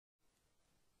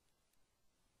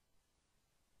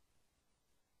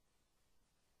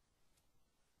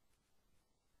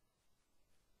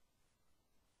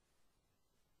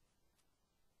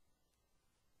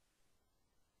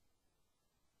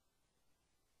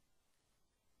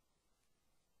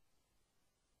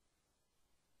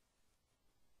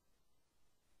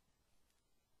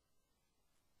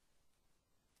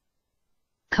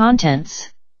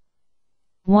Contents.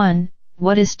 1.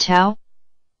 What is Tao?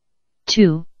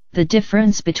 2. The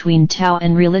difference between Tao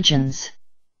and religions.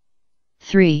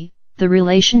 3. The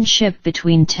relationship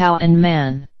between Tao and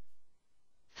man.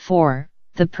 4.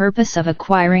 The purpose of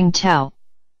acquiring Tao.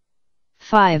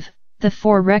 5. The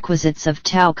 4 requisites of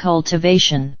Tao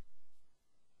cultivation.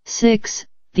 6.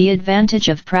 The advantage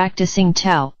of practicing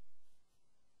Tao.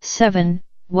 7.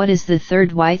 What is the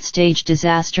third white stage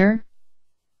disaster?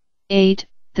 8.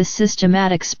 The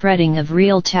systematic spreading of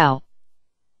real Tao.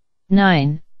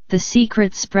 9. The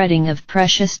secret spreading of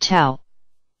precious Tao.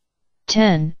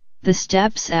 10. The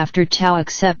steps after Tao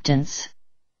acceptance.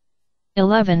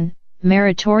 11.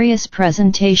 Meritorious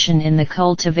presentation in the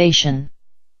cultivation.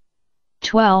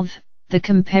 12. The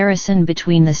comparison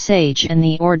between the sage and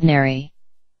the ordinary.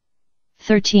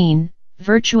 13.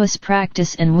 Virtuous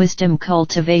practice and wisdom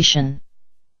cultivation.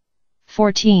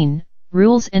 14.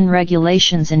 Rules and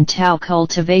regulations in Tao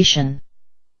cultivation.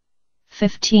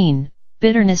 15.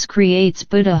 Bitterness creates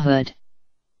Buddhahood.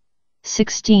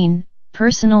 16.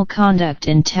 Personal conduct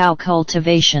in Tao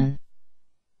cultivation.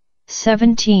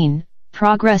 17.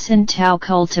 Progress in Tao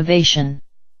cultivation.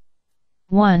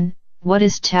 1. What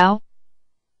is Tao?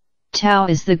 Tao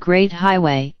is the great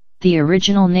highway, the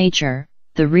original nature,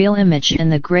 the real image and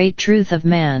the great truth of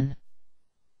man.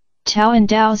 Tao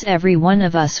endows every one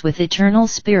of us with eternal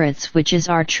spirits, which is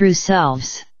our true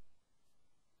selves.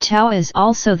 Tao is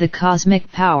also the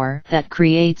cosmic power that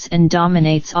creates and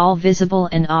dominates all visible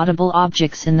and audible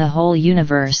objects in the whole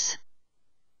universe.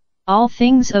 All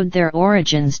things owed their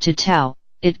origins to Tao.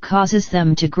 It causes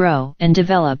them to grow and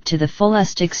develop to the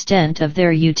fullest extent of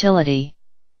their utility.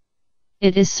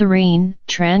 It is serene,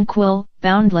 tranquil,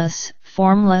 boundless,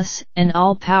 formless, and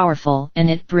all-powerful, and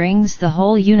it brings the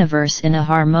whole universe in a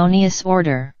harmonious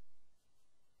order.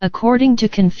 According to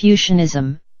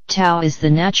Confucianism, Tao is the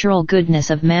natural goodness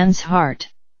of man's heart.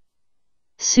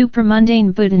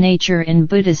 Supramundane Buddha nature in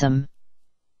Buddhism.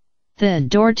 The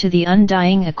door to the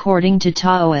undying according to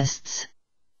Taoists.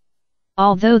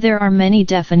 Although there are many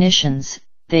definitions,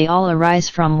 they all arise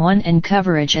from one and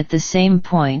coverage at the same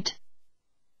point.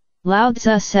 Lao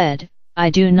Tzu said, "I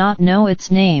do not know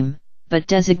its name, but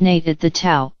designate it the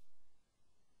Tao.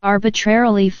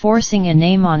 Arbitrarily forcing a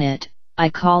name on it, I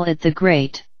call it the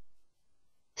Great."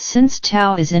 Since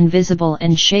Tao is invisible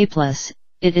and shapeless,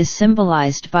 it is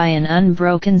symbolized by an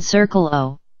unbroken circle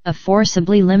O, a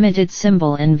forcibly limited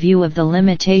symbol in view of the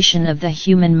limitation of the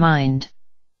human mind.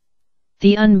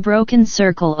 The unbroken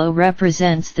circle O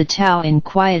represents the Tao in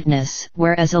quietness,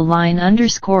 whereas a line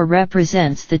underscore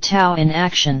represents the Tao in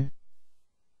action.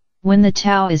 When the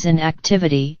Tao is in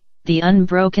activity, the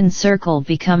unbroken circle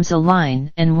becomes a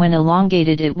line, and when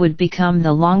elongated it would become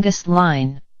the longest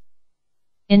line.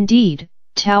 Indeed,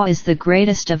 Tao is the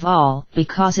greatest of all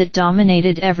because it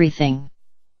dominated everything.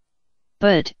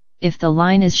 But, if the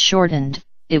line is shortened,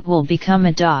 it will become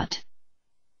a dot.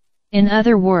 In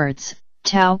other words,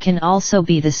 Tao can also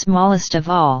be the smallest of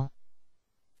all.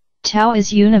 Tao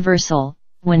is universal.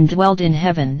 When dwelled in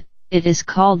heaven, it is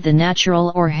called the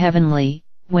natural or heavenly.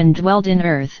 When dwelled in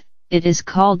earth, it is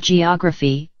called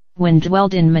geography. When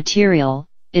dwelled in material,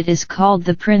 it is called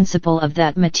the principle of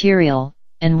that material,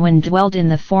 and when dwelled in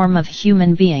the form of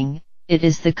human being, it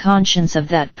is the conscience of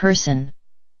that person.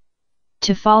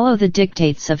 To follow the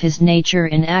dictates of his nature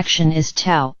in action is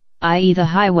Tao, i.e. the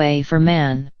highway for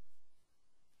man.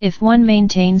 If one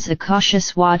maintains a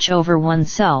cautious watch over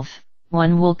oneself,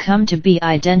 one will come to be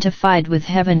identified with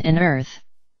heaven and earth.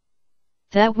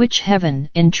 That which heaven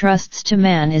entrusts to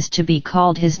man is to be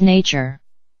called his nature.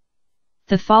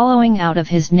 The following out of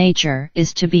his nature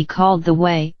is to be called the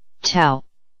way, Tao.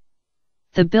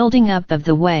 The building up of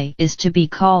the way is to be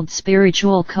called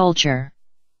spiritual culture.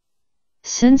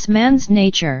 Since man's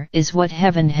nature is what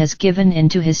heaven has given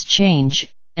into his change,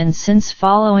 and since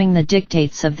following the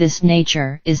dictates of this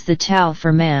nature is the Tao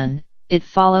for man, it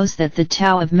follows that the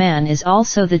Tao of man is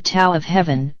also the Tao of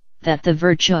heaven, that the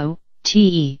virtue,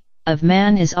 of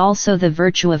man is also the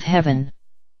virtue of heaven.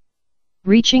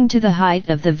 Reaching to the height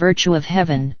of the virtue of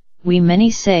heaven, we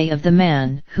many say of the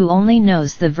man who only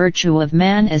knows the virtue of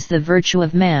man as the virtue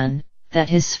of man, that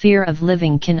his sphere of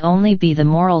living can only be the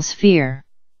moral sphere.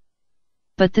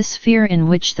 But the sphere in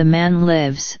which the man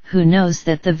lives, who knows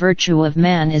that the virtue of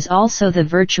man is also the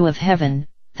virtue of heaven,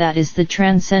 that is the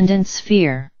transcendent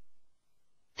sphere.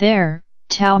 There,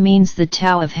 Tao means the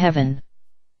Tao of heaven.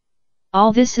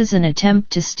 All this is an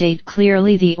attempt to state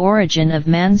clearly the origin of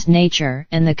man's nature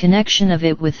and the connection of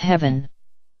it with heaven.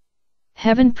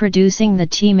 Heaven producing the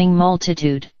teeming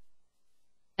multitude.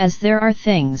 As there are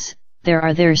things, there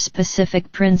are their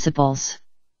specific principles.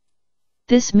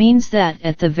 This means that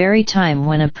at the very time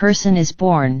when a person is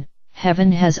born,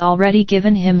 heaven has already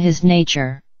given him his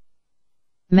nature.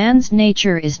 Man's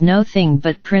nature is no thing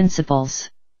but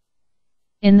principles.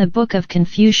 In the book of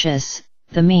Confucius,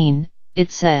 The Mean,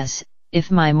 it says,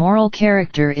 "If my moral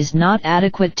character is not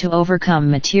adequate to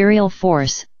overcome material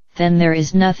force, then there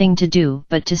is nothing to do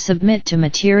but to submit to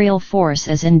material force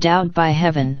as endowed by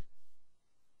heaven.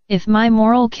 If my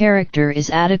moral character is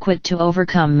adequate to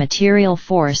overcome material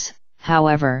force,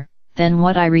 however, then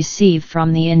what I receive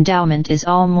from the endowment is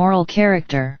all moral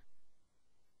character.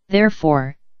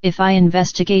 Therefore, if I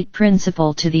investigate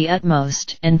principle to the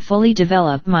utmost and fully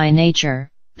develop my nature,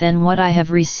 then what I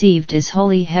have received is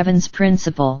wholly heaven's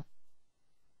principle."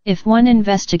 If one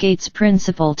investigates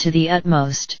principle to the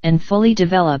utmost and fully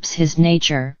develops his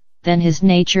nature, then his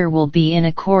nature will be in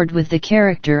accord with the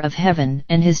character of heaven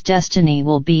and his destiny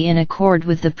will be in accord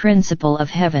with the principle of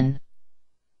heaven.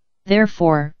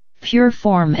 Therefore, pure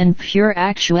form and pure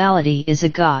actuality is a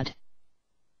God.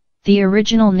 The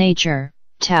original nature,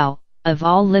 Tao, of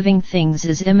all living things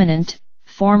is immanent,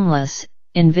 formless,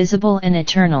 invisible and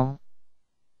eternal.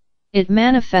 It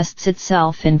manifests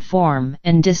itself in form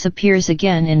and disappears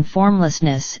again in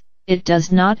formlessness. It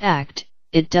does not act,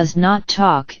 it does not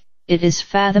talk, it is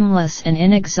fathomless and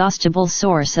inexhaustible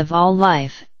source of all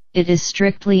life, it is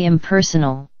strictly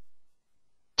impersonal.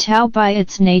 Tao by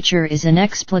its nature is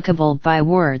inexplicable by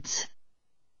words.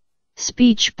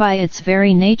 Speech by its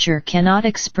very nature cannot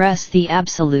express the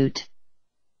absolute.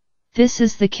 This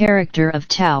is the character of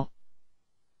Tao.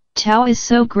 Tao is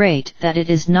so great that it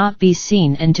is not be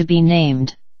seen and to be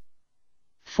named.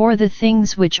 For the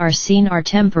things which are seen are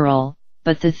temporal,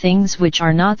 but the things which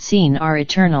are not seen are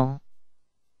eternal.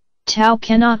 Tao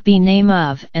cannot be named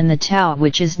of, and the Tao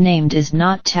which is named is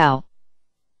not Tao.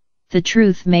 The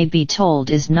truth may be told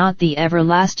is not the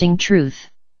everlasting truth.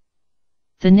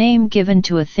 The name given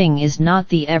to a thing is not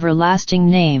the everlasting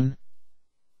name.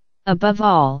 Above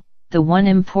all, the one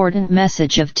important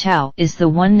message of Tao is the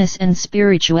oneness and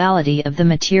spirituality of the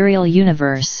material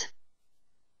universe.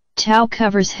 Tao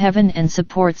covers heaven and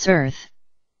supports earth.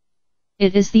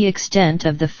 It is the extent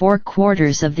of the 4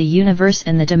 quarters of the universe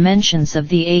and the dimensions of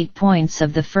the 8 points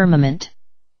of the firmament.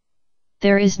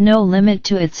 There is no limit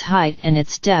to its height and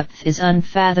its depth is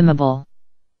unfathomable.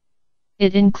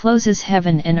 It encloses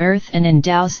heaven and earth and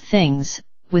endows things,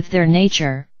 with their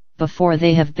nature, before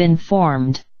they have been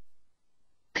formed.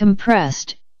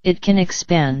 Compressed, it can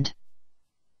expand.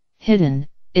 Hidden,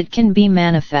 it can be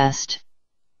manifest.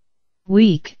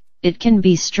 Weak, it can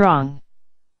be strong.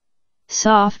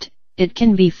 Soft, it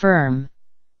can be firm.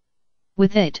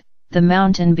 With it, the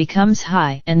mountain becomes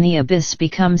high and the abyss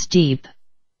becomes deep.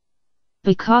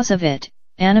 Because of it,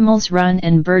 animals run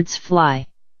and birds fly.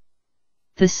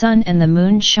 The sun and the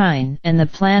moon shine and the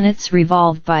planets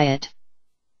revolve by it.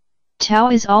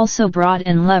 Tao is also broad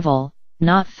and level,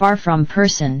 not far from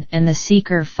person, and the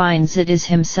seeker finds it is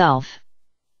himself.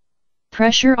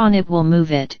 Pressure on it will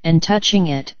move it, and touching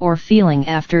it or feeling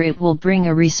after it will bring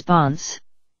a response.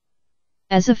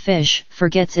 As a fish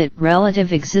forgets its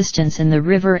relative existence in the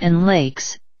river and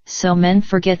lakes, so men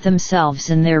forget themselves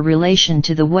in their relation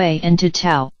to the way and to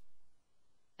Tao.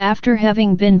 After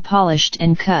having been polished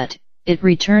and cut, it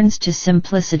returns to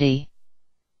simplicity.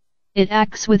 It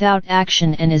acts without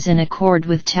action and is in accord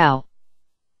with Tao.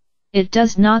 It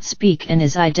does not speak and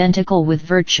is identical with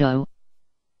virtue.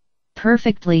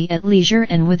 Perfectly at leisure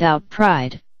and without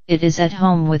pride, it is at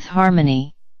home with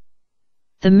harmony.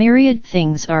 The myriad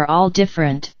things are all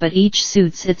different but each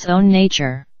suits its own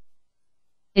nature.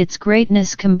 Its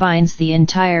greatness combines the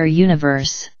entire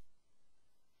universe.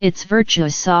 Its virtue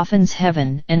softens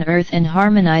heaven and earth and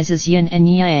harmonizes yin and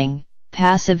yang,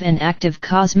 passive and active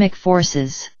cosmic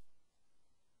forces.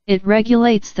 It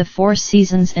regulates the 4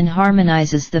 seasons and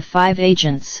harmonizes the 5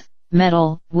 agents,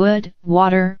 metal, wood,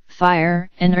 water, fire,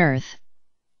 and earth.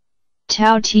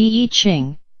 Tao Te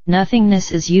Ching,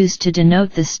 nothingness is used to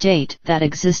denote the state that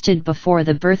existed before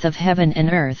the birth of heaven and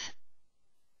earth.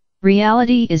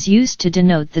 Reality is used to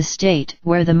denote the state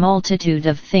where the multitude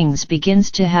of things begins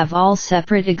to have all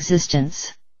separate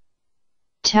existence.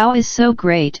 Tao is so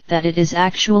great that it is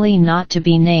actually not to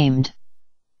be named.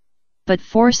 But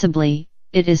forcibly,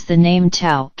 it is the name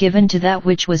Tao given to that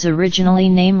which was originally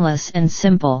nameless and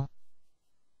simple.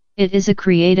 It is a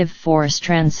creative force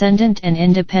transcendent and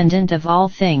independent of all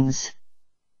things.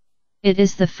 It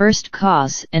is the first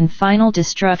cause and final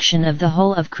destruction of the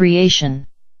whole of creation.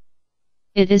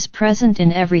 It is present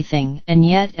in everything and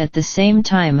yet at the same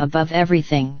time above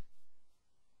everything.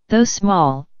 Though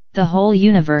small, the whole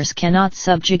universe cannot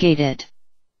subjugate it.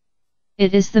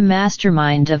 It is the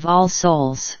mastermind of all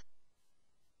souls.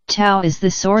 Tao is the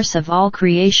source of all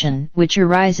creation, which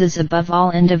arises above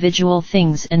all individual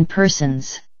things and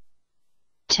persons.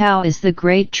 Tao is the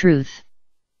great truth.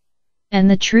 And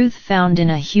the truth found in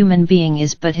a human being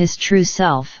is but his true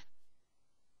self.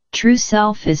 True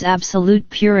self is absolute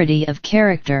purity of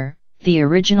character, the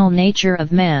original nature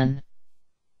of man.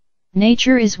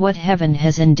 Nature is what heaven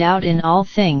has endowed in all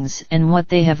things and what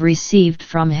they have received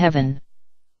from heaven.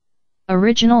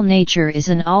 Original nature is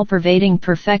an all-pervading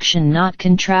perfection not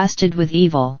contrasted with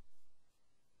evil.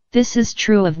 This is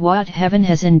true of what heaven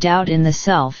has endowed in the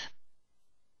self.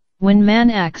 When man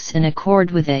acts in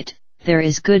accord with it, there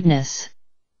is goodness.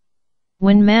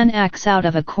 When man acts out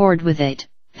of accord with it,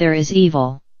 there is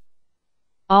evil.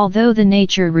 Although the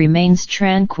nature remains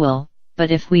tranquil,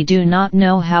 but if we do not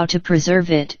know how to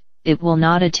preserve it, it will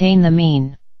not attain the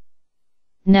mean.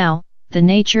 Now, the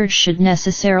nature should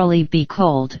necessarily be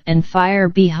cold and fire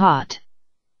be hot.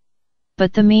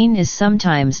 But the mean is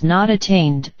sometimes not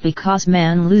attained because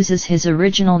man loses his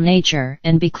original nature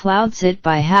and beclouds it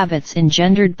by habits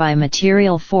engendered by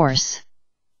material force.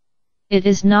 It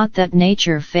is not that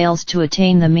nature fails to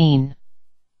attain the mean.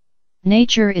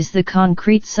 Nature is the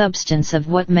concrete substance of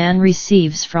what man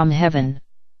receives from heaven.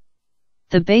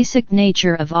 The basic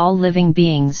nature of all living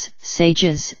beings,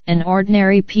 sages and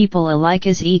ordinary people alike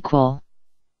is equal.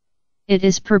 It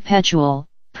is perpetual,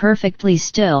 perfectly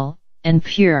still, and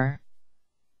pure.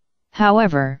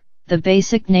 However, the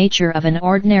basic nature of an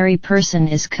ordinary person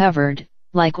is covered,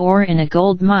 like ore in a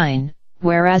gold mine,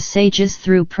 whereas sages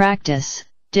through practice,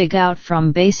 dig out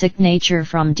from basic nature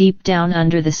from deep down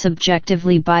under the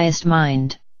subjectively biased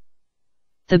mind.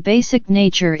 The basic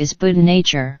nature is Buddha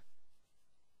nature.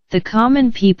 The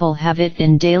common people have it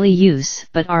in daily use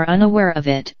but are unaware of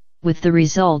it, with the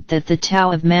result that the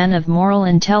Tao of man of moral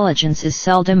intelligence is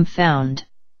seldom found.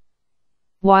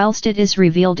 Whilst it is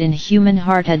revealed in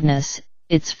human-heartedness,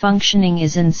 its functioning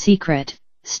is in secret,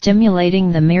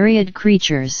 stimulating the myriad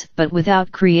creatures but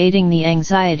without creating the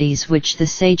anxieties which the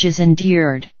sages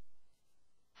endured.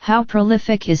 How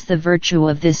prolific is the virtue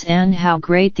of this and how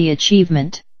great the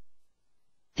achievement!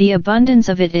 The abundance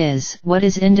of it is what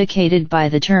is indicated by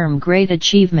the term great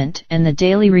achievement and the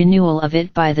daily renewal of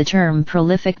it by the term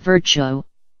prolific virtue.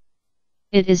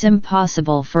 It is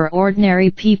impossible for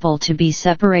ordinary people to be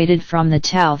separated from the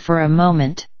Tao for a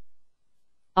moment.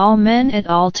 All men at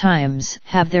all times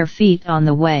have their feet on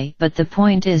the way, but the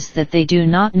point is that they do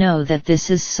not know that this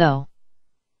is so.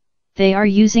 They are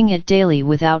using it daily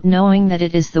without knowing that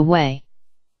it is the way.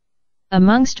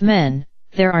 Amongst men,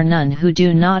 there are none who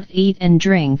do not eat and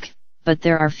drink, but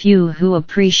there are few who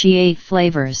appreciate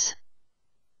flavors.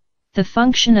 The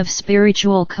function of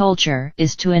spiritual culture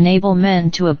is to enable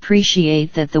men to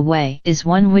appreciate that the way is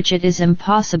one which it is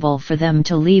impossible for them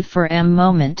to leave for a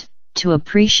moment, to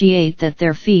appreciate that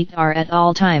their feet are at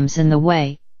all times in the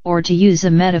way, or to use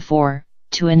a metaphor,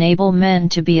 to enable men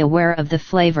to be aware of the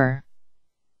flavor.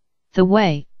 The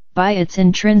way, by its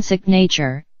intrinsic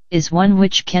nature, is one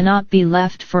which cannot be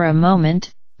left for a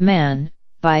moment. Man,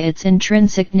 by its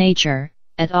intrinsic nature,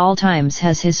 at all times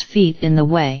has his feet in the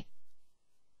way.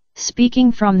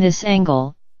 Speaking from this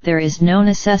angle, there is no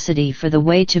necessity for the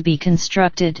way to be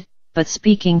constructed, but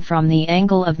speaking from the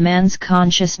angle of man's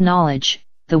conscious knowledge,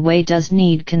 the way does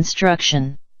need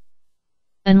construction.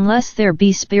 Unless there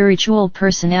be spiritual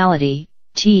personality,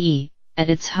 at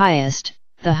its highest,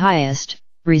 the highest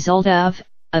result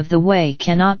of the way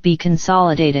cannot be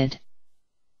consolidated.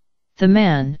 The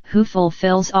man who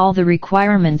fulfills all the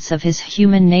requirements of his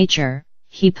human nature,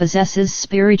 he possesses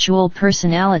spiritual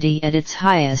personality at its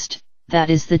highest, that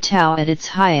is the Tao at its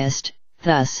highest.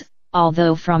 Thus,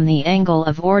 although from the angle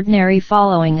of ordinary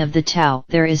following of the Tao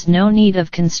there is no need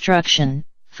of construction,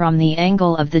 from the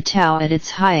angle of the Tao at its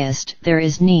highest there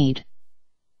is need.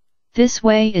 This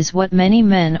way is what many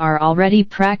men are already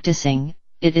practicing.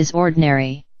 It is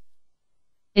ordinary.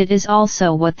 It is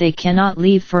also what they cannot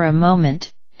leave for a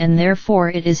moment, and therefore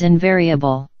it is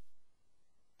invariable.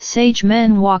 Sage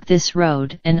men walk this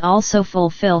road and also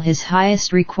fulfill his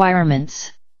highest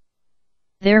requirements.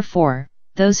 Therefore,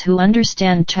 those who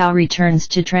understand Tao returns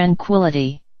to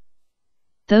tranquility.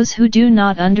 Those who do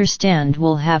not understand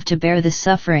will have to bear the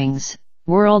sufferings,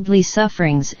 worldly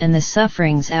sufferings and the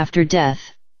sufferings after death.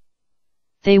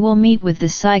 They will meet with the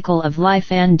cycle of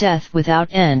life and death without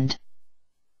end.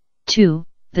 2.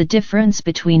 The difference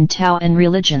between Tao and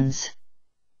religions.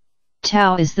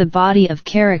 Tao is the body of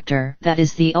character, that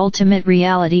is the ultimate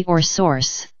reality or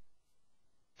source.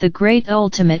 The great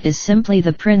ultimate is simply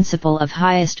the principle of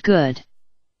highest good.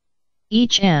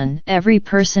 Each and every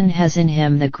person has in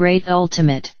him the great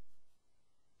ultimate.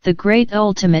 The great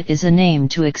ultimate is a name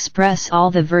to express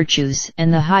all the virtues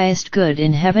and the highest good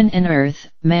in heaven and earth,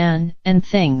 man, and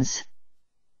things.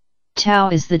 Tao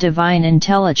is the divine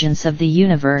intelligence of the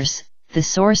universe, the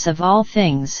source of all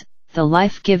things, the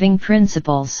life-giving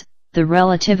principles, the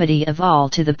relativity of all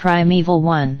to the primeval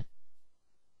one.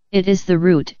 It is the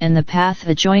route and the path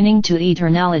adjoining to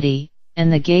eternality,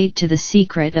 and the gate to the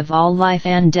secret of all life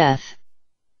and death.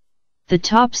 The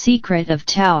top secret of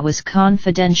Tao was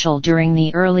confidential during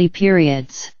the early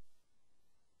periods.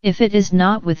 If it is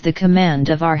not with the command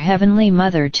of our Heavenly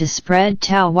Mother to spread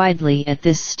Tao widely at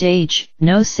this stage,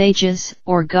 no sages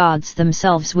or gods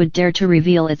themselves would dare to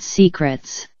reveal its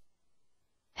secrets.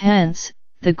 Hence,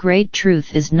 the great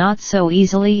truth is not so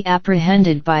easily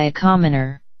apprehended by a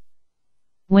commoner.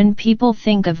 When people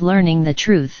think of learning the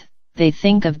truth, they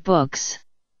think of books.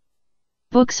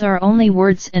 Books are only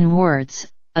words, and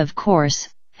words, of course,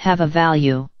 have a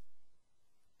value.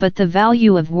 But the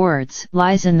value of words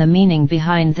lies in the meaning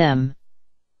behind them.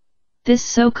 This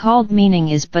so-called meaning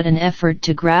is but an effort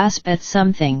to grasp at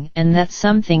something, and that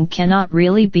something cannot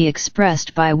really be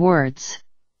expressed by words.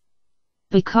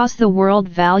 Because the world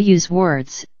values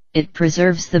words, it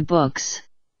preserves the books.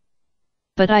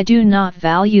 But I do not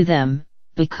value them,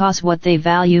 because what they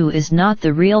value is not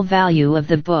the real value of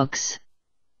the books.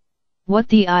 What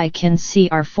the eye can see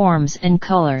are forms and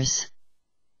colors.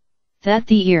 That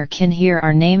the ear can hear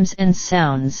are names and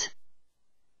sounds.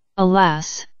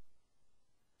 Alas!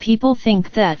 People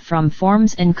think that from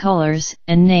forms and colors,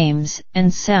 and names,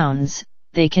 and sounds,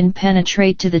 they can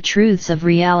penetrate to the truths of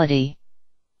reality.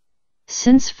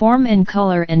 Since form and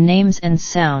color and names and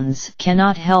sounds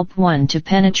cannot help one to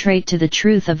penetrate to the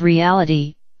truth of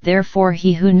reality, therefore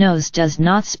he who knows does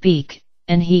not speak,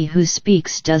 and he who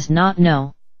speaks does not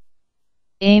know.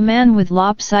 A man with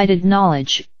lopsided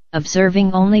knowledge,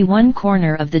 observing only one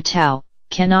corner of the Tao,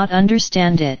 cannot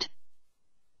understand it.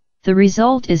 The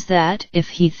result is that if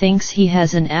he thinks he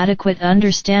has an adequate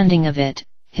understanding of it,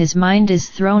 his mind is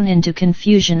thrown into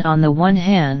confusion on the one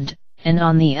hand, and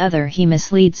on the other he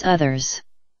misleads others.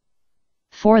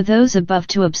 For those above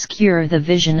to obscure the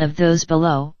vision of those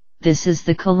below, this is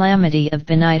the calamity of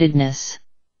benightedness.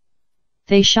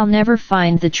 They shall never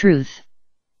find the truth.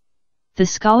 The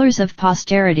scholars of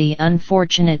posterity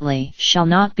unfortunately shall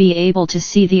not be able to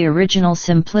see the original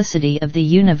simplicity of the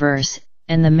universe,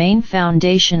 and the main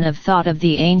foundation of thought of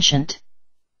the ancient.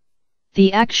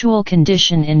 The actual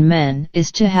condition in men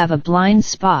is to have a blind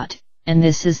spot, and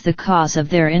this is the cause of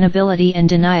their inability and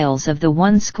denials of the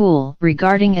one school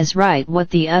regarding as right what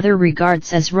the other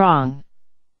regards as wrong.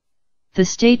 The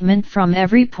statement from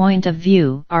every point of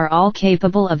view are all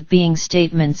capable of being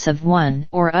statements of one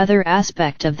or other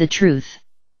aspect of the truth.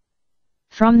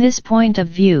 From this point of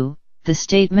view, the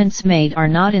statements made are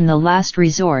not in the last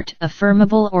resort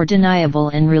affirmable or deniable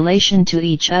in relation to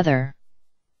each other.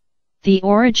 The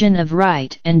origin of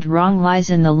right and wrong lies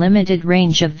in the limited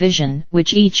range of vision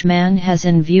which each man has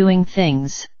in viewing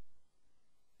things.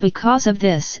 Because of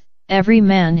this, every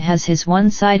man has his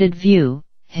one-sided view,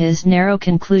 his narrow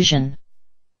conclusion.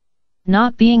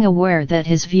 Not being aware that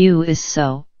his view is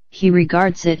so, he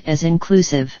regards it as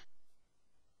inclusive.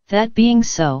 That being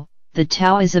so, the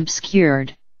Tao is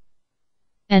obscured.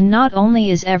 And not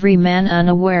only is every man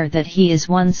unaware that he is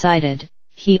one-sided,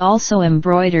 he also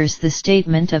embroiders the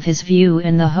statement of his view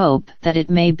in the hope that it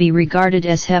may be regarded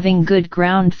as having good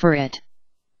ground for it.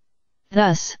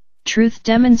 Thus,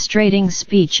 truth-demonstrating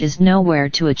speech is nowhere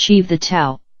to achieve the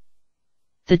Tao.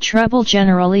 The trouble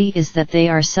generally is that they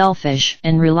are selfish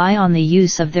and rely on the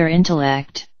use of their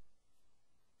intellect.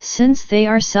 Since they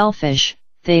are selfish,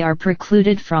 they are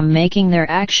precluded from making their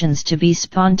actions to be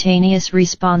spontaneous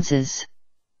responses.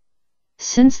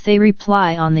 Since they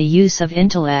rely on the use of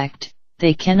intellect,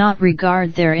 they cannot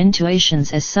regard their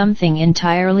intuitions as something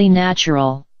entirely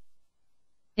natural.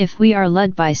 If we are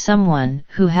led by someone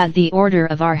who had the order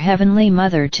of our Heavenly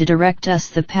Mother to direct us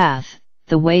the path,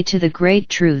 the way to the great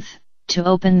truth, to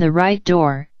open the right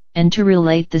door, and to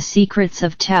relate the secrets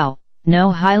of Tao, no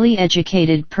highly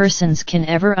educated persons can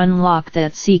ever unlock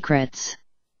that secrets.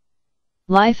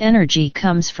 Life energy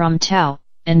comes from Tao,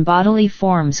 and bodily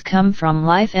forms come from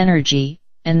life energy,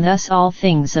 and thus all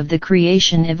things of the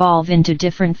creation evolve into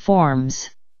different forms.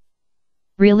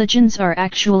 Religions are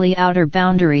actually outer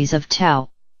boundaries of Tao.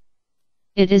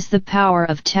 It is the power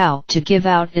of Tao to give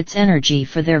out its energy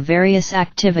for their various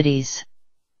activities.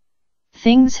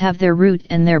 Things have their root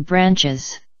and their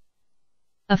branches.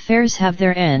 Affairs have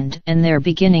their end and their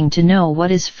beginning. To know what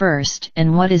is first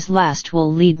and what is last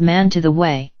will lead man to the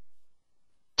way.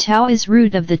 Tao is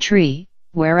root of the tree,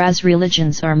 whereas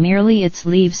religions are merely its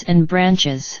leaves and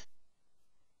branches.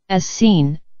 As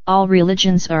seen, all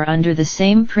religions are under the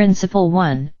same principle.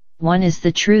 One is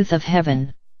the truth of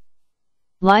heaven.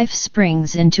 Life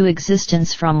springs into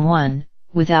existence from one,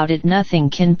 without it nothing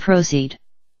can proceed.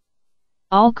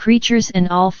 All creatures in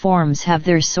all forms have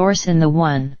their source in the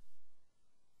one.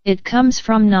 It comes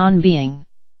from non-being.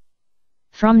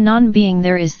 From non-being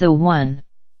there is the one.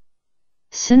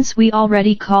 Since we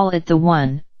already call it the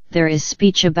one, there is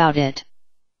speech about it.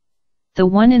 The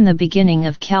one in the beginning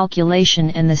of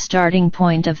calculation and the starting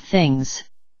point of things.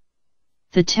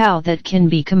 The Tao that can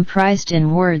be comprised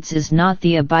in words is not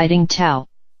the abiding Tao.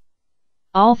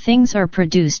 All things are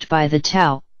produced by the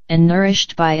Tao, and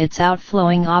nourished by its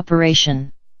outflowing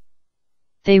operation.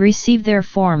 They receive their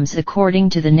forms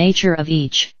according to the nature of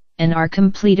each, and are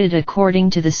completed according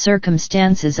to the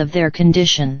circumstances of their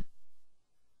condition.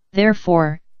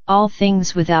 Therefore, all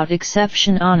things without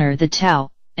exception honor the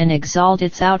Tao, and exalt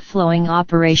its outflowing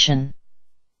operation.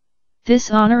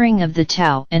 This honoring of the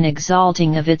Tao and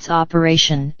exalting of its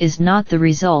operation is not the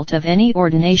result of any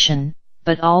ordination,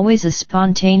 but always a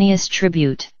spontaneous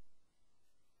tribute.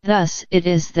 Thus it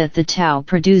is that the Tao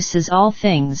produces all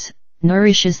things,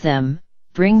 nourishes them,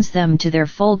 brings them to their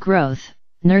full growth,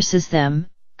 nurses them,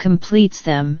 completes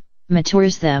them,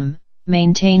 matures them,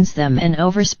 maintains them and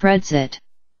overspreads it.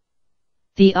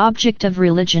 The object of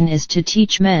religion is to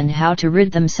teach men how to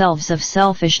rid themselves of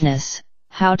selfishness,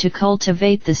 how to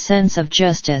cultivate the sense of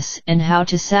justice and how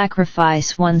to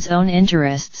sacrifice one's own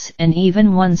interests and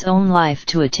even one's own life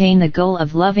to attain the goal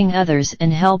of loving others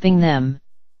and helping them.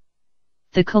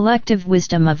 The collective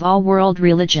wisdom of all world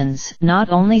religions not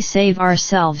only save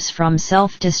ourselves from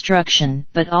self-destruction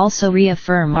but also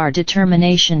reaffirm our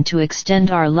determination to extend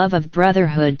our love of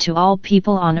brotherhood to all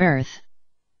people on earth.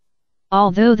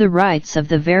 Although the rites of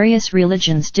the various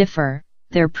religions differ,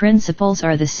 their principles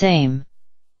are the same.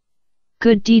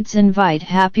 Good deeds invite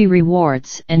happy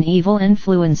rewards and evil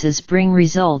influences bring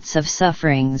results of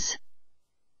sufferings.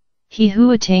 He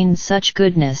who attains such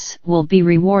goodness will be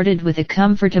rewarded with a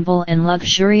comfortable and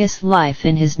luxurious life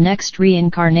in his next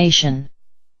reincarnation.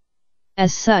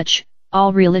 As such,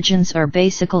 all religions are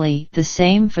basically the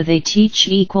same, for they teach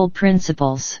equal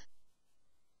principles.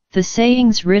 The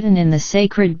sayings written in the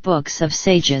sacred books of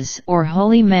sages or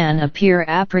holy men appear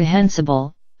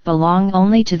apprehensible, belong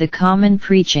only to the common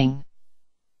preaching.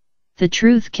 The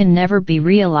truth can never be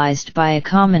realized by a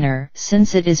commoner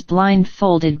since it is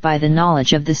blindfolded by the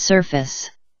knowledge of the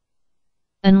surface.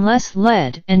 Unless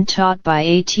led and taught by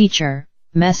a teacher,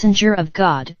 messenger of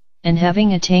God, and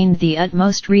having attained the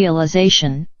utmost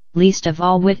realization, least of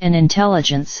all wit and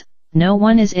intelligence, no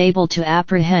one is able to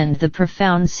apprehend the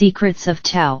profound secrets of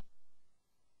Tao.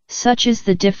 Such is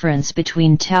the difference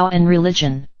between Tao and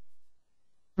religion.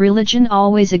 Religion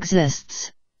always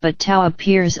exists, but Tao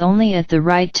appears only at the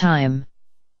right time.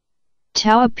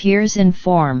 Tao appears in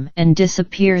form and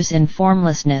disappears in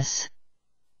formlessness.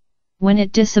 When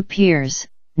it disappears,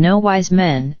 no wise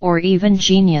men or even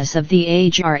genius of the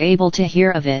age are able to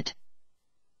hear of it.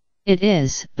 It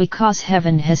is because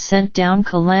heaven has sent down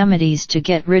calamities to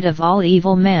get rid of all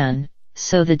evil man,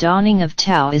 so the dawning of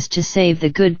Tao is to save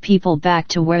the good people back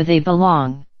to where they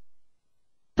belong.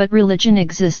 But religion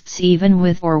exists even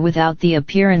with or without the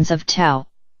appearance of Tao.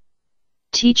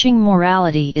 Teaching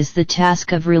morality is the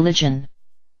task of religion.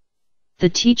 The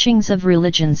teachings of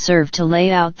religion serve to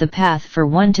lay out the path for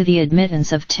one to the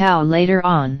admittance of Tao later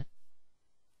on.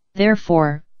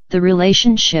 Therefore, the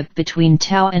relationship between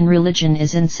Tao and religion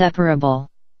is inseparable.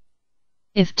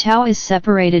 If Tao is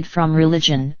separated from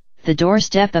religion, the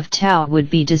doorstep of Tao would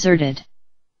be deserted.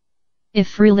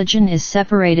 If religion is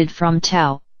separated from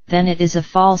Tao, then it is a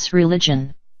false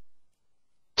religion.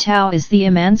 Tao is the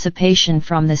emancipation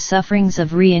from the sufferings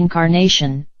of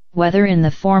reincarnation, whether in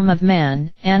the form of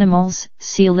man, animals,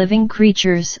 sea living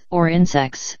creatures, or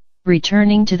insects,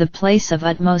 returning to the place of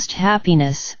utmost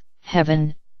happiness,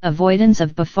 heaven, avoidance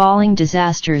of befalling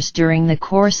disasters during the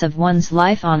course of one's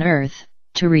life on earth,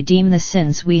 to redeem the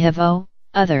sins we have owed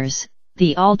others,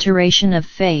 the alteration of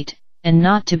fate, and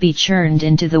not to be churned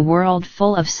into the world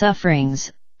full of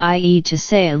sufferings, i.e. to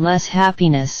say less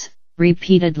happiness,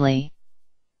 repeatedly.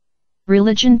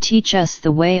 Religion teach us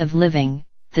the way of living,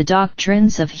 the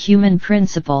doctrines of human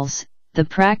principles, the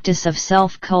practice of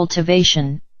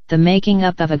self-cultivation, the making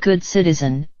up of a good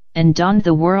citizen, and don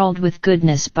the world with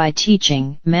goodness by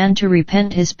teaching man to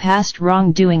repent his past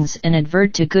wrongdoings and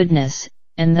advert to goodness,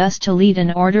 and thus to lead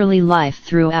an orderly life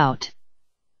throughout.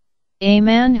 A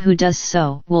man who does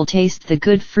so will taste the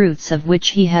good fruits of which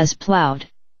he has plowed.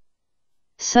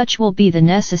 Such will be the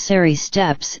necessary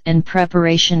steps and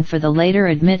preparation for the later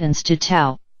admittance to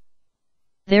Tao.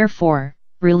 Therefore,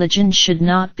 religion should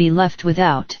not be left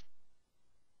without.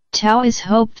 Tao is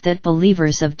hoped that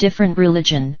believers of different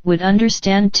religion would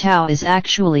understand Tao is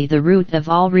actually the root of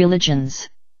all religions.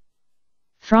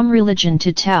 From religion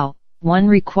to Tao, one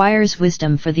requires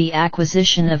wisdom for the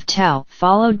acquisition of Tao,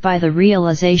 followed by the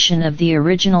realization of the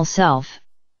original self.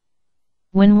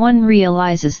 When one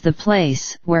realizes the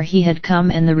place where he had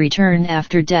come and the return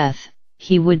after death,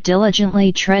 he would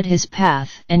diligently tread his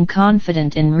path and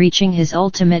confident in reaching his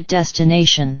ultimate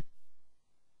destination.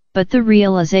 But the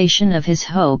realization of his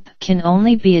hope can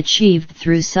only be achieved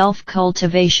through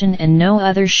self-cultivation and no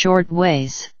other short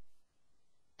ways.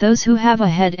 Those who have a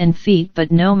head and feet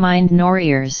but no mind nor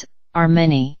ears, are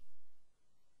many.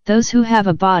 Those who have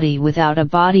a body without a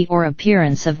body or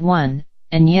appearance of one,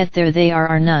 and yet there they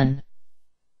are none.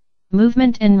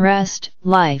 Movement and rest,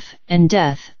 life and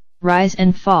death, rise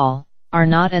and fall, are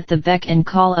not at the beck and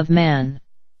call of man.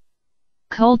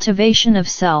 Cultivation of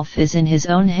self is in his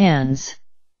own hands.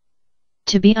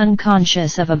 To be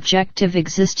unconscious of objective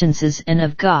existences and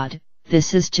of God,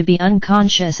 this is to be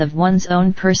unconscious of one's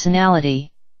own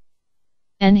personality.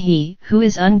 And he who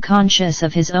is unconscious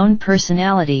of his own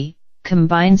personality,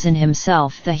 combines in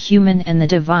himself the human and the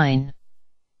divine.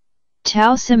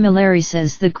 Tao similarly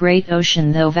says the great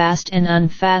ocean, though vast and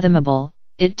unfathomable,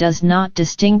 it does not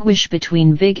distinguish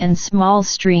between big and small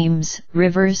streams,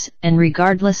 rivers, and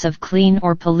regardless of clean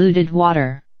or polluted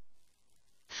water.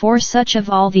 For such of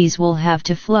all these will have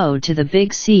to flow to the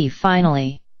big sea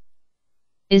finally.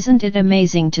 Isn't it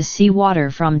amazing to see water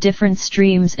from different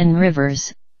streams and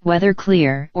rivers, whether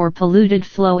clear or polluted,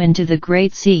 flow into the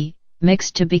great sea,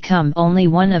 mixed to become only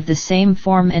one of the same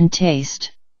form and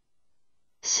taste?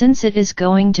 Since it is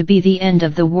going to be the end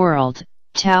of the world,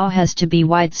 Tao has to be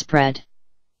widespread.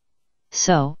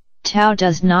 So, Tao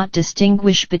does not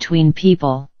distinguish between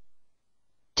people.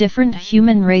 Different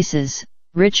human races,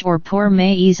 rich or poor,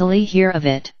 may easily hear of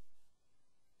it.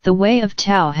 The way of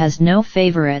Tao has no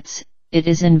favorites, it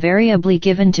is invariably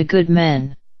given to good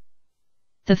men.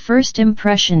 The first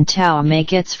impression Tao may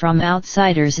get from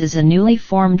outsiders is a newly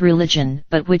formed religion,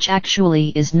 but which actually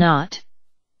is not.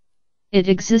 It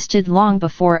existed long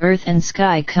before earth and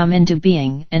sky come into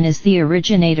being and is the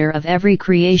originator of every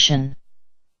creation.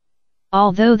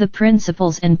 Although the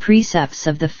principles and precepts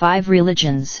of the five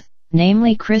religions,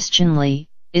 namely Christianity,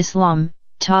 Islam,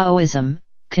 Taoism,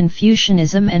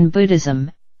 Confucianism and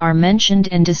Buddhism, are mentioned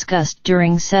and discussed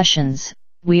during sessions,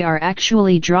 we are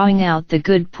actually drawing out the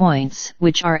good points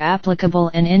which are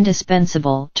applicable and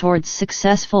indispensable towards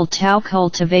successful Tao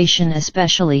cultivation,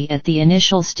 especially at the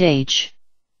initial stage.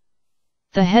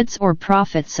 The heads or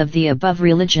prophets of the above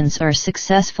religions are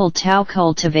successful Tao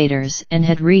cultivators and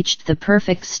had reached the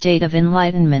perfect state of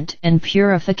enlightenment and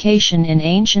purification in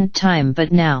ancient time,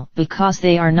 but now, because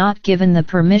they are not given the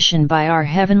permission by our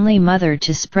Heavenly Mother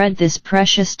to spread this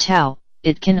precious Tao,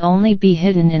 it can only be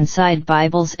hidden inside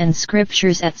Bibles and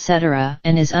scriptures etc.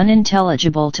 and is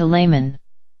unintelligible to laymen.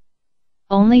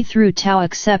 Only through Tao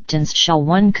acceptance shall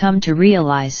one come to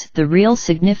realize the real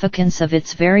significance of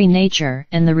its very nature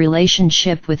and the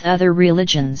relationship with other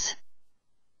religions.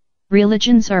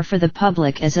 Religions are for the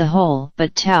public as a whole,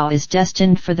 but Tao is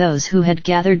destined for those who had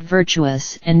gathered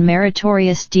virtuous and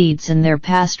meritorious deeds in their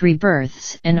past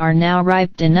rebirths and are now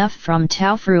ripe enough from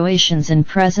Tao fruitions in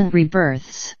present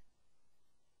rebirths.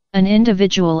 An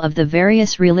individual of the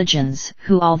various religions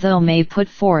who, although may put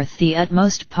forth the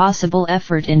utmost possible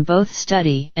effort in both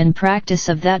study and practice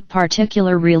of that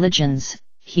particular religions,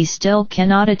 he still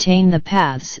cannot attain the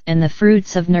paths and the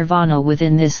fruits of nirvana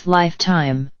within this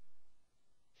lifetime.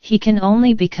 He can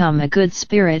only become a good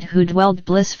spirit who dwelled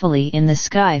blissfully in the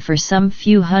sky for some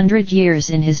few hundred years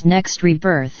in his next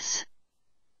rebirths.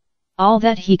 All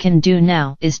that he can do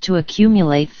now is to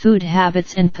accumulate food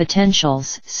habits and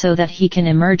potentials so that he can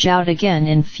emerge out again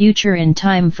in future in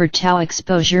time for Tao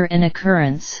exposure and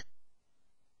occurrence.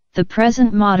 The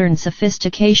present modern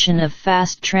sophistication of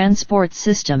fast transport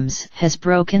systems has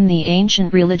broken the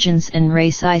ancient religions and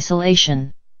race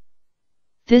isolation.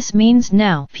 This means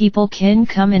now people can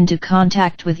come into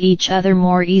contact with each other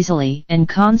more easily, and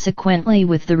consequently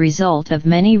with the result of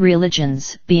many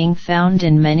religions being found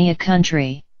in many a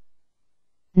country.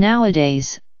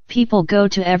 Nowadays, people go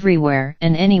to everywhere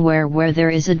and anywhere where there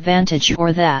is advantage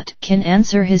or that can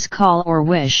answer his call or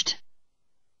wished.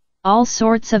 All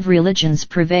sorts of religions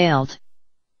prevailed.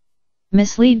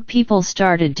 Mislead people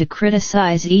started to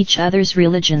criticize each other's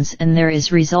religions and there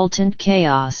is resultant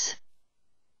chaos.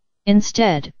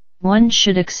 Instead, one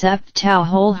should accept Tao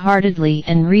wholeheartedly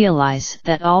and realize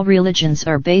that all religions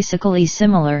are basically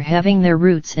similar, having their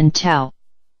roots in Tao.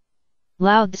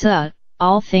 Lao Tzu,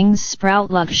 all things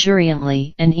sprout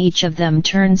luxuriantly and each of them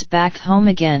turns back home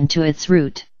again to its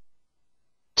root.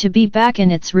 To be back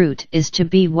in its root is to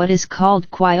be what is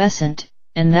called quiescent,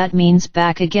 and that means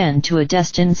back again to a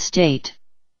destined state.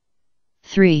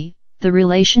 3. The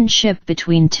relationship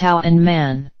between Tao and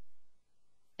man.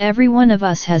 Every one of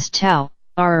us has Tao,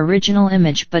 our original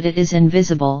image, but it is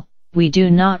invisible. We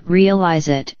do not realize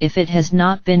it if it has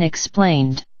not been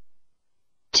explained.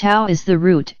 Tao is the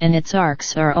root and its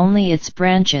arcs are only its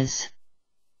branches.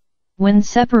 When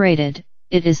separated,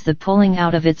 it is the pulling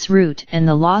out of its root and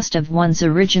the loss of one's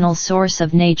original source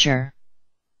of nature.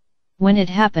 When it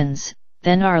happens,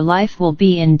 then our life will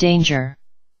be in danger.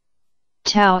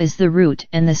 Tao is the root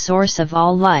and the source of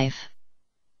all life.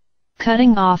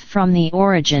 Cutting off from the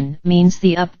origin means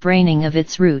the upbraining of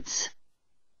its roots.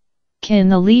 Can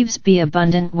the leaves be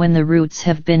abundant when the roots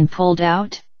have been pulled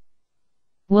out?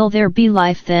 Will there be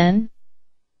life then?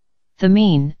 The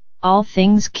mean, all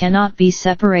things cannot be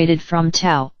separated from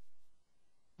Tao.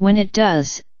 When it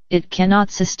does, it cannot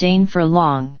sustain for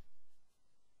long.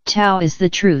 Tao is the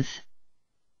truth.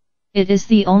 It is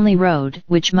the only road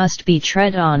which must be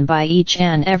tread on by each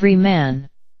and every man.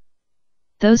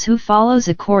 Those who follows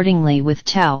accordingly with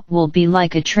Tao will be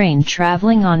like a train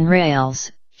traveling on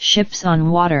rails, ships on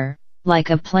water, like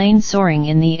a plane soaring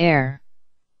in the air.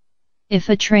 If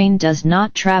a train does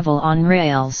not travel on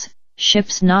rails,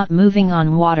 ships not moving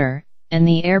on water, and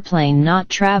the airplane not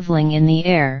traveling in the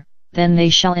air, then they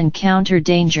shall encounter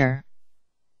danger.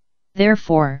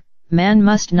 Therefore, man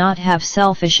must not have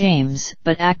selfish aims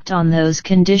but act on those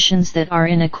conditions that are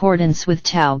in accordance with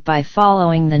Tao by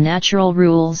following the natural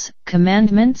rules,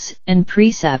 commandments, and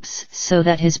precepts so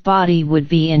that his body would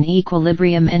be in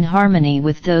equilibrium and harmony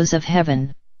with those of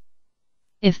heaven.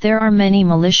 If there are many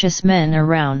malicious men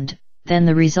around, then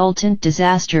the resultant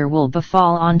disaster will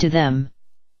befall onto them.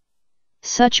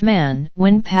 Such men,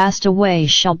 when passed away,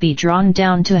 shall be drawn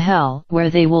down to hell, where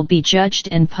they will be judged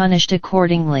and punished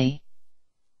accordingly.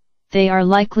 They are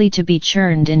likely to be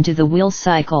churned into the wheel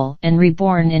cycle and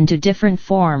reborn into different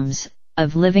forms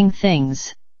of living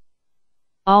things.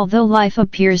 Although life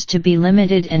appears to be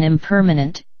limited and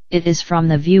impermanent, it is from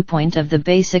the viewpoint of the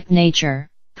basic nature,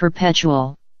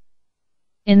 perpetual.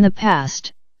 In the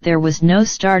past, there was no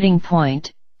starting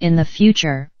point, in the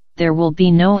future, there will be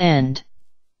no end.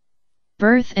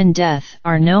 Birth and death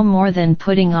are no more than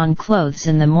putting on clothes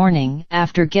in the morning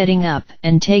after getting up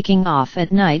and taking off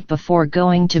at night before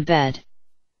going to bed.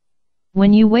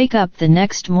 When you wake up the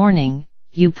next morning,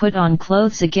 you put on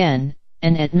clothes again,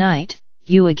 and at night,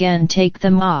 you again take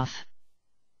them off.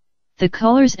 The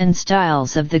colors and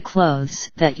styles of the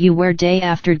clothes that you wear day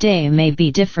after day may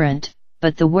be different,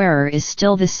 but the wearer is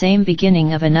still the same,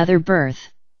 beginning of another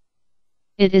birth.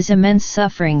 It is immense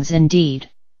sufferings indeed.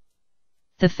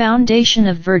 The foundation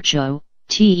of virtue,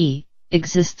 te,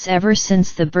 exists ever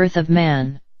since the birth of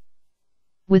man.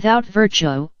 Without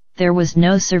virtue, there was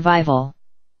no survival.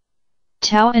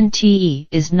 Tao and te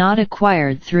is not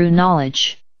acquired through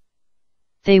knowledge.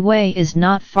 The way is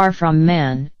not far from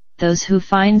man, those who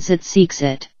finds it seeks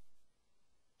it.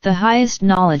 The highest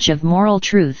knowledge of moral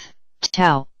truth,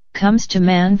 Tao, comes to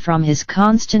man from his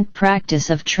constant practice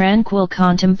of tranquil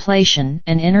contemplation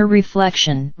and inner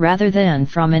reflection rather than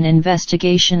from an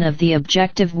investigation of the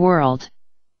objective world.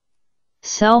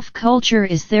 Self-culture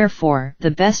is therefore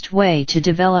the best way to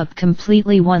develop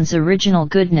completely one's original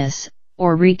goodness,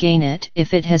 or regain it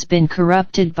if it has been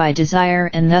corrupted by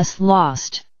desire and thus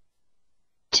lost.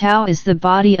 Tao is the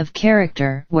body of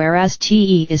character, whereas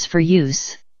te is for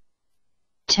use.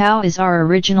 Tao is our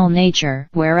original nature,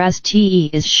 whereas te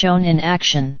is shown in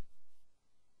action.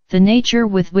 The nature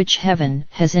with which heaven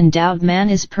has endowed man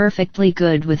is perfectly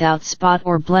good without spot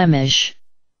or blemish.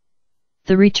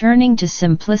 The returning to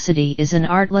simplicity is an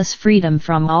artless freedom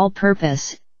from all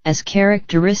purpose, as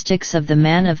characteristics of the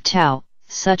man of Tao,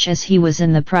 such as he was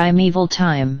in the primeval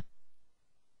time.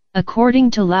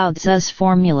 According to Lao Tzu's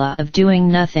formula of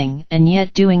doing nothing and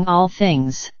yet doing all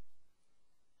things,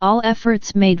 all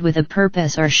efforts made with a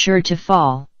purpose are sure to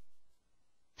fall.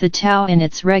 The Tao in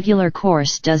its regular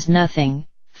course does nothing,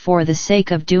 for the sake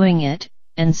of doing it,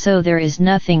 and so there is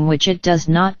nothing which it does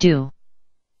not do.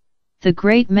 The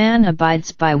great man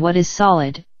abides by what is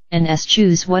solid, and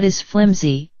eschews what is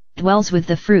flimsy, dwells with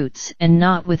the fruits and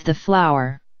not with the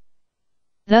flower.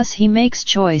 Thus he makes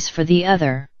choice for the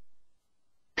other.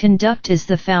 Conduct is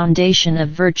the foundation of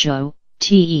virtue,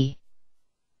 te.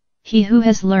 He who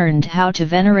has learned how to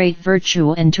venerate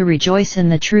virtue and to rejoice in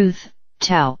the truth,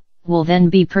 Tao, will then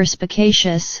be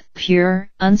perspicacious,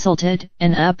 pure, unsulted,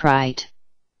 and upright.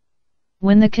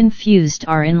 When the confused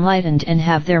are enlightened and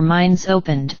have their minds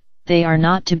opened, they are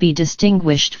not to be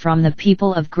distinguished from the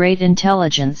people of great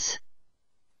intelligence.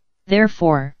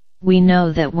 Therefore, we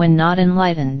know that when not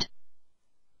enlightened,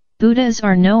 Buddhas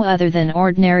are no other than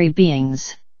ordinary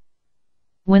beings.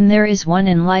 When there is one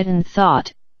enlightened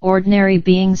thought, ordinary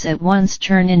beings at once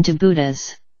turn into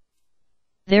Buddhas.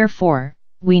 Therefore,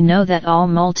 we know that all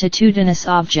multitudinous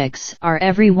objects are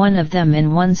every one of them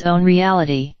in one's own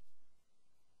reality.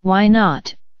 Why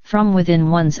not, from within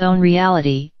one's own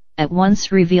reality, at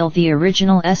once reveal the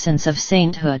original essence of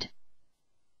sainthood?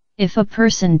 If a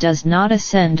person does not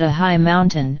ascend a high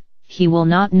mountain, he will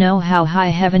not know how high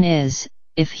heaven is.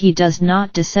 If he does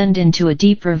not descend into a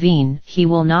deep ravine, he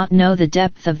will not know the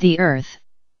depth of the earth.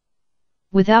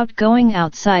 Without going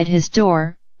outside his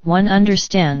door, one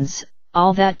understands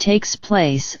all that takes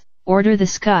place, order the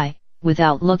sky.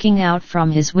 Without looking out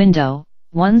from his window,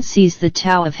 one sees the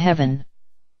Tao of heaven.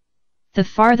 The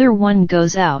farther one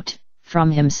goes out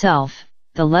from himself,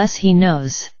 the less he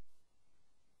knows.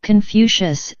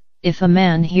 Confucius: if a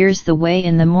man hears the way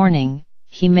in the morning,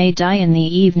 he may die in the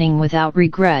evening without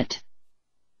regret.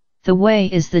 The way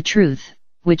is the truth,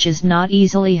 which is not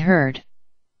easily heard.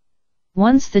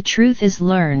 Once the truth is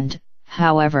learned,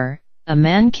 however, a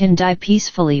man can die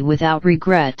peacefully without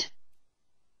regret.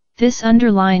 This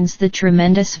underlines the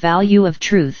tremendous value of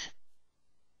truth.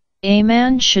 A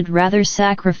man should rather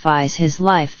sacrifice his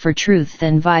life for truth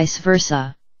than vice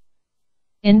versa.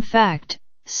 In fact,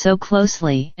 so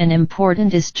closely and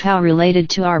important is Tao related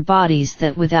to our bodies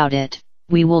that without it,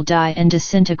 we will die and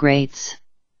disintegrates.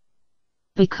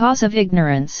 Because of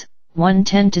ignorance, one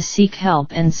tends to seek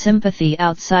help and sympathy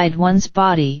outside one's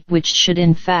body, which should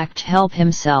in fact help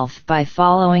himself by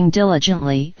following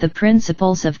diligently the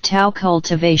principles of Tao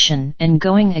cultivation and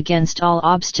going against all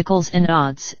obstacles and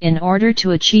odds in order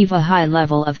to achieve a high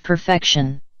level of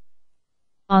perfection.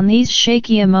 On these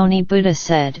Shakyamuni Buddha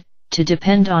said, to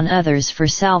depend on others for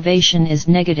salvation is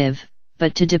negative,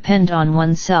 but to depend on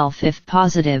oneself is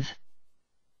positive.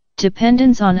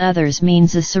 Dependence on others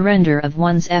means a surrender of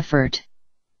one's effort.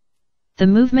 The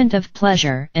movement of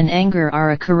pleasure and anger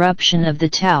are a corruption of the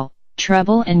Tao,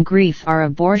 trouble and grief are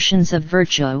abortions of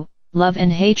virtue, love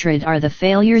and hatred are the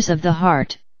failures of the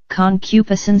heart,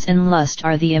 concupiscence and lust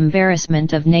are the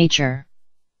embarrassment of nature.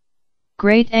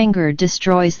 Great anger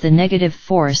destroys the negative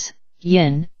force,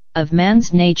 yin, of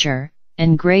man's nature,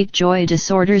 and great joy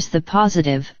disorders the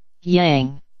positive,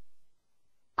 yang.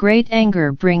 Great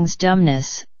anger brings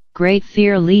dumbness, great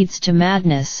fear leads to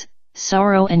madness,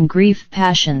 sorrow and grief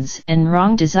passions and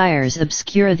wrong desires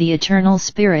obscure the eternal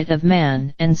spirit of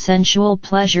man, and sensual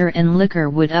pleasure and liquor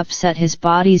would upset his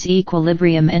body's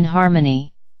equilibrium and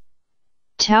harmony.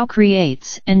 Tao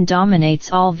creates and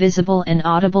dominates all visible and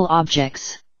audible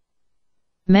objects.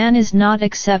 Man is not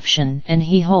exception and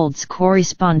he holds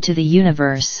correspond to the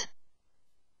universe.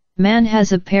 Man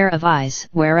has a pair of eyes,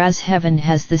 whereas heaven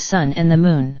has the sun and the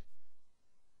moon.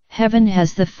 Heaven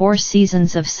has the 4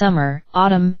 seasons of summer,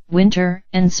 autumn, winter,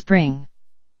 and spring.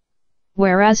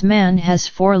 Whereas man has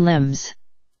 4 limbs.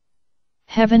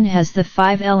 Heaven has the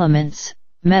 5 elements,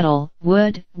 metal,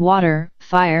 wood, water,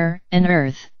 fire, and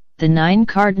earth, the 9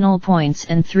 cardinal points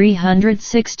and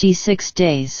 366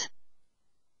 days.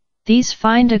 These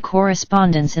find a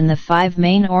correspondence in the 5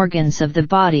 main organs of the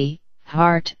body,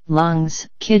 heart, lungs,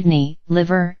 kidney,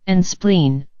 liver, and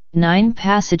spleen, 9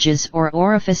 passages or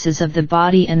orifices of the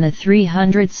body and the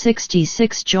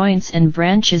 366 joints and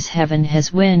branches. Heaven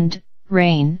has wind,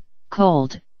 rain,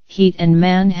 cold, heat, and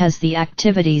man has the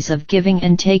activities of giving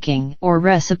and taking or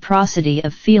reciprocity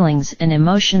of feelings and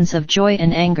emotions of joy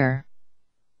and anger.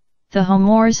 The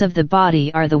homores of the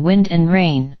body are the wind and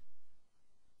rain.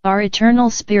 Our eternal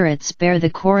spirits bear the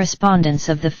correspondence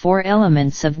of the 4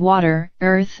 elements of water,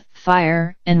 earth,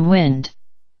 fire, and wind.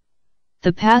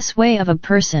 The passway of a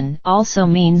person also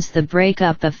means the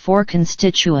breakup of 4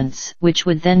 constituents, which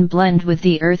would then blend with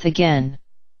the earth again.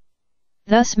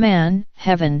 Thus man,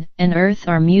 heaven, and earth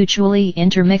are mutually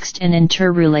intermixed and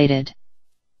interrelated.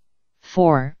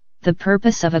 4. The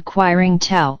purpose of acquiring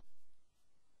Tao.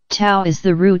 Tao is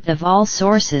the root of all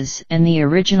sources and the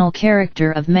original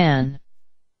character of man.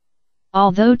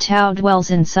 Although Tao dwells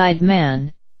inside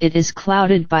man, it is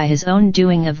clouded by his own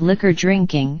doing of liquor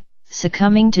drinking,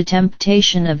 succumbing to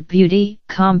temptation of beauty,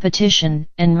 competition,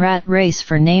 and rat race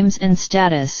for names and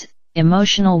status,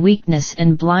 emotional weakness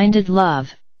and blinded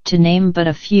love, to name but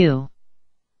a few.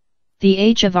 The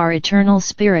age of our eternal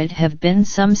spirit have been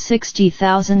some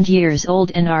 60,000 years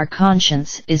old, and our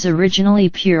conscience is originally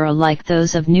pure like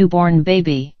those of newborn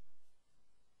baby.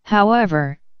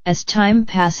 However, as time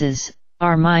passes,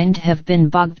 our mind have been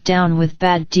bogged down with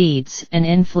bad deeds and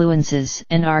influences,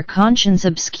 and our conscience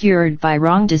obscured by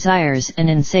wrong desires and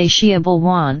insatiable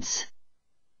wants.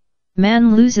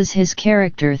 Man loses his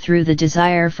character through the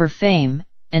desire for fame,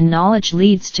 and knowledge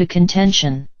leads to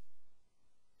contention.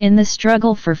 In the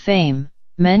struggle for fame,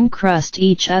 men crust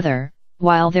each other,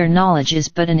 while their knowledge is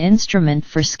but an instrument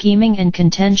for scheming and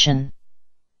contention.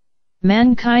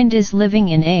 Mankind is living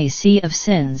in a sea of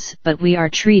sins, but we are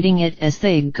treating it as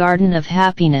the garden of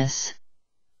happiness.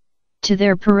 To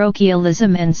their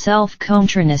parochialism and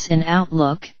self-contrariness in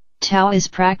outlook, Tao is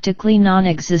practically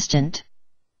non-existent.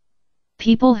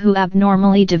 People who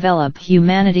abnormally develop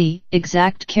humanity,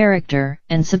 exact character,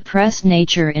 and suppress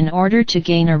nature in order to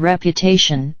gain a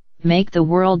reputation, make the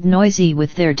world noisy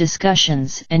with their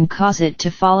discussions and cause it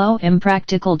to follow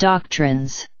impractical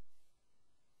doctrines.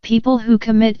 People who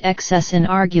commit excess in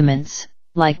arguments,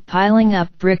 like piling up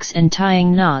bricks and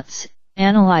tying knots,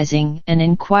 analyzing and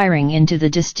inquiring into the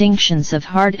distinctions of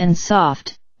hard and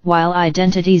soft, while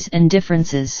identities and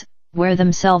differences wear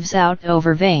themselves out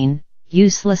over vain,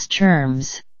 useless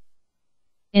terms.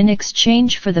 In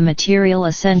exchange for the material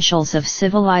essentials of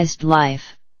civilized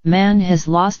life, man has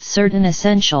lost certain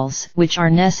essentials which are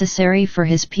necessary for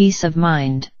his peace of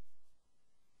mind.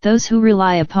 Those who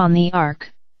rely upon the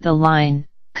arc, the line,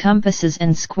 compasses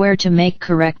and square to make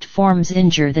correct forms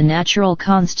injure the natural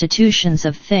constitutions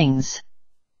of things.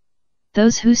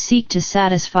 Those who seek to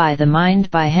satisfy the mind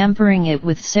by hampering it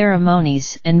with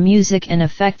ceremonies and music and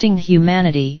affecting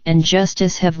humanity and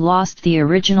justice have lost the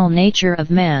original nature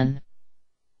of man.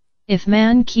 If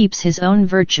man keeps his own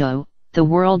virtue, the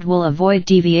world will avoid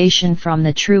deviation from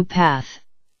the true path.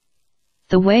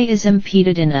 The way is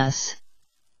impeded in us.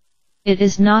 It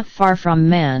is not far from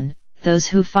man, those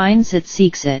who finds it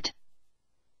seeks it.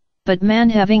 But man,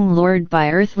 having lured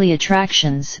by earthly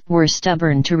attractions, were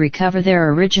stubborn to recover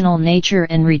their original nature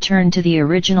and return to the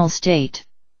original state.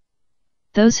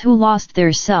 Those who lost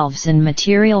their selves in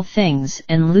material things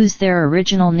and lose their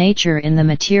original nature in the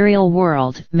material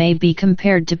world may be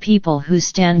compared to people who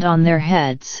stand on their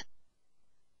heads.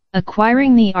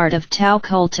 Acquiring the art of Tao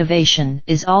cultivation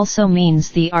is also means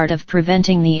the art of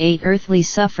preventing the 8 earthly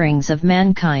sufferings of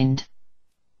mankind.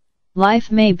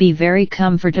 Life may be very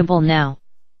comfortable now.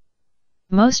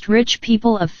 Most rich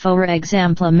people of, for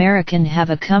example, American have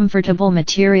a comfortable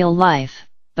material life,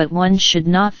 but one should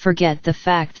not forget the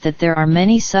fact that there are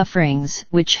many sufferings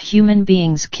which human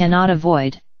beings cannot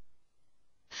avoid.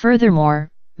 Furthermore,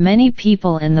 many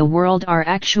people in the world are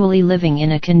actually living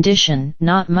in a condition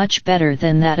not much better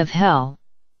than that of hell.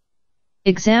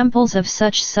 Examples of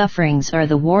such sufferings are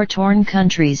the war-torn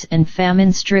countries and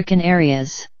famine-stricken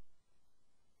areas.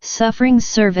 Sufferings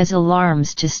serve as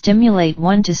alarms to stimulate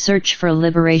one to search for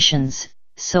liberations,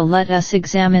 so let us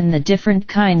examine the different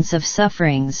kinds of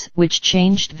sufferings which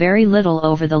changed very little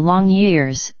over the long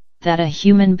years that a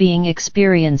human being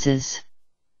experiences.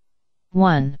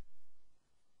 1.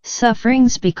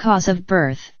 Sufferings because of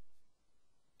birth.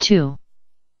 2.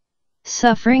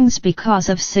 Sufferings because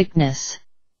of sickness.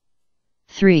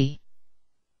 3.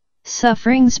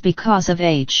 Sufferings because of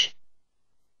age.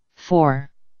 4.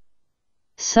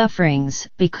 Sufferings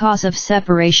because of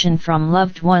separation from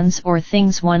loved ones or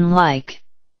things one like.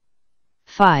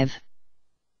 5.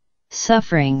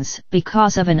 Sufferings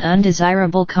because of an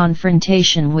undesirable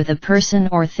confrontation with a person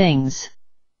or things.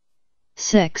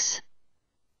 6.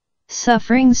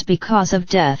 Sufferings because of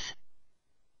death.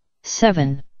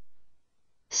 7.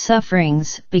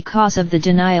 Sufferings because of the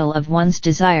denial of one's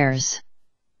desires.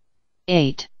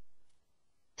 8.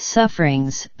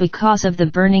 Sufferings because of the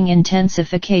burning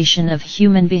intensification of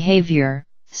human behavior,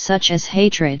 such as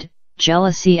hatred,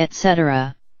 jealousy,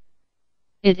 etc.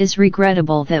 It is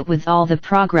regrettable that with all the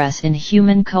progress in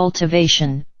human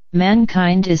cultivation,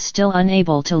 mankind is still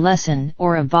unable to lessen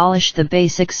or abolish the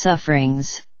basic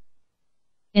sufferings.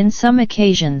 In some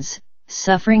occasions,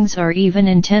 sufferings are even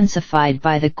intensified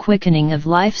by the quickening of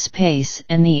life's pace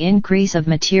and the increase of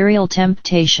material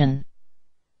temptation.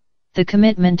 The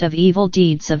commitment of evil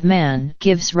deeds of man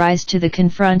gives rise to the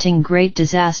confronting great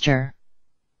disaster.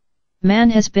 Man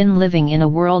has been living in a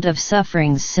world of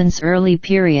sufferings since early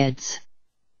periods.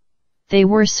 They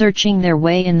were searching their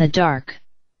way in the dark.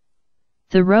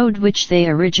 The road which they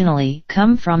originally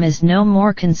come from is no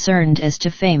more concerned as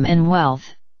to fame and wealth.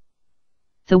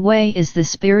 The way is the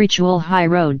spiritual high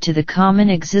road to the common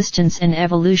existence and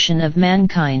evolution of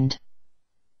mankind.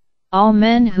 All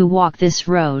men who walk this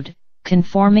road,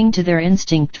 conforming to their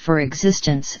instinct for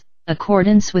existence,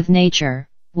 accordance with nature,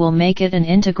 will make it an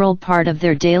integral part of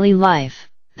their daily life.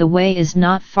 The way is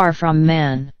not far from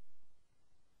man.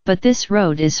 But this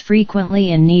road is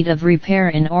frequently in need of repair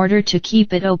in order to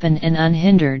keep it open and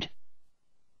unhindered.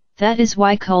 That is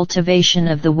why cultivation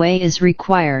of the way is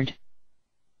required.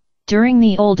 During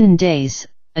the olden days,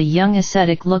 a young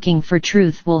ascetic looking for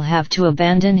truth will have to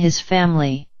abandon his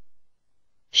family.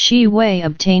 Shi Wei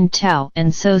obtained Tao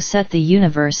and so set the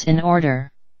universe in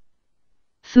order.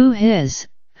 Fu His,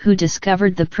 who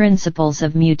discovered the principles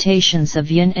of mutations of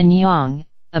yin and yang,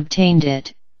 obtained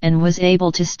it, and was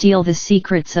able to steal the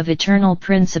secrets of eternal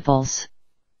principles.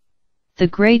 The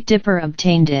Great Dipper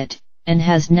obtained it, and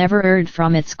has never erred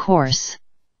from its course.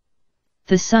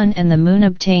 The sun and the moon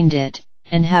obtained it,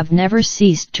 and have never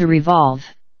ceased to revolve.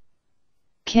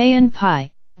 Kain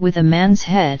Pai, with a man's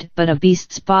head but a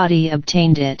beast's body,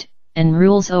 obtained it, and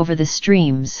rules over the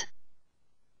streams.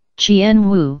 Chien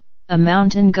Wu, a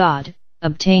mountain god,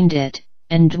 obtained it,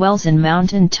 and dwells in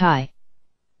Mountain Tai.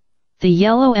 The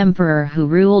Yellow Emperor, who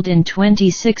ruled in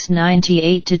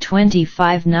 2698 to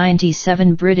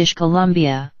 2597 British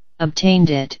Columbia, obtained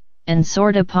it, and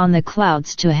soared upon the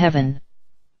clouds to heaven.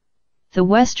 The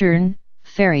Western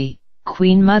Fairy,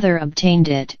 Queen Mother, obtained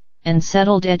it, and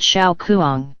settled at Shao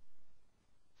Kuang.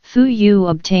 Fu Yu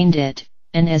obtained it,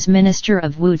 and as minister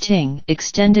of Wu Ting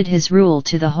extended his rule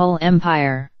to the whole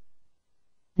empire.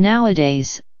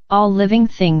 Nowadays, all living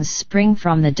things spring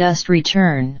from the dust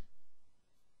return.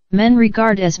 Men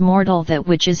regard as mortal that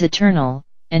which is eternal,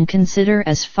 and consider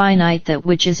as finite that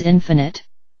which is infinite.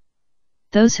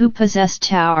 Those who possess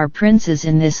Tao are princes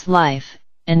in this life,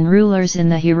 and rulers in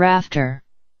the hereafter.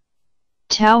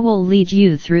 Tao will lead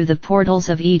you through the portals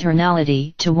of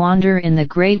eternality to wander in the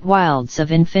great wilds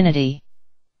of infinity.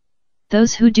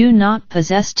 Those who do not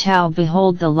possess Tao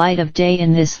behold the light of day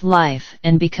in this life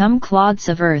and become clods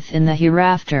of earth in the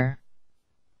hereafter.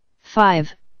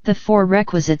 5. The four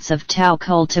requisites of Tao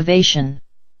cultivation.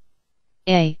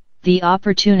 A. The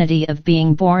opportunity of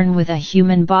being born with a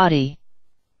human body.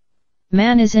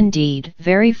 Man is indeed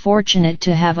very fortunate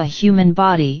to have a human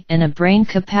body and a brain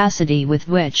capacity with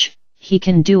which he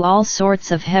can do all sorts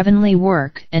of heavenly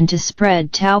work and to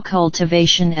spread Tao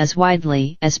cultivation as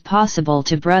widely as possible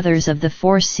to brothers of the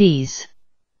four seas.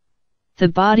 The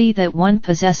body that one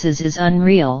possesses is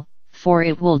unreal, for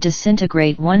it will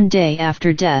disintegrate one day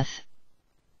after death.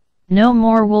 No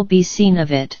more will be seen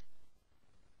of it.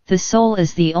 The soul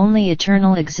is the only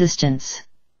eternal existence.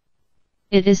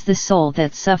 It is the soul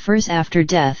that suffers after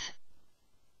death.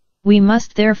 We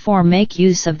must therefore make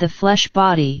use of the flesh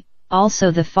body,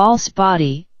 also the false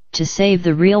body, to save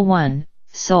the real one,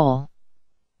 soul.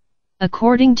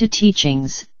 According to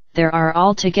teachings, there are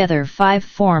altogether 5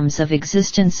 forms of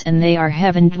existence, and they are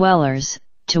heaven dwellers,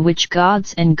 to which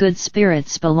gods and good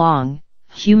spirits belong,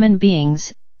 human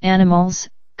beings, animals,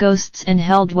 ghosts and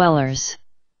hell dwellers.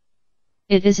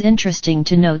 It is interesting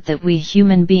to note that we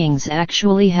human beings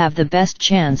actually have the best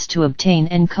chance to obtain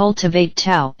and cultivate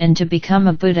Tao and to become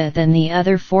a Buddha than the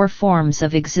other 4 forms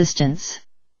of existence.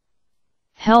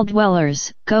 Hell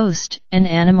dwellers, ghost, and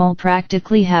animal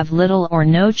practically have little or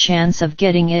no chance of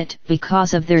getting it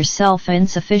because of their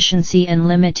self-insufficiency and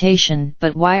limitation.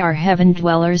 But why are heaven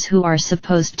dwellers, who are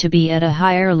supposed to be at a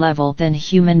higher level than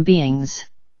human beings?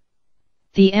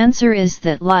 The answer is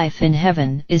that life in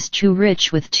heaven is too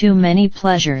rich with too many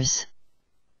pleasures.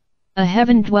 A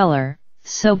heaven dweller,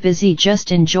 so busy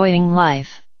just enjoying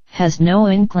life, has no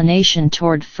inclination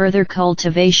toward further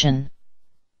cultivation.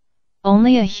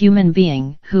 Only a human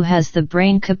being who has the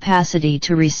brain capacity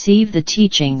to receive the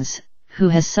teachings, who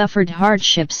has suffered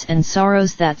hardships and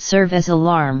sorrows that serve as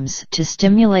alarms to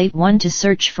stimulate one to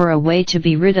search for a way to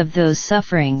be rid of those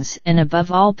sufferings, and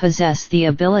above all possess the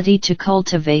ability to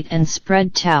cultivate and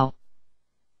spread Tao.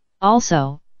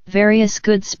 Also, various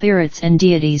good spirits and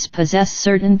deities possess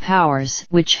certain powers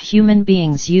which human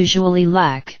beings usually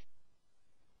lack.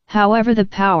 However, the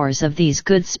powers of these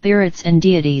good spirits and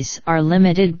deities are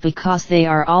limited because they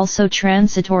are also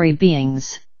transitory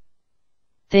beings.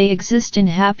 They exist in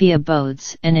happy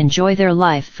abodes and enjoy their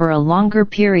life for a longer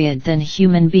period than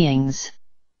human beings.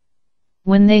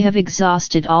 When they have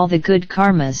exhausted all the good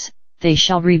karmas, they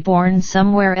shall reborn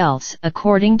somewhere else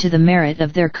according to the merit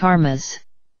of their karmas.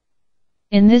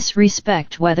 In this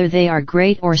respect, whether they are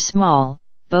great or small,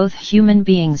 both human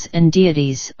beings and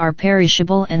deities are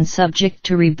perishable and subject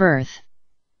to rebirth.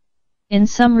 In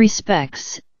some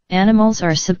respects, animals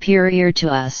are superior to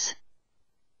us.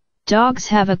 Dogs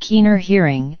have a keener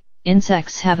hearing,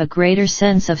 insects have a greater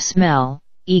sense of smell,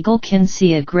 eagle can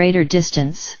see a greater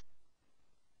distance.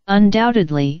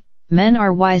 Undoubtedly, men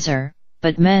are wiser,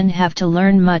 but men have to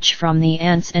learn much from the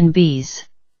ants and bees.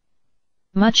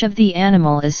 Much of the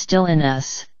animal is still in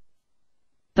us,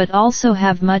 but also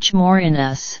have much more in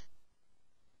us.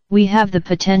 We have the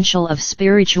potential of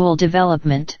spiritual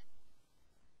development.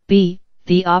 B.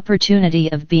 The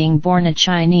opportunity of being born a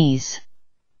Chinese.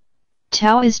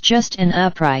 Tao is just and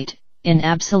upright, in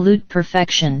absolute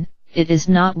perfection, it is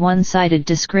not one-sided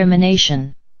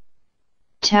discrimination.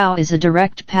 Tao is a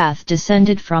direct path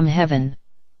descended from heaven.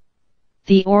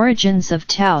 The origins of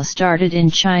Tao started in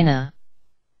China.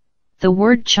 The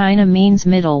word China means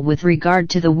middle with regard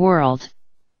to the world.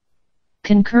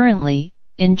 Concurrently,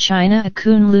 in China a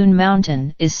Kunlun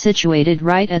mountain is situated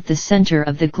right at the center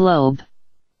of the globe.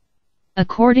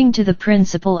 According to the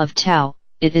principle of Tao,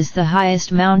 it is the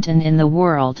highest mountain in the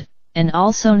world, and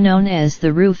also known as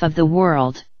the roof of the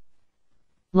world.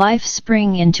 Life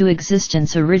sprang into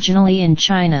existence originally in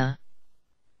China.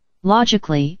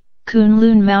 Logically,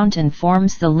 Kunlun mountain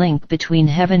forms the link between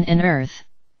heaven and earth.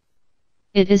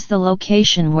 It is the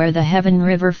location where the Heaven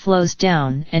River flows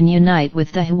down and unite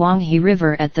with the Huanghe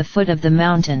River at the foot of the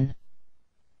mountain.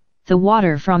 The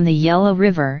water from the Yellow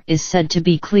River is said to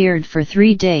be cleared for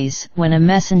 3 days when a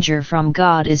messenger from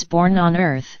God is born on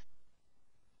earth.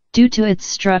 Due to its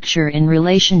structure in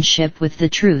relationship with the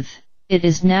truth, it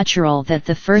is natural that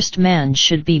the first man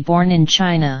should be born in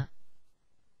China.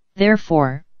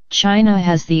 Therefore, China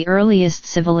has the earliest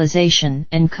civilization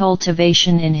and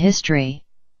cultivation in history.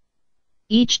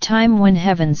 Each time when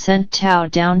heaven sent Tao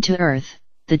down to earth,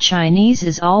 the Chinese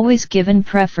is always given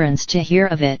preference to hear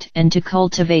of it and to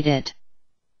cultivate it.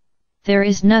 There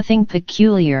is nothing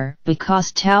peculiar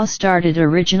because Tao started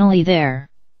originally there.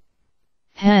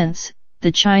 Hence,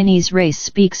 the Chinese race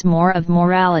speaks more of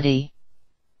morality.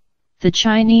 The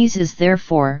Chinese is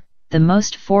therefore the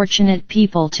most fortunate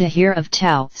people to hear of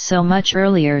Tao so much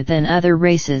earlier than other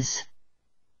races.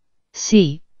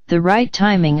 C. The right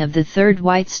timing of the third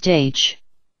white stage.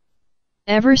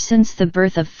 Ever since the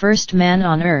birth of first man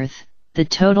on earth, the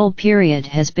total period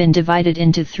has been divided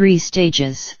into 3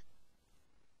 stages.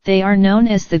 They are known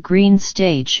as the green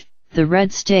stage, the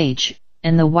red stage,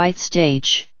 and the white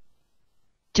stage.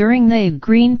 During the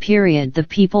green period the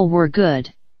people were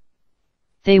good.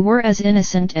 They were as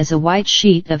innocent as a white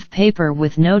sheet of paper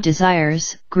with no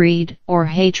desires, greed, or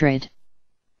hatred.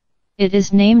 It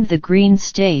is named the green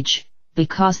stage,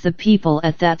 because the people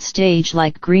at that stage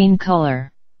like green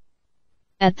color.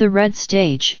 At the red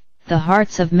stage, the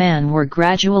hearts of man were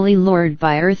gradually lured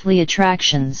by earthly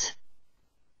attractions.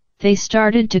 They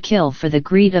started to kill for the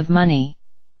greed of money.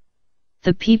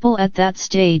 The people at that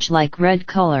stage like red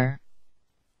color.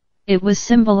 It was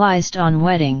symbolized on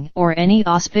wedding or any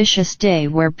auspicious day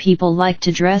where people like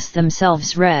to dress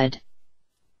themselves red.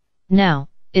 Now,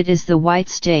 it is the white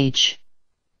stage.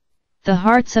 The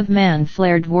hearts of man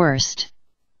flared worst.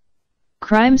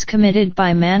 Crimes committed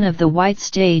by man of the white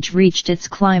stage reached its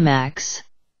climax.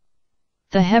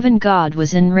 The heaven god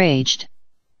was enraged.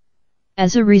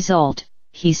 As a result,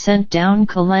 he sent down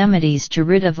calamities to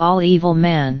rid of all evil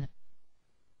man.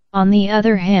 On the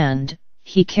other hand,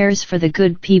 he cares for the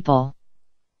good people.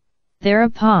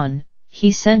 Thereupon,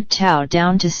 he sent Tao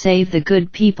down to save the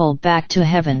good people back to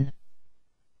heaven.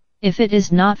 If it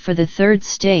is not for the third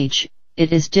stage,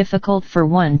 it is difficult for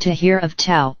one to hear of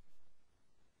Tao.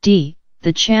 D.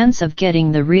 The chance of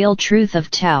getting the real truth of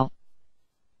Tao.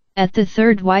 At the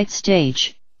third white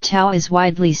stage, Tao is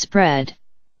widely spread.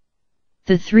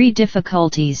 The 3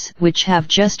 difficulties which have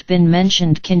just been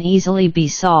mentioned can easily be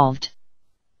solved.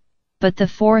 But the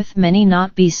 4th may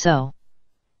not be so.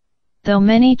 Though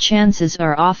many chances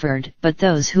are offered, but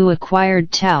those who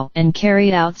acquired Tao and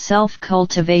carried out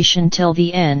self-cultivation till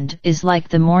the end is like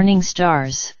the morning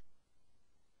stars.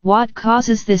 What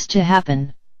causes this to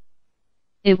happen?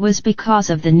 It was because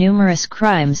of the numerous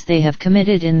crimes they have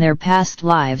committed in their past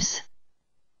lives.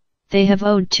 They have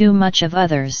owed too much of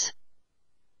others.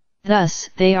 Thus,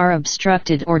 they are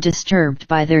obstructed or disturbed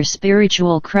by their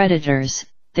spiritual creditors,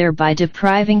 thereby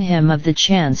depriving him of the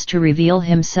chance to reveal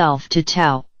himself to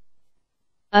Tao.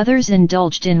 Others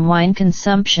indulged in wine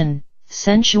consumption,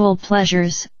 sensual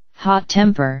pleasures, hot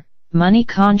temper, money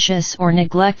conscious or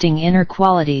neglecting inner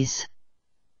qualities.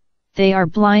 They are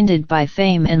blinded by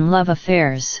fame and love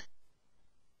affairs.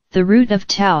 The root of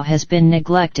Tao has been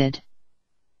neglected.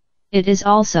 It is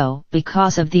also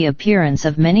because of the appearance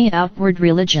of many outward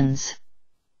religions.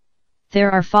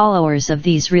 There are followers of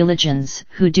these religions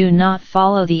who do not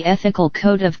follow the ethical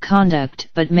code of conduct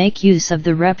but make use of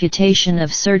the reputation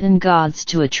of certain gods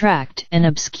to attract and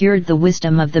obscure the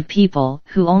wisdom of the people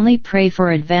who only pray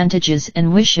for advantages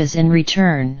and wishes in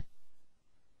return.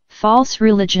 False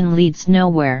religion leads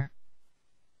nowhere.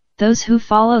 Those who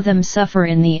follow them suffer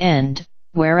in the end,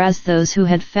 whereas those who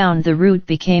had found the root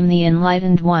became the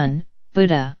enlightened one,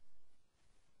 Buddha.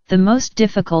 The most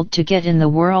difficult to get in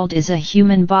the world is a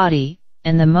human body,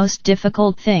 and the most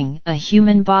difficult thing a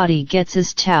human body gets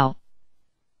is Tao.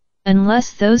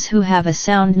 Unless those who have a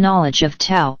sound knowledge of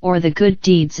Tao or the good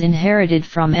deeds inherited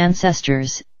from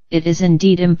ancestors, it is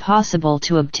indeed impossible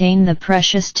to obtain the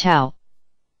precious Tao.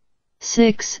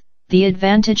 6. The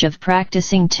advantage of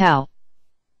practicing Tao.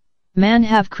 Man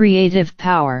have creative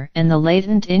power and the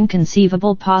latent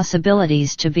inconceivable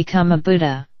possibilities to become a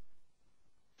Buddha.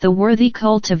 The worthy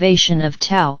cultivation of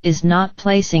Tao is not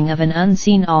placing of an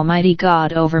unseen Almighty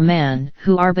God over man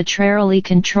who arbitrarily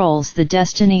controls the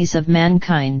destinies of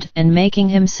mankind and making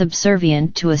him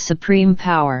subservient to a supreme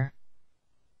power.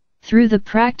 Through the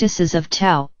practices of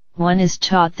Tao, one is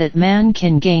taught that man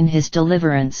can gain his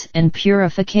deliverance and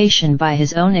purification by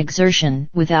his own exertion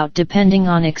without depending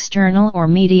on external or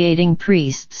mediating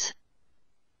priests.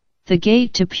 The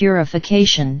gate to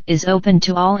purification is open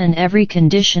to all in every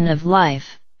condition of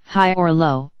life, high or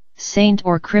low, saint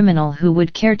or criminal who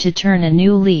would care to turn a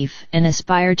new leaf and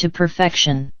aspire to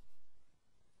perfection.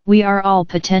 We are all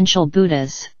potential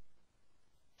Buddhas.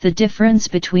 The difference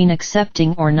between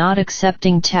accepting or not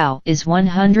accepting Tao is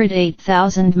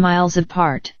 108,000 miles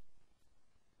apart.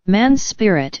 Man's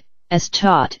spirit, as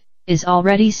taught, is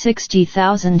already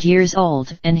 60,000 years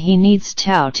old and he needs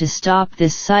Tao to stop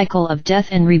this cycle of death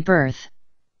and rebirth.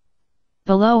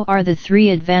 Below are the 3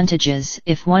 advantages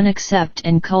if one accept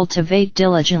and cultivate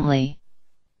diligently.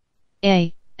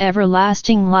 A.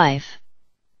 Everlasting life.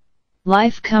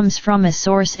 Life comes from a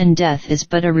source and death is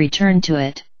but a return to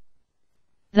it.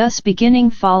 Thus beginning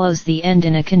follows the end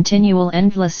in a continual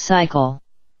endless cycle.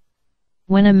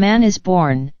 When a man is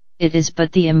born, it is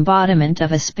but the embodiment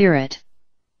of a spirit.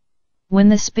 When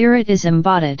the spirit is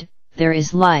embodied, there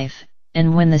is life,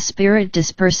 and when the spirit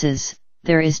disperses,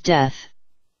 there is death.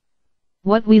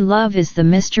 What we love is the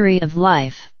mystery of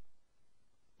life.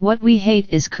 What we hate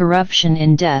is corruption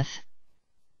in death.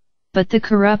 But the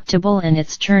corruptible in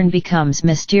its turn becomes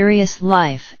mysterious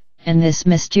life, and this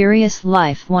mysterious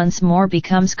life once more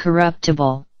becomes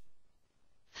corruptible.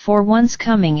 For once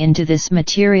coming into this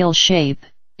material shape,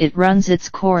 it runs its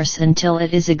course until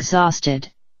it is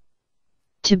exhausted.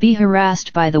 To be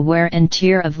harassed by the wear and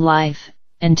tear of life,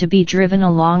 and to be driven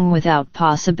along without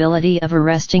possibility of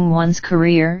arresting one's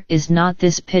career, is not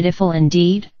this pitiful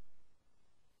indeed?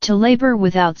 To labor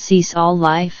without cease all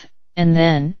life, and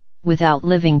then, without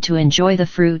living to enjoy the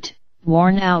fruit,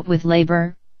 worn out with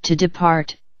labor, to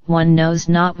depart, one knows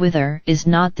not whither, is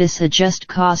not this a just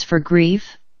cause for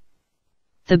grief?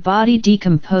 The body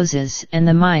decomposes and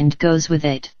the mind goes with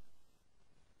it.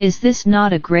 Is this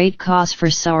not a great cause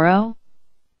for sorrow?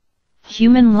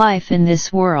 Human life in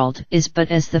this world is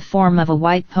but as the form of a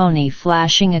white pony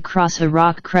flashing across a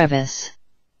rock crevice.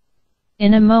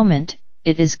 In a moment,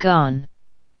 it is gone.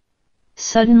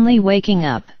 Suddenly waking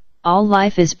up, all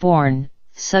life is born,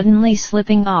 suddenly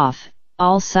slipping off,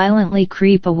 all silently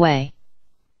creep away.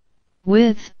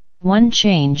 With one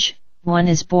change, one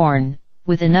is born,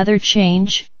 with another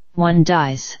change, one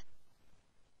dies.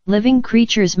 Living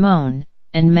creatures moan,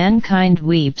 and mankind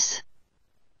weeps.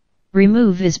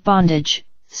 Remove his bondage,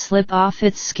 slip off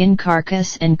its skin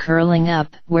carcass and curling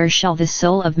up, where shall the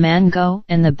soul of man go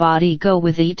and the body go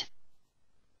with it?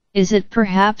 Is it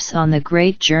perhaps on the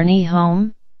great journey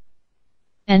home?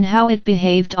 And how it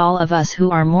behaved all of us who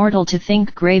are mortal to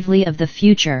think gravely of the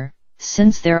future,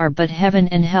 since there are but heaven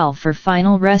and hell for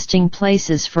final resting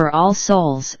places for all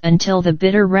souls until the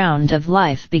bitter round of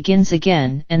life begins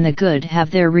again and the good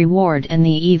have their reward and the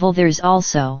evil theirs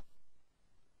also.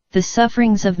 The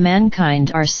sufferings of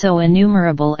mankind are so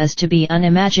innumerable as to be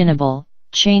unimaginable,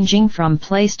 changing from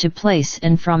place to place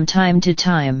and from time to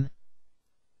time.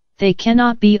 They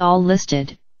cannot be all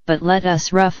listed, but let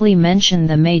us roughly mention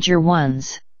the major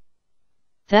ones.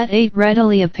 That 8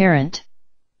 readily apparent.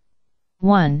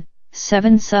 1.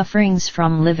 7 sufferings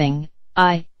from living,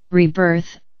 I.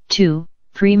 Rebirth, 2.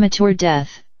 Premature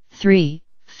death, 3.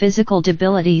 Physical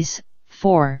debilities,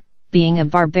 4. Being a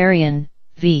barbarian,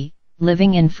 v.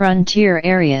 Living in frontier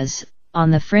areas,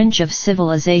 on the fringe of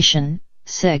civilization,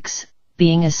 6.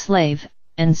 Being a slave,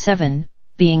 and 7.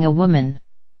 Being a woman.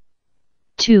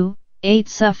 2. 8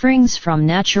 sufferings from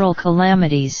natural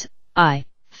calamities, I.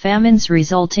 Famines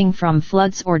resulting from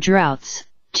floods or droughts,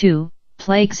 2.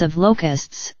 Plagues of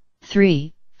locusts,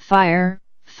 3. Fire,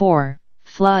 4.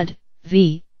 Flood,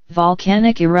 v.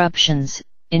 Volcanic eruptions,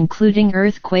 including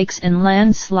earthquakes and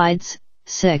landslides,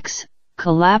 6.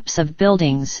 Collapse of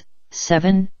buildings,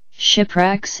 7.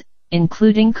 Shipwrecks,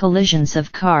 including collisions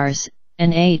of cars,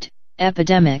 and 8.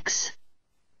 Epidemics.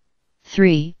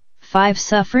 3. 5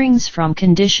 sufferings from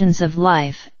conditions of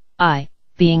life, I.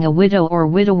 Being a widow or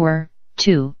widower,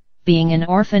 2. Being an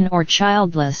orphan or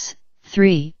childless,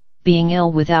 3. Being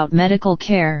ill without medical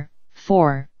care,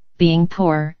 4. Being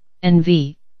poor, and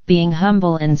v. Being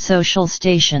humble in social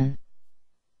station.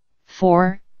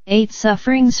 4. 8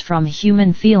 sufferings from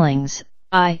human feelings,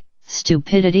 I.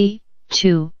 Stupidity,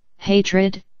 2.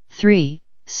 Hatred, 3.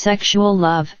 Sexual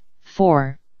love,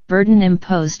 4. Burden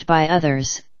imposed by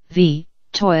others, v.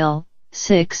 toil,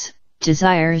 6.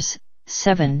 desires,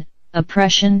 7.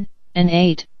 oppression, and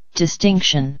 8.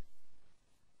 distinction.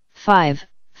 5.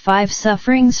 5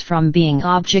 sufferings from being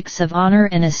objects of honor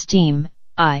and esteem,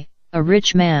 I. a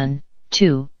rich man,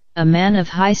 2. a man of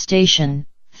high station,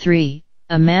 3.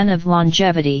 a man of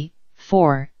longevity,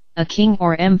 4. a king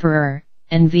or emperor,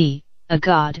 and v. a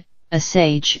god, a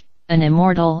sage, an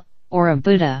immortal, or a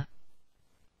Buddha.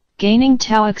 Gaining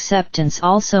Tao acceptance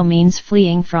also means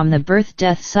fleeing from the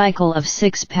birth-death cycle of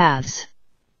 6 paths.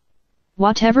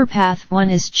 Whatever path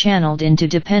one is channeled into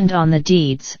depend on the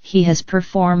deeds he has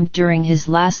performed during his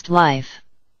last life.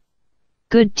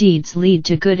 Good deeds lead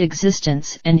to good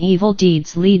existence and evil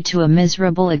deeds lead to a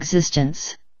miserable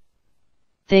existence.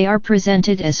 They are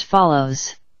presented as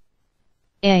follows.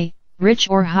 A.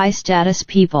 Rich or high-status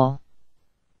people.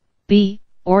 B.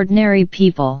 Ordinary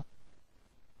people.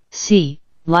 C.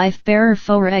 Life-bearer,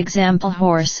 for example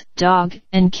horse, dog,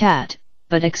 and cat,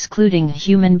 but excluding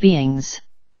human beings.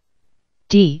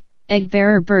 D.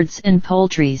 Egg-bearer, birds and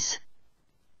poultries.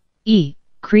 E.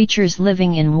 Creatures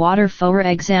living in water, for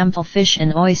example fish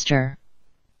and oyster.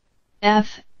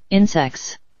 F.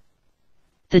 Insects.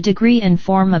 The degree and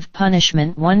form of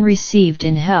punishment one received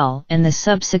in hell and the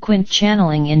subsequent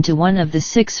channeling into one of the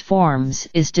 6 forms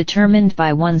is determined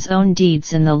by one's own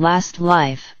deeds in the last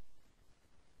life.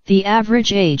 The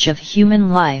average age of human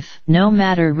life, no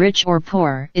matter rich or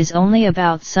poor, is only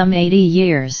about some 80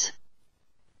 years.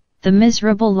 The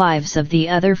miserable lives of the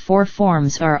other 4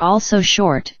 forms are also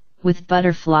short, with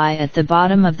butterfly at the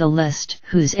bottom of the list,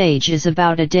 whose age is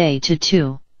about a day to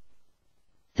 2.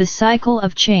 The cycle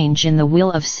of change in the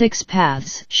wheel of 6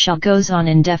 paths goes on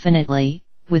indefinitely,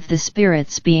 with the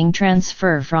spirits being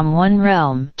transferred from one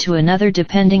realm to another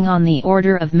depending on the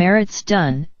order of merits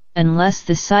done, unless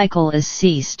the cycle is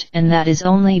ceased, and that is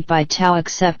only by Tao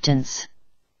acceptance.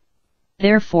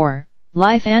 Therefore,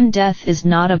 life and death is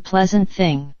not a pleasant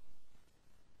thing.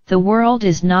 The world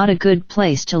is not a good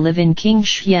place to live in. King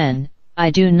Xian, I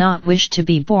do not wish to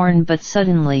be born but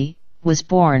suddenly was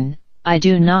born. I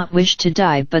do not wish to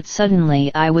die but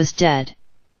suddenly I was dead.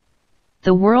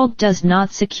 The world does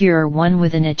not secure one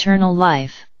with an eternal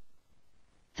life.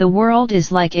 The world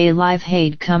is like a live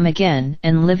hade come again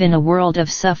and live in a world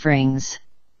of sufferings.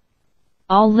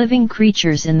 All living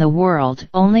creatures in the world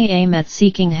only aim at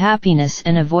seeking happiness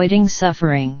and avoiding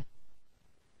suffering.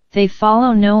 They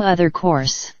follow no other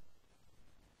course.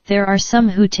 There are some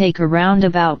who take a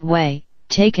roundabout way,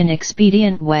 take an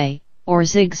expedient way, or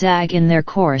zigzag in their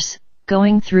course,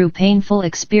 going through painful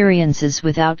experiences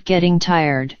without getting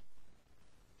tired.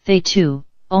 They too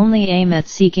only aim at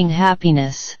seeking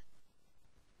happiness.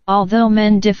 Although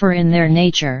men differ in their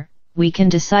nature, we can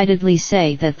decidedly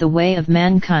say that the way of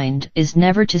mankind is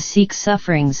never to seek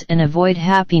sufferings and avoid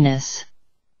happiness.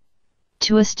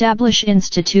 To establish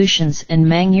institutions and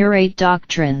manipulate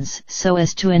doctrines so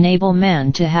as to enable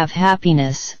man to have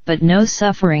happiness but no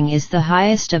suffering is the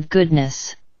highest of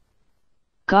goodness.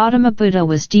 Gautama Buddha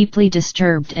was deeply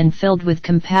disturbed and filled with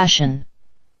compassion.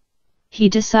 He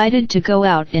decided to go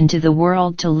out into the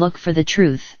world to look for the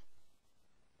truth.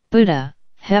 Buddha,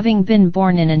 having been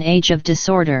born in an age of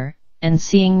disorder, and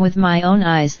seeing with my own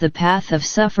eyes the path of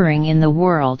suffering in the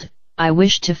world, I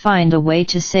wish to find a way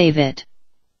to save it.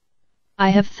 I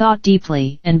have thought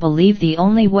deeply and believe the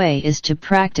only way is to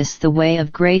practice the way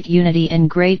of great unity and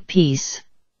great peace.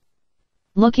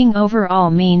 Looking over all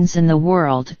means in the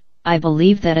world, I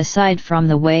believe that aside from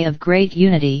the way of great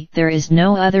unity there is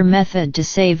no other method to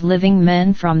save living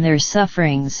men from their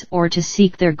sufferings or to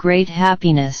seek their great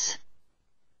happiness.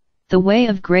 The way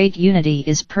of great unity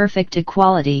is perfect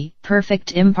equality,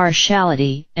 perfect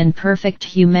impartiality, and perfect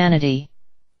humanity.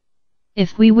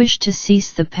 If we wish to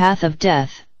cease the path of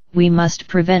death, we must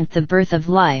prevent the birth of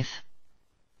life.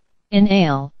 In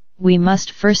ale, we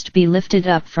must first be lifted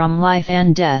up from life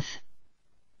and death.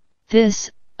 This,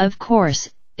 of course,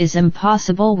 is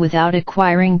impossible without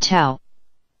acquiring Tao.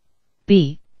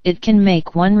 B. It can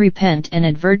make one repent and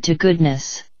advert to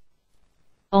goodness.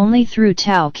 Only through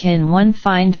Tao can one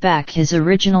find back his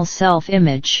original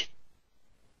self-image.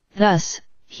 Thus,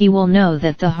 he will know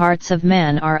that the hearts of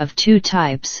man are of 2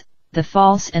 types, the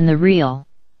false and the real.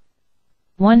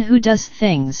 One who does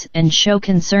things and show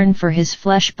concern for his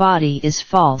flesh body is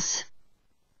false.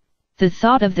 The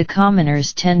thought of the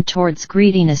commoners tend towards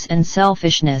greediness and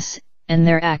selfishness, and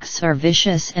their acts are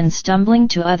vicious and stumbling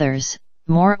to others,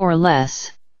 more or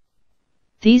less.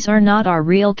 These are not our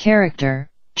real character,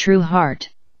 true heart.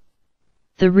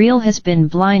 The real has been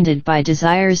blinded by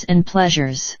desires and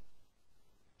pleasures.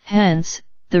 Hence,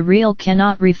 the real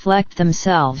cannot reflect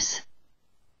themselves.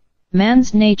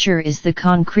 Man's nature is the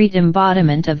concrete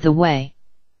embodiment of the way.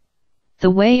 The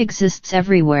way exists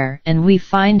everywhere, and we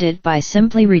find it by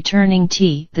simply returning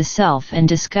to the self and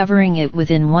discovering it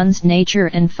within one's nature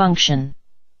and function.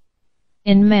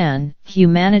 In man,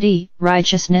 humanity,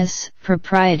 righteousness,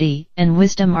 propriety, and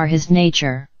wisdom are his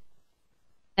nature.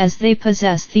 As they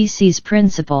possess these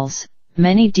principles,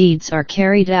 many deeds are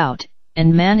carried out,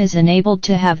 and man is enabled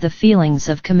to have the feelings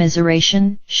of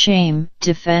commiseration, shame,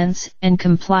 defense, and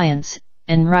compliance,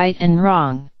 and right and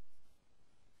wrong.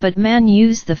 But man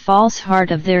use the false heart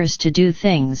of theirs to do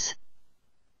things.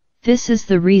 This is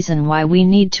the reason why we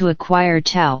need to acquire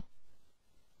Tao.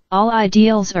 All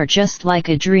ideals are just like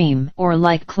a dream, or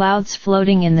like clouds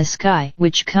floating in the sky,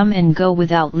 which come and go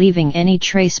without leaving any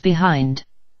trace behind.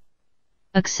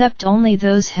 Accept only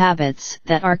those habits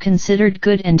that are considered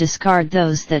good and discard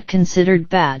those that considered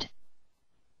bad.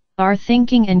 Our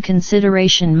thinking and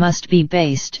consideration must be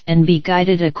based and be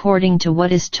guided according to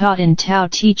what is taught in Tao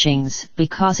teachings,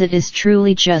 because it is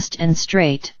truly just and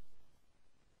straight.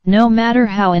 No matter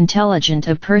how intelligent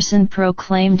a person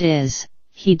proclaimed is,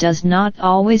 he does not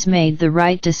always make the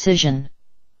right decision.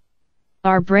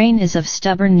 Our brain is of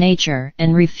stubborn nature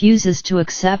and refuses to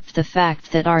accept the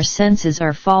fact that our senses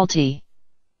are faulty.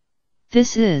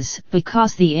 This is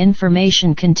because the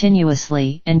information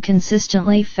continuously and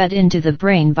consistently fed into the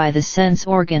brain by the sense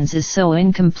organs is so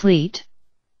incomplete.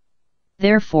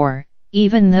 Therefore,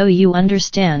 even though you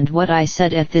understand what I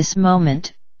said at this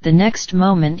moment, the next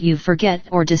moment you forget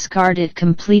or discard it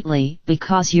completely,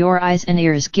 because your eyes and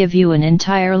ears give you an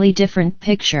entirely different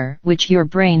picture which your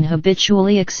brain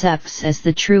habitually accepts as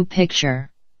the true picture.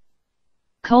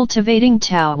 Cultivating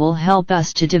Tao will help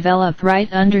us to develop right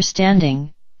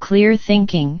understanding, clear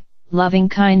thinking, loving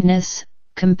kindness,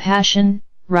 compassion,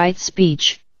 right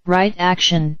speech, right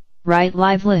action, right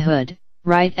livelihood,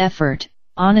 right effort,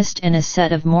 honest and a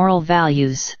set of moral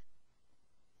values.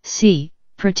 C.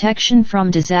 Protection from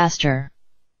disaster.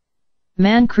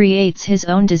 Man creates his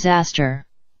own disaster.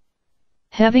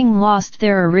 Having lost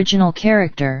their original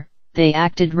character, they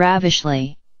acted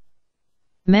ravishly.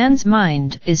 Man's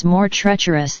mind is more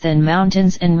treacherous than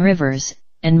mountains and rivers,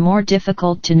 and more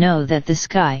difficult to know than the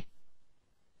sky.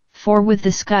 For with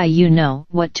the sky you know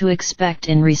what to expect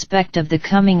in respect of the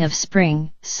coming of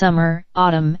spring, summer,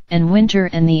 autumn, and winter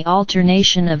and the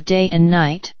alternation of day and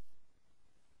night.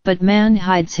 But man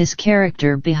hides his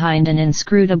character behind an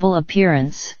inscrutable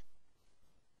appearance.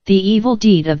 The evil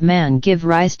deed of man give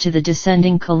rise to the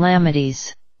descending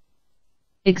calamities.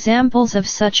 Examples of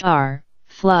such are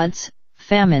floods,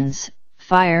 famines,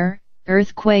 fire,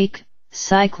 earthquake,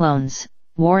 cyclones,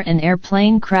 war and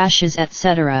airplane crashes,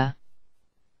 etc.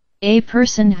 A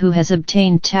person who has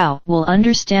obtained Tao will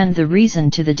understand the reason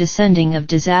to the descending of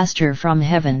disaster from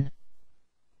heaven.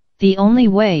 The only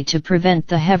way to prevent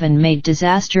the heaven-made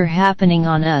disaster happening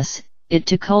on us, is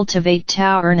to cultivate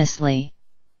Tao earnestly.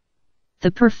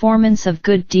 The performance of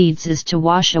good deeds is to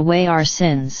wash away our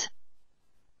sins.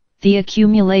 The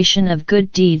accumulation of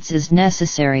good deeds is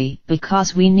necessary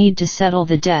because we need to settle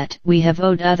the debt we have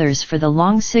owed others for the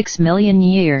long 6 million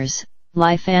years,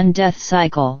 life and death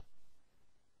cycle.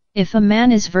 If a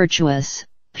man is virtuous,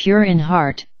 pure in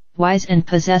heart, wise and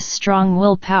possess strong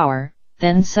willpower,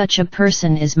 then such a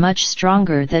person is much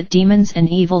stronger than demons and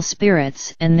evil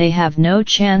spirits, and they have no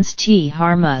chance to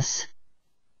harm us.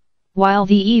 While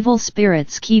the evil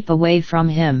spirits keep away from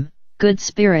him, good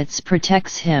spirits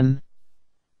protects him.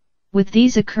 With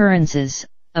these occurrences,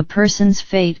 a person's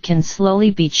fate can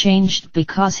slowly be changed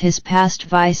because his past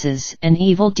vices and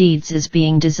evil deeds is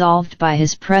being dissolved by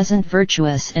his present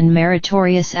virtuous and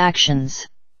meritorious actions.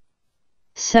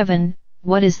 7.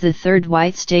 What is the third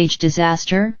white stage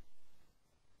disaster?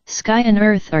 Sky and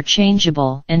earth are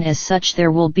changeable, and as such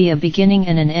there will be a beginning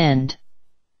and an end.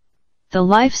 The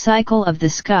life cycle of the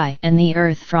sky and the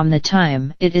earth from the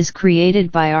time it is created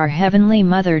by our Heavenly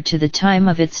Mother to the time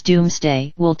of its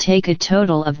doomsday will take a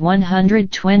total of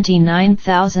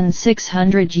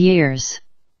 129,600 years.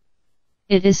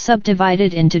 It is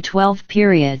subdivided into 12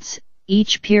 periods,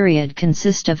 each period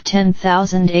consists of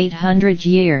 10,800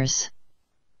 years.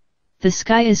 The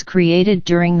sky is created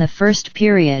during the first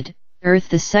period, earth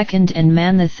the second and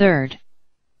man the third.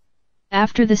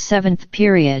 After the seventh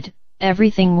period,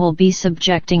 everything will be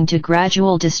subjecting to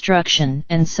gradual destruction,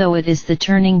 and so it is the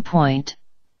turning point.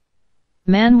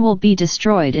 Man will be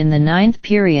destroyed in the 9th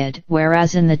period,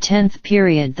 whereas in the 10th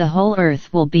period the whole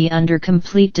earth will be under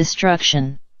complete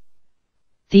destruction.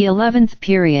 The 11th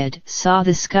period saw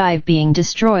the sky being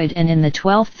destroyed, and in the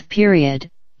 12th period,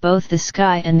 both the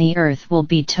sky and the earth will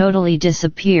be totally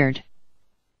disappeared.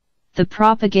 The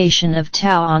propagation of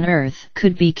Tao on earth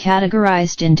could be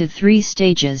categorized into 3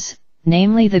 stages,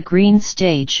 namely the green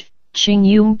stage,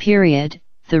 Qingyun period,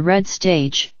 the red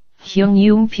stage,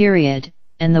 Hyung period,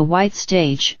 and the white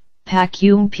stage,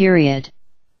 Pak-yung period.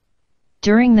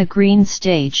 During the green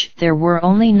stage there were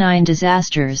only 9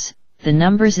 disasters. The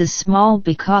numbers is small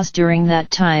because during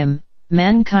that time,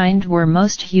 mankind were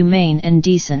most humane and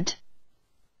decent.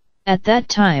 At that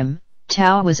time,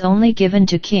 Tao was only given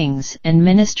to kings and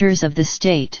ministers of the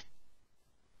state.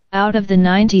 Out of the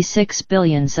 96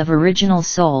 billions of original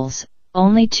souls,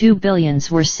 only 2 billions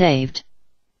were saved.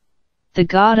 The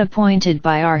God appointed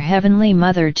by our Heavenly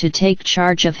Mother to take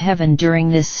charge of heaven during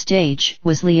this stage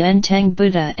was Lienteng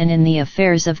Buddha, and in the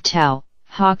affairs of Tao,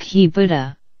 Hak He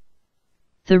Buddha.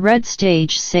 The red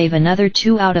stage save another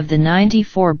 2 out of the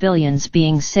 94 billions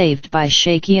being saved by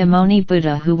Shakyamuni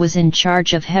Buddha, who was in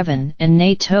charge of heaven, and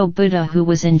Nato Buddha, who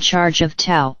was in charge of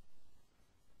Tao.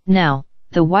 Now,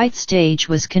 the white stage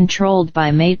was controlled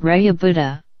by Maitreya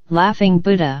Buddha, Laughing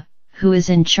Buddha, who is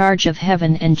in charge of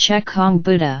heaven, and Chekhong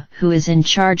Buddha, who is in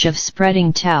charge of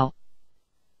spreading Tao.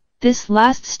 This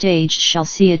last stage shall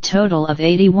see a total of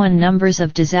 81 numbers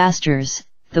of disasters,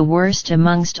 the worst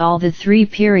amongst all the 3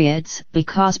 periods,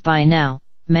 because by now,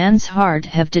 man's heart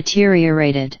have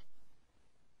deteriorated.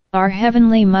 Our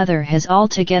Heavenly Mother has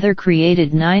altogether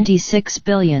created 96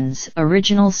 billions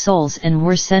original souls and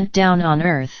were sent down on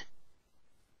earth.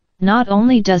 Not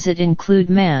only does it include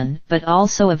man, but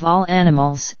also of all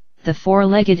animals, the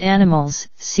 4-legged animals,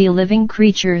 sea living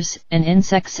creatures, and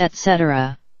insects,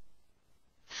 etc.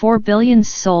 4 billion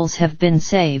souls have been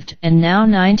saved, and now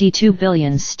 92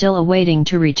 billions still awaiting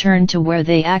to return to where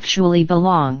they actually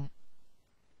belong.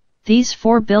 These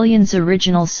 4 billions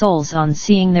original souls, on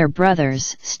seeing their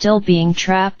brothers still being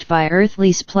trapped by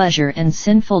earthly pleasure and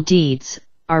sinful deeds,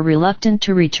 are reluctant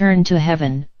to return to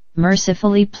heaven,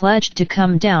 mercifully pledged to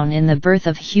come down in the birth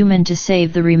of human to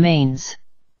save the remains.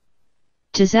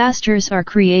 Disasters are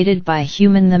created by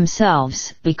human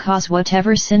themselves, because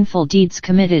whatever sinful deeds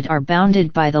committed are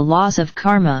bounded by the laws of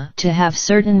karma to have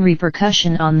certain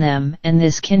repercussion on them, and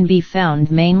this can be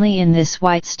found mainly in this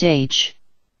white stage.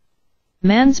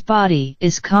 Man's body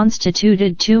is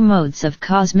constituted 2 modes of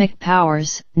cosmic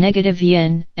powers, negative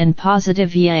yin and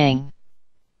positive yang.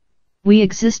 We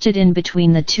existed in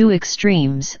between the 2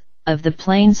 extremes, of the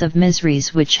planes of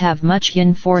miseries which have much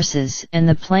yin forces, and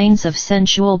the planes of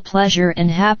sensual pleasure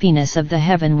and happiness of the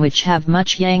heaven which have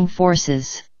much yang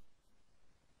forces.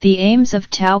 The aims of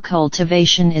Tao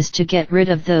cultivation is to get rid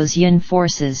of those yin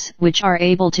forces which are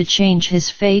able to change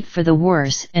his fate for the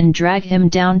worse and drag him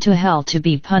down to hell to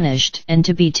be punished and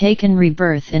to be taken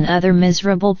rebirth in other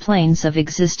miserable planes of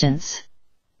existence.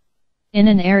 In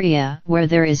an area where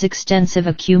there is extensive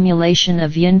accumulation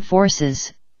of yin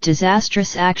forces,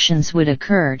 disastrous actions would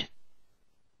occur.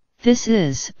 This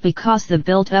is because the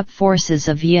built-up forces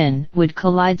of yin would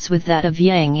collide with that of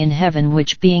yang in heaven,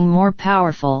 which, being more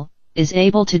powerful, is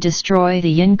able to destroy the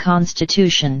yin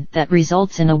constitution that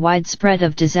results in a widespread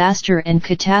of disaster and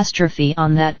catastrophe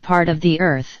on that part of the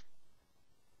earth.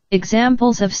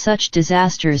 Examples of such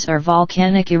disasters are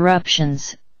volcanic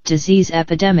eruptions, disease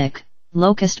epidemic,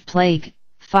 locust plague,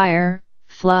 fire,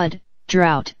 flood,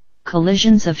 drought,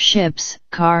 collisions of ships,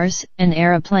 cars, and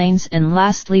aeroplanes, and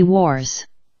lastly wars.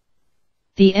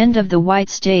 The end of the white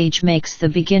stage makes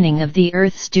the beginning of the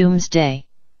earth's doomsday.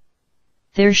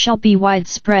 There shall be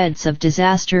widespreads of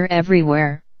disaster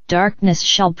everywhere, darkness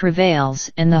shall prevail,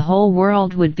 and the whole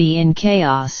world would be in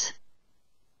chaos.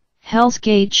 Hell's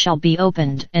gate shall be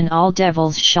opened, and all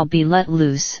devils shall be let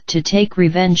loose to take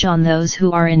revenge on those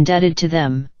who are indebted to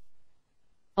them.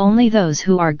 Only those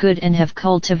who are good and have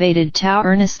cultivated Tao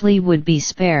earnestly would be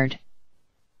spared.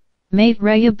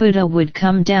 Maitreya Buddha would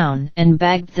come down and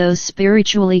beg those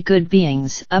spiritually good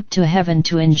beings up to heaven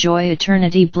to enjoy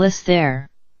eternity bliss there.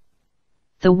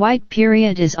 The white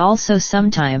period is also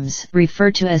sometimes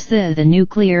referred to as the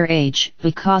nuclear age,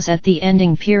 because at the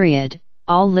ending period,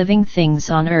 all living things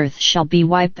on earth shall be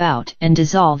wiped out and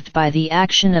dissolved by the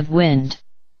action of wind.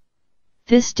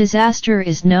 This disaster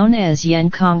is known as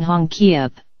Yenkong Hong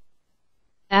Kiep.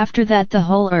 After that the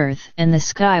whole earth and the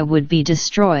sky would be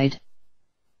destroyed.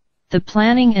 The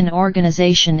planning and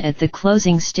organization at the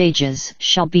closing stages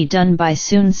shall be done by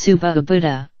Sun Suba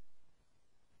Buddha.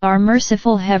 Our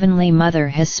merciful Heavenly Mother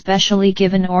has specially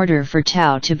given order for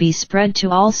Tao to be spread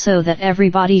to all, so that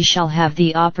everybody shall have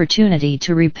the opportunity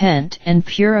to repent and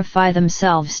purify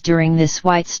themselves during this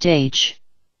white stage.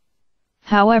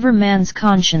 However, man's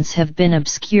conscience have been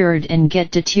obscured and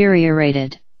get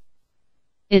deteriorated.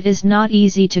 It is not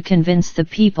easy to convince the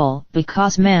people,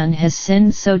 because man has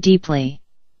sinned so deeply.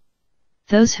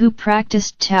 Those who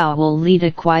practiced Tao will lead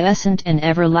a quiescent and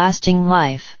everlasting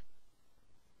life.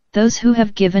 Those who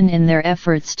have given in their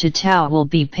efforts to Tao will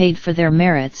be paid for their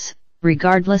merits,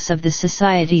 regardless of the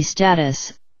society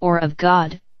status, or of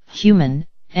God, human,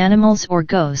 animals or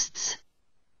ghosts.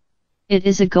 It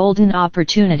is a golden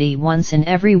opportunity once in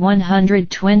every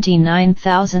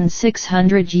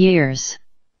 129,600 years.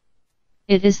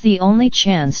 It is the only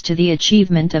chance to the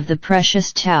achievement of the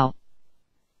precious Tao.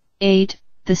 8.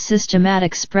 The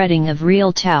systematic spreading of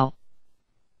real Tao.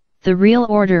 The real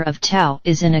order of Tao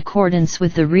is in accordance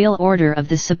with the real order of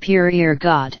the superior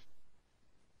God.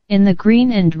 In the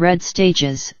green and red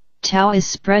stages, Tao is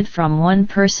spread from one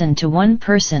person to one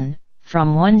person,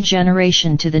 from one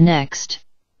generation to the next.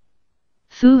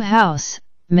 Fu House,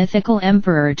 mythical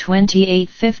emperor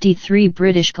 2853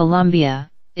 British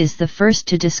Columbia, is the first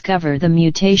to discover the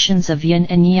mutations of yin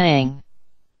and yang.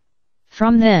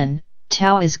 From then,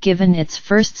 Tao is given its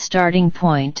first starting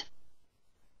point.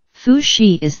 Fu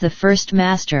Shi is the first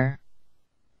master.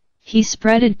 He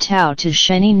spreaded Tao to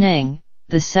Sheni Neng,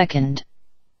 the second.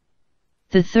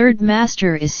 The third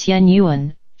master is Xian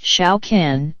Yuan, Shao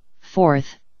Kan,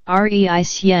 fourth, Rei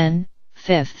Xian,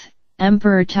 fifth,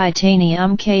 Emperor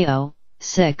Titanium Ko,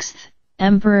 sixth,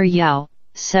 Emperor Yao,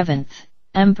 seventh,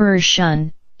 Emperor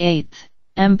Shun, eighth,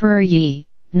 Emperor Yi,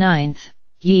 ninth,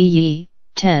 Yi Yi,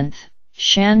 10th,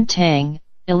 Shan Tang,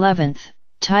 11th,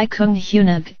 Tai Kung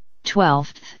Hunag,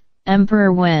 12th,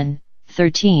 Emperor Wen,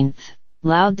 13th,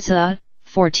 Lao Tzu,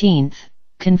 14th,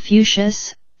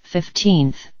 Confucius,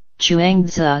 15th,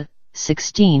 Chuang-Tzu,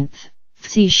 16th,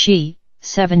 Cixi,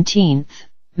 17th,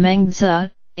 Meng-Tzu,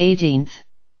 18th.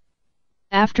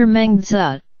 After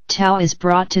Meng-Tzu, Tao is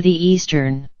brought to the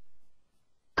Eastern.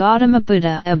 Gautama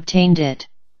Buddha obtained it.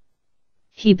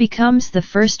 He becomes the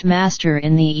first master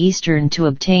in the Eastern to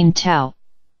obtain Tao.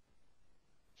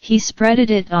 He spreaded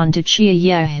it on to Chia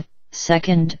Ye,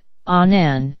 second,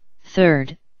 Anan,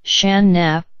 third, Shan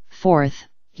Na, fourth,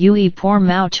 Yui Por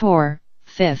Mao Tor,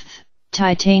 fifth,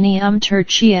 Titanium Ter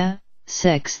Chia,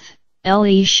 sixth,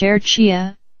 Le Sher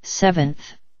Chia,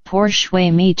 seventh, Por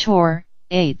Shui Mi Tor,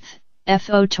 eighth,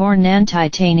 Fo Tor Nan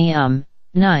Titanium,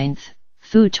 ninth,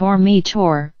 Fu Tor Mi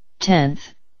Tor,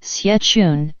 10th, Xie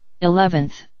Chun,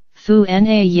 11th, Fu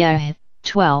Na Ye,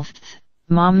 12th,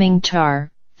 Ma Ming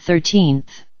Tar, 13th,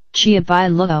 Chia Bai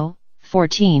Luo,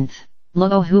 14th,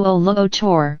 Luo Huo Luo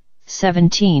Tor,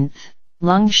 17th,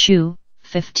 Lung Shu,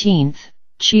 15th,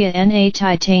 Chia Na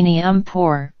Titanium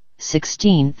Por,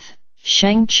 16th,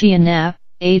 Sheng Chia Na,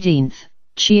 18th,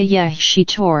 Chia Ye Shi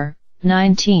Tor,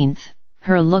 19th,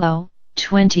 Her Luo,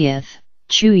 20th,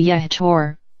 Chu Ye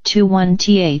Tor,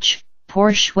 21th,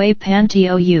 Por Shui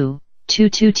Pantio U,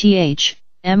 22th,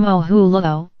 Mo Hu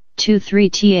Luo,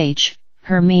 23th,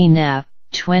 Hermi Na,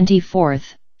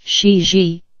 24th, Shi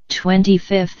Ji,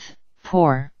 25th,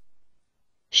 Por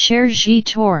Sher Ji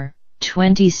Tor,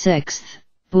 26th,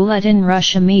 Bulletin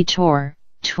Russia Mi Tor,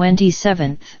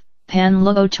 27th, Pan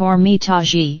Luo Tor Mi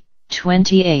Taji,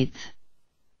 28th.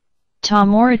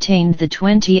 Tamor attained the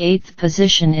 28th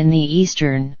position in the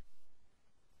Eastern.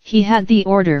 He had the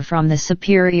order from the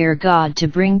superior God to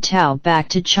bring Tao back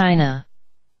to China.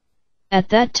 At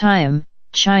that time,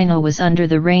 China was under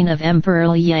the reign of Emperor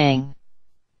Liang.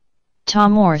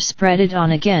 Tamor spread it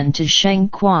on again to Sheng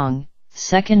Kuang,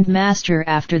 second master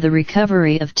after the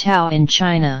recovery of Tao in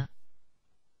China.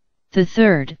 The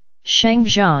third, Sheng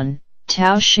Zhan,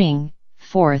 Tao Xing,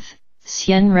 fourth,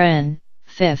 Xian Ren,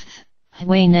 fifth,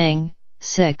 Hui Neng,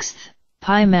 sixth,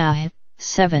 Pai Ma,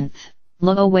 seventh,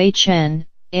 Luo Wei Chen,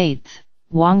 8th,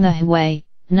 Wang the Hui,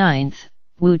 9th,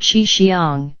 Wu Qi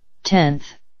Xiang, 10th,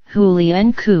 Hu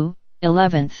Lian Ku,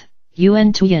 11th,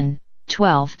 Yuan Tuyan,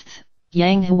 12th,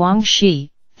 Yang Huang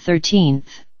Shi, 13th,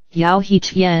 Yao He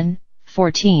Tian,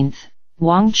 14th,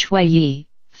 Wang Chuiyi,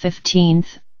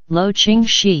 15th, Lo Qing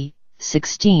Shi,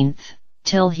 16th,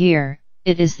 till here,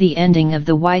 it is the ending of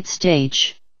the white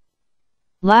stage.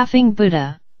 Laughing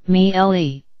Buddha, Mi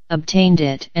Le, obtained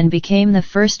it and became the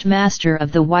first master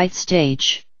of the white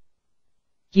stage.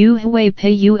 Yu Hui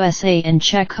Pei USA and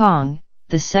Che Kong,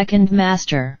 the second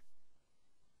master.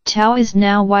 Tao is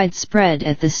now widespread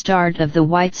at the start of the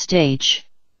white stage.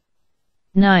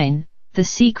 9. The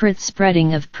secret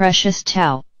spreading of precious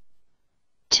Tao.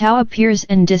 Tao appears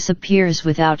and disappears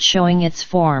without showing its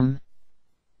form.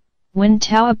 When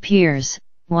Tao appears,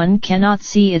 one cannot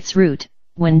see its root.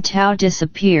 When Tao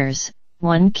disappears,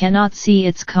 one cannot see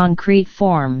its concrete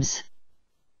forms.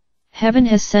 Heaven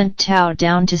has sent Tao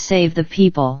down to save the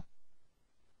people.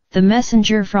 The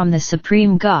messenger from the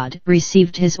Supreme God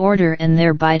received his order and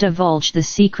thereby divulged the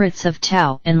secrets of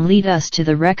Tao and lead us to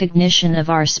the recognition of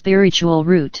our spiritual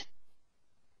root.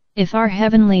 If our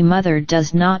Heavenly Mother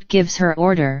does not give her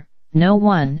order, no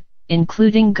one,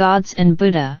 including gods and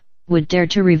Buddha, would dare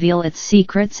to reveal its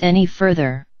secrets any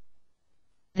further.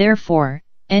 Therefore,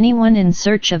 anyone in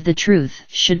search of the truth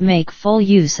should make full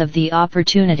use of the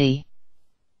opportunity.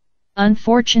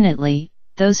 Unfortunately,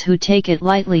 those who take it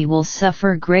lightly will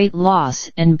suffer great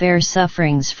loss and bear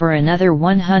sufferings for another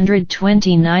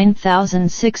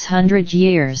 129,600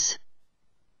 years.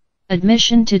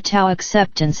 Admission to Tao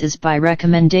acceptance is by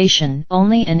recommendation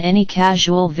only, and any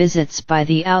casual visits by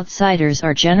the outsiders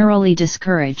are generally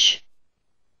discouraged.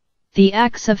 The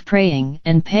acts of praying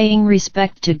and paying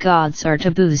respect to gods are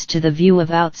taboos to the view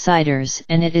of outsiders,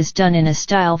 and it is done in a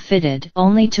style fitted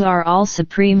only to our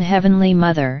all-supreme Heavenly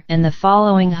Mother and the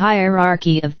following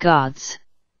hierarchy of gods.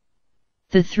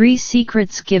 The 3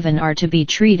 secrets given are to be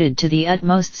treated to the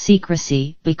utmost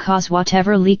secrecy, because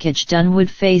whatever leakage done would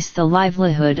face the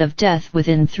livelihood of death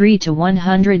within 3 to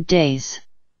 100 days.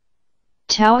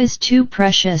 Tao is too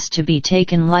precious to be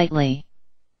taken lightly.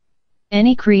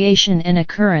 Any creation and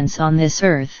occurrence on this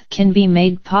earth can be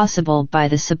made possible by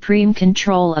the supreme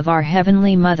control of our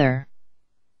Heavenly Mother.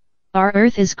 Our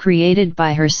earth is created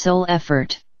by her sole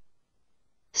effort.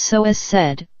 So as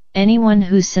said, anyone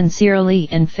who sincerely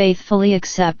and faithfully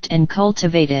accept and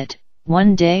cultivate it,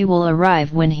 one day will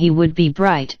arrive when he would be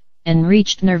bright, and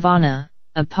reached nirvana,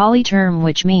 a Pali term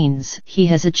which means he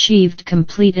has achieved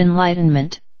complete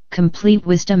enlightenment, complete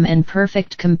wisdom and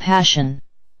perfect compassion.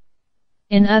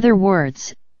 In other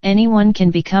words, anyone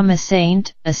can become a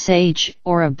saint, a sage,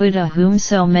 or a Buddha whom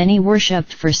so many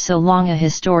worshipped for so long a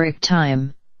historic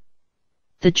time.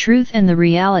 The truth and the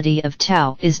reality of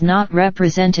Tao is not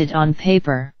represented on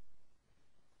paper.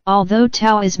 Although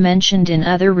Tao is mentioned in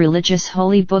other religious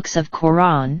holy books of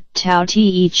Quran, Tao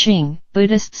Te Ching,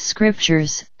 Buddhist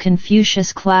scriptures,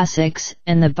 Confucius classics,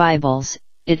 and the Bibles,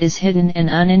 it is hidden and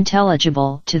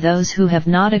unintelligible to those who have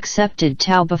not accepted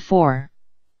Tao before.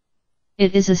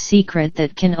 It is a secret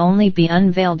that can only be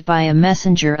unveiled by a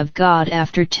messenger of God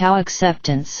after Tao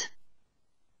acceptance.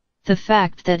 The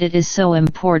fact that it is so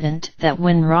important that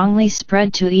when wrongly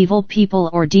spread to evil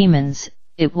people or demons,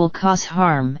 it will cause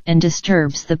harm and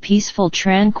disturbs the peaceful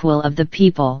tranquil of the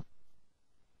people.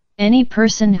 Any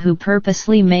person who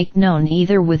purposely make known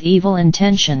either with evil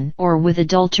intention or with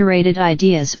adulterated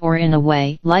ideas or in a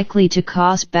way likely to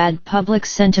cause bad public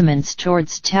sentiments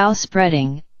towards Tao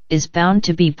spreading, is bound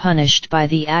to be punished by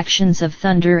the actions of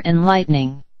thunder and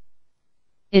lightning.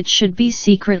 It should be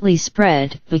secretly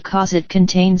spread because it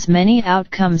contains many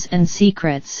outcomes and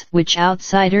secrets which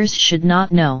outsiders should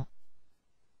not know.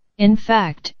 In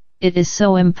fact, it is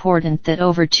so important that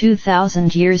over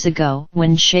 2,000 years ago,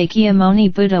 when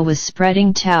Shakyamuni Buddha was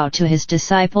spreading Tao to his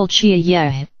disciple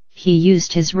Chia, he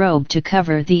used his robe to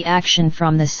cover the action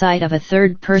from the sight of a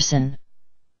third person.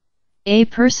 A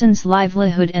person's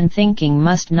livelihood and thinking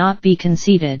must not be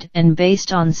conceited and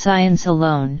based on science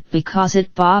alone, because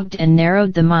it bogged and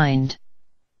narrowed the mind.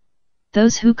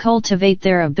 Those who cultivate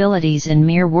their abilities in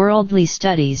mere worldly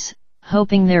studies,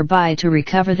 hoping thereby to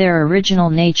recover their original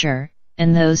nature,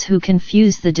 and those who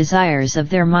confuse the desires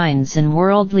of their minds in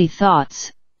worldly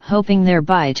thoughts, hoping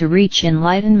thereby to reach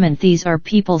enlightenment, these are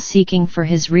people seeking for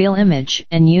his real image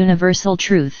and universal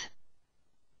truth.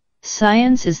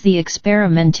 Science is the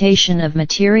experimentation of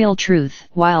material truth,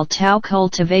 while Tao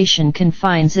cultivation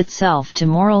confines itself to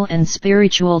moral and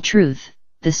spiritual truth,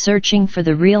 the searching for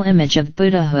the real image of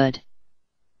Buddhahood.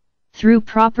 Through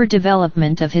proper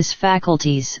development of his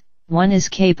faculties, one is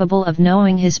capable of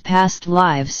knowing his past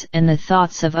lives and the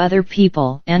thoughts of other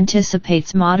people,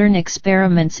 anticipates modern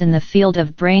experiments in the field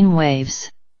of brain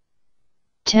waves.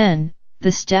 10.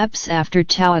 The steps after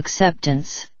Tao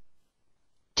acceptance.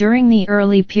 During the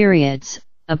early periods,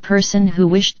 a person who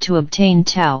wished to obtain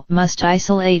Tao must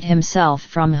isolate himself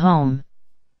from home.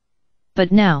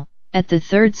 But now, at the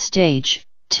third stage,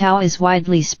 Tao is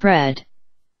widely spread.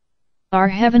 Our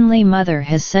Heavenly Mother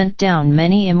has sent down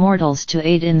many immortals to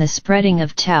aid in the spreading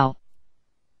of Tao.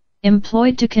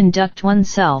 Employed to conduct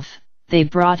oneself, they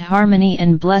brought harmony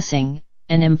and blessing,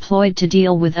 and employed to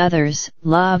deal with others,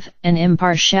 love and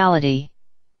impartiality.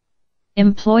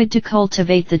 Employed to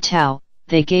cultivate the Tao,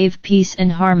 they gave peace and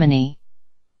harmony.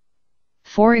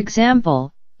 For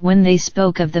example, when they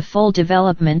spoke of the full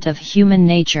development of human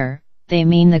nature, they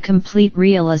mean the complete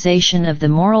realization of the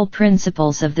moral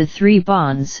principles of the 3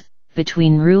 bonds,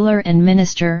 between ruler and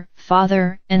minister,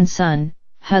 father and son,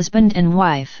 husband and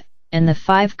wife, and the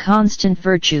 5 constant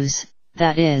virtues,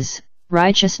 that is,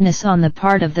 righteousness on the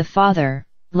part of the father,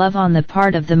 love on the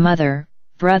part of the mother,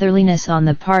 brotherliness on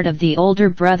the part of the older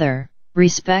brother,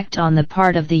 respect on the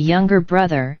part of the younger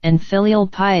brother, and filial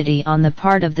piety on the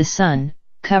part of the son,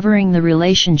 covering the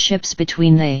relationships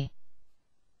between the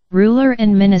ruler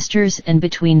and ministers and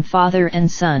between father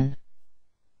and son.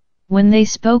 When they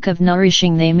spoke of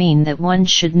nourishing, they mean that one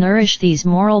should nourish these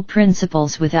moral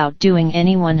principles without doing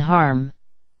anyone harm.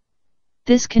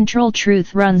 This control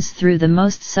truth runs through the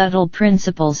most subtle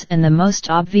principles and the most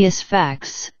obvious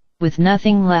facts, with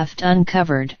nothing left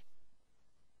uncovered.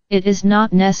 It is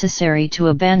not necessary to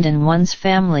abandon one's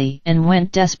family and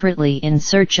went desperately in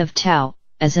search of Tao,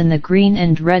 as in the green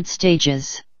and red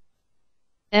stages.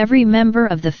 Every member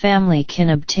of the family can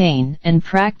obtain and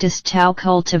practice Tao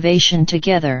cultivation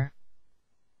together.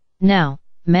 Now,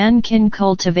 man can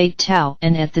cultivate Tao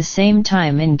and at the same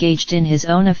time engaged in his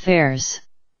own affairs.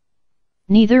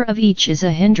 Neither of each is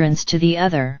a hindrance to the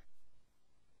other.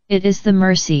 It is the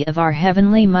mercy of our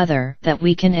Heavenly Mother that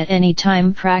we can at any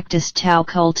time practice Tao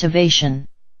cultivation.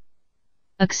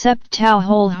 Accept Tao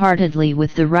wholeheartedly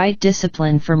with the right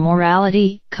discipline for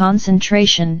morality,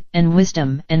 concentration, and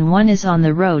wisdom, and one is on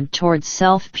the road towards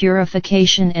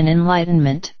self-purification and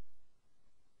enlightenment.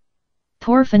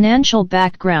 Poor financial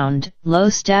background, low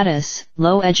status,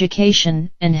 low education,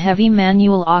 and heavy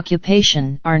manual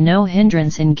occupation are no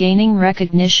hindrance in gaining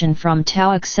recognition from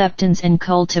Tao acceptance and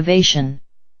cultivation.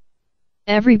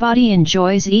 Everybody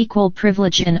enjoys equal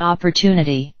privilege and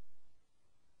opportunity.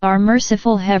 Our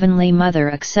merciful Heavenly Mother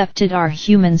accepted our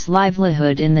humans'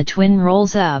 livelihood in the twin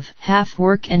roles of half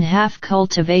work and half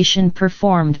cultivation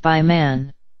performed by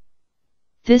man.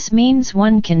 This means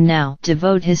one can now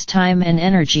devote his time and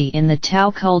energy in the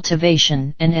Tao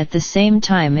cultivation and at the same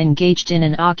time engaged in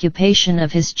an occupation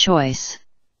of his choice.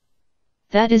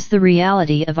 That is the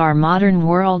reality of our modern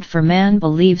world, for man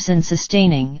believes in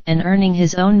sustaining and earning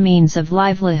his own means of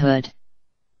livelihood.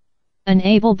 An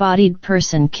able-bodied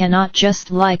person cannot,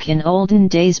 just like in olden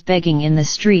days, begging in the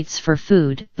streets for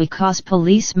food because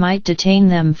police might detain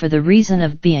them for the reason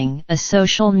of being a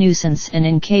social nuisance and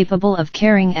incapable of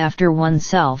caring after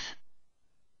oneself.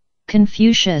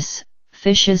 Confucius: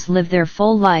 fishes live their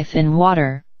full life in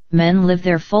water, men live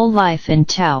their full life in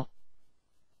Tao.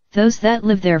 Those that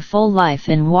live their full life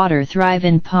in water thrive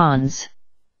in ponds.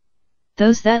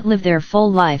 Those that live their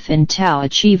full life in Tao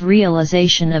achieve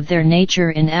realization of their nature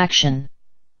in action.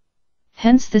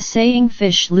 Hence the saying,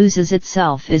 fish loses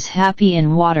itself is happy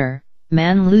in water,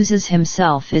 man loses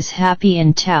himself is happy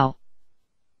in Tao.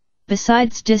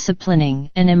 Besides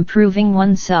disciplining and improving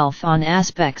oneself on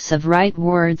aspects of right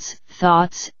words,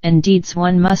 thoughts, and deeds,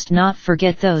 one must not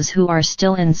forget those who are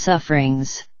still in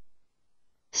sufferings.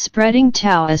 Spreading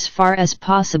Tao as far as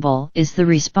possible is the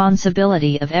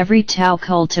responsibility of every Tao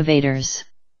cultivators.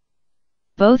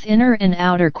 Both inner and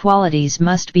outer qualities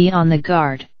must be on the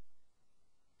guard.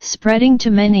 Spreading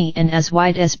to many and as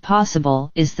wide as possible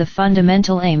is the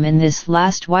fundamental aim in this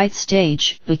last white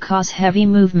stage, because heavy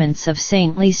movements of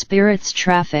saintly spirits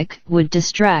traffic would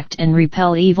distract and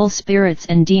repel evil spirits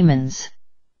and demons.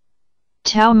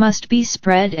 Tao must be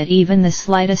spread at even the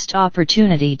slightest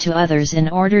opportunity to others in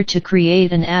order to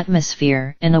create an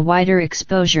atmosphere and a wider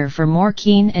exposure for more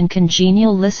keen and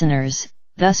congenial listeners,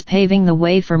 thus paving the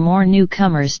way for more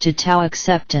newcomers to Tao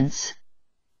acceptance.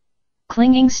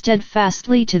 Clinging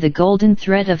steadfastly to the golden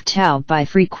thread of Tao by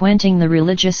frequenting the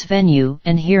religious venue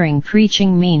and hearing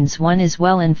preaching means one is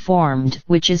well informed,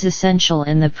 which is essential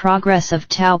in the progress of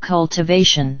Tao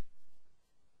cultivation.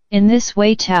 In this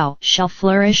way Tao shall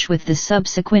flourish with the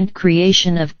subsequent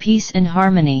creation of peace and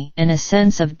harmony and a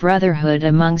sense of brotherhood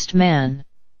amongst man.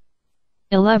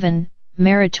 11.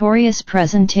 Meritorious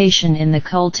presentation in the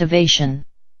cultivation.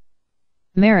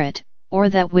 Merit, or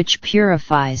that which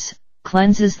purifies,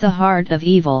 cleanses the heart of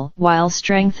evil while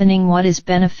strengthening what is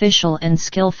beneficial and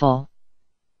skillful.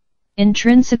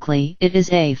 Intrinsically it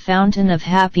is a fountain of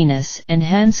happiness and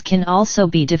hence can also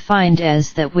be defined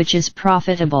as that which is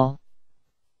profitable.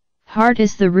 Heart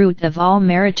is the root of all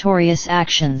meritorious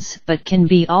actions but can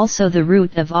be also the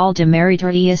root of all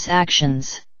demeritorious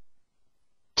actions.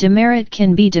 Demerit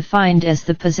can be defined as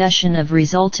the possession of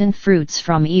resultant fruits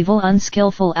from evil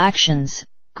unskillful actions,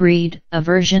 greed,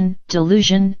 aversion,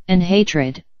 delusion, and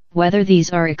hatred, whether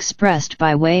these are expressed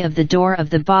by way of the door of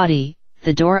the body,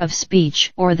 the door of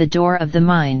speech, or the door of the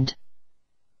mind.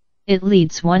 It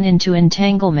leads one into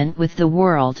entanglement with the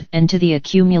world and to the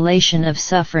accumulation of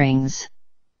sufferings.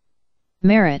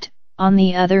 Merit, on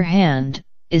the other hand,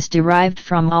 is derived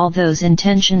from all those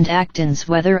intentioned actions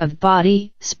whether of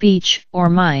body, speech, or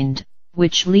mind,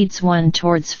 which leads one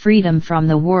towards freedom from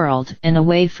the world and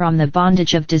away from the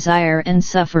bondage of desire and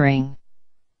suffering.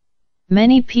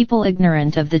 Many people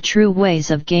ignorant of the true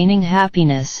ways of gaining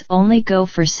happiness only go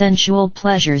for sensual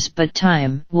pleasures, but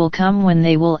time will come when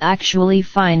they will actually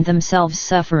find themselves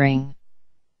suffering.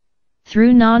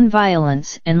 Through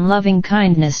non-violence and loving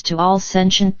kindness to all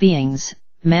sentient beings,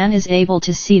 man is able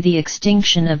to see the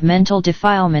extinction of mental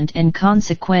defilement and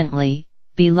consequently,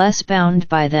 be less bound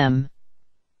by them.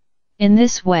 In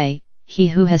this way, he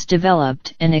who has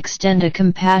developed and extend a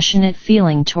compassionate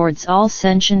feeling towards all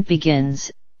sentient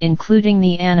beings, including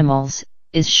the animals,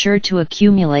 is sure to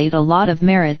accumulate a lot of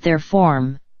merit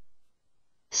therefrom.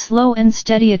 Slow and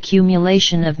steady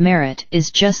accumulation of merit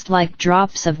is just like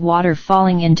drops of water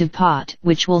falling into pot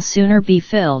which will sooner be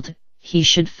filled. He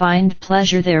should find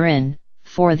pleasure therein,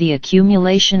 for the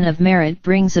accumulation of merit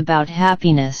brings about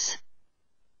happiness.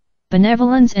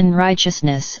 Benevolence and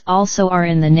righteousness also are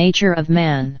in the nature of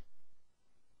man.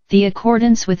 The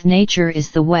accordance with nature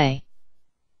is the way.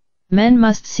 Men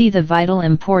must see the vital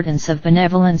importance of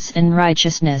benevolence and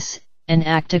righteousness, and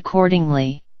act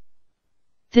accordingly.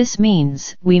 This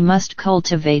means we must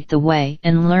cultivate the way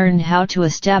and learn how to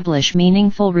establish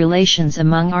meaningful relations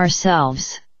among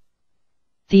ourselves.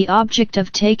 The object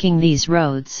of taking these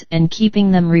roads and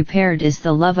keeping them repaired is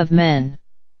the love of men.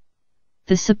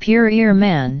 The superior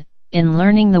man, in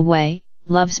learning the way,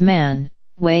 loves man.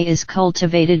 Way is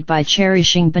cultivated by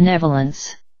cherishing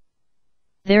benevolence.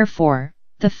 Therefore,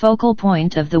 the focal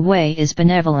point of the way is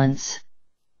benevolence.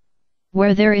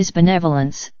 Where there is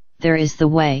benevolence, there is the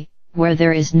way. Where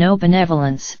there is no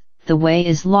benevolence, the way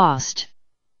is lost.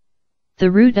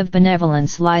 The root of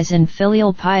benevolence lies in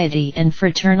filial piety and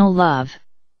fraternal love.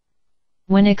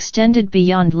 When extended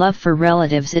beyond love for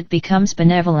relatives, it becomes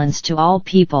benevolence to all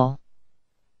people.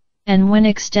 And when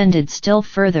extended still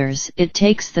further, it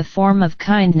takes the form of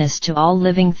kindness to all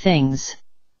living things.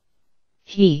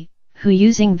 He, who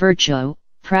using virtue,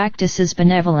 practices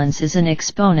benevolence is an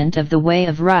exponent of the way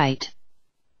of right.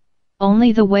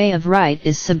 Only the way of right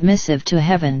is submissive to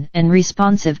heaven and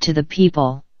responsive to the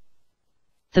people.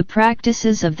 The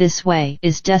practices of this way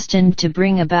is destined to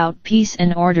bring about peace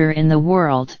and order in the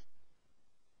world.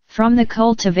 From the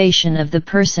cultivation of the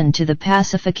person to the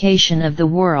pacification of the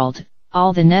world,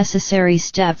 all the necessary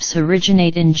steps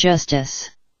originate in justice.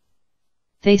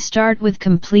 They start with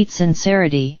complete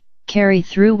sincerity, carry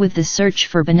through with the search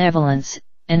for benevolence,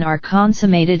 and are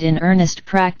consummated in earnest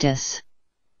practice.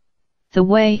 The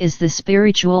way is the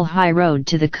spiritual high road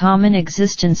to the common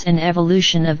existence and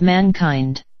evolution of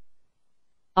mankind.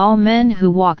 All men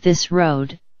who walk this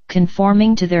road,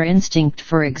 conforming to their instinct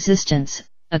for existence,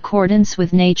 accordance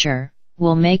with nature,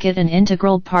 will make it an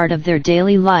integral part of their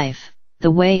daily life. The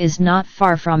way is not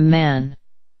far from man.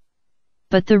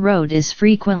 But the road is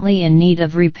frequently in need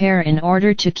of repair in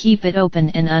order to keep it open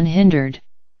and unhindered.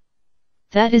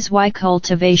 That is why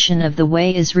cultivation of the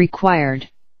way is required.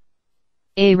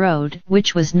 A road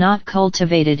which was not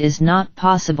cultivated is not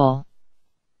possible.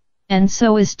 And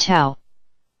so is Tao.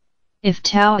 If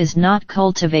Tao is not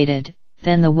cultivated,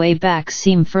 then the way back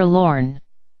seems forlorn.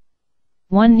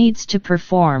 One needs to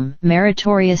perform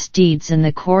meritorious deeds in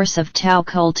the course of Tao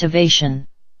cultivation.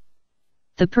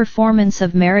 The performance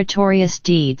of meritorious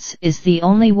deeds is the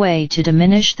only way to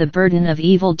diminish the burden of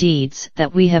evil deeds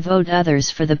that we have owed others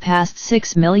for the past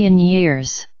 6 million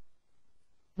years.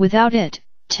 Without it,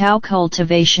 Tao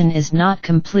cultivation is not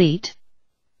complete.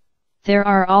 There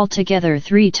are altogether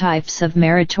 3 types of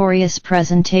meritorious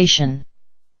presentation.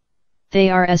 They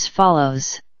are as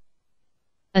follows.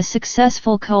 A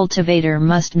successful cultivator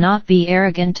must not be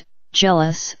arrogant,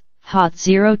 jealous, hot,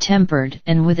 zero-tempered,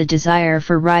 and with a desire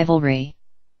for rivalry.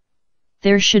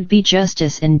 There should be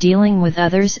justice in dealing with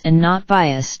others and not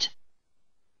biased.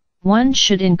 One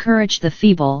should encourage the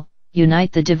feeble,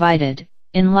 unite the divided,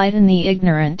 enlighten the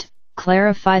ignorant,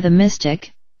 clarify the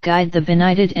mystic, guide the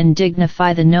benighted and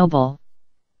dignify the noble.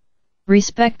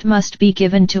 Respect must be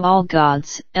given to all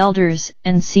gods, elders,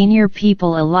 and senior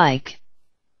people alike.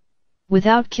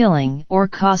 Without killing or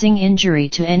causing injury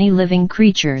to any living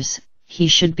creatures, he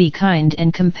should be kind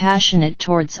and compassionate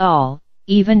towards all,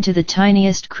 even to the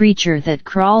tiniest creature that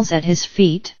crawls at his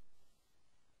feet.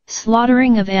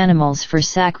 Slaughtering of animals for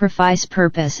sacrifice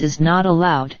purpose is not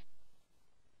allowed.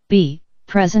 B.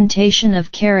 Presentation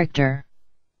of character.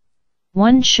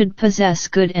 One should possess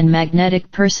good and magnetic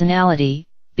personality,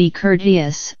 be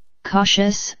courteous,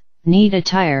 cautious, neat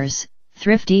attires,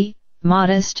 thrifty,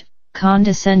 modest,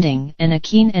 condescending, and a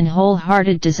keen and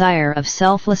wholehearted desire of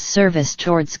selfless service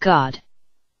towards God.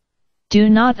 Do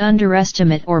not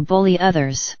underestimate or bully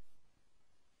others.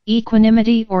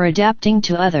 Equanimity or adapting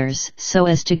to others so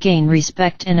as to gain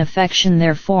respect and affection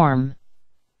therefrom.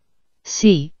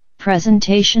 C.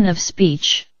 Presentation of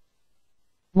speech.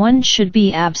 One should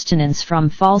be abstinence from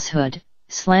falsehood,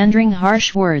 slandering,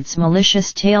 harsh words,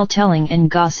 malicious tale-telling and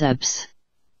gossips.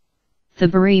 The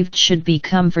bereaved should be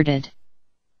comforted.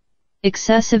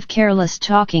 Excessive careless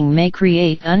talking may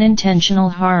create unintentional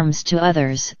harms to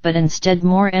others, but instead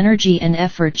more energy and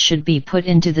effort should be put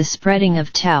into the spreading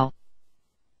of Tao.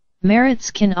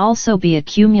 Merits can also be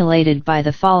accumulated by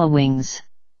the followings.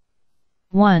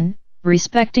 1.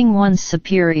 Respecting one's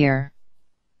superior.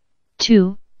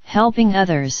 2. Helping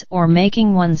others or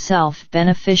making oneself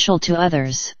beneficial to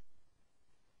others.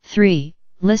 3.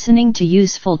 Listening to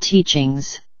useful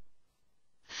teachings.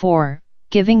 4.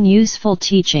 Giving useful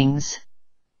teachings.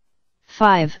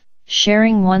 5.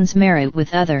 Sharing one's merit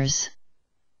with others.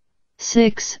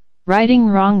 6. Righting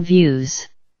wrong views.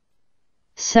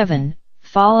 7.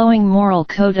 Following moral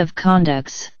code of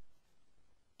conducts.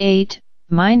 8.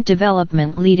 Mind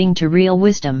development leading to real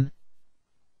wisdom.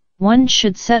 One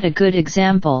should set a good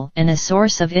example and a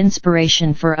source of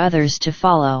inspiration for others to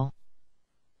follow.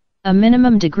 A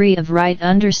minimum degree of right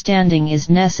understanding is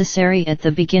necessary at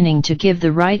the beginning to give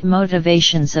the right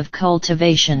motivations of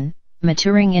cultivation,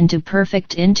 maturing into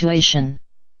perfect intuition.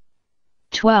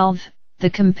 12.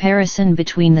 The comparison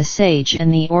between the sage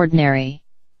and the ordinary.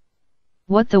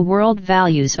 What the world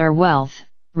values are wealth,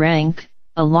 rank,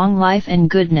 a long life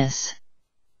and goodness.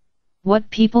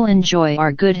 What people enjoy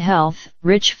are good health,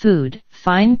 rich food,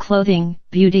 fine clothing,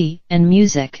 beauty, and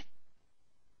music.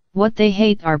 What they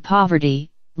hate are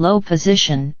poverty, low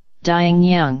position, dying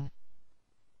young.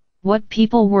 What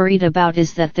people worried about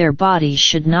is that their bodies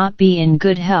should not be in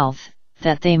good health,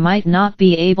 that they might not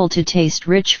be able to taste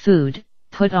rich food,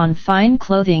 put on fine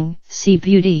clothing, see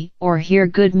beauty, or hear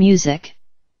good music.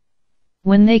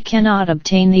 When they cannot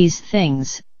obtain these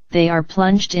things, they are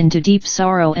plunged into deep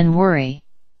sorrow and worry.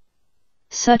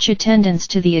 Such attendance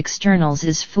to the externals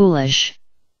is foolish.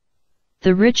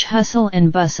 The rich hustle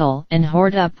and bustle and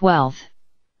hoard up wealth.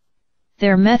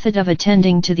 Their method of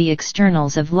attending to the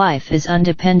externals of life is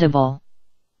undependable.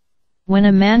 When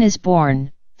a man is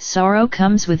born, sorrow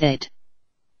comes with it.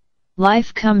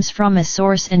 Life comes from a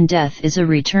source and death is a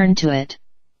return to it.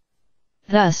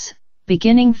 Thus,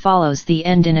 beginning follows the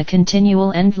end in a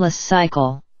continual endless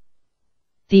cycle.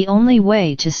 The only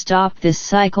way to stop this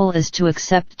cycle is to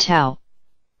accept Tao.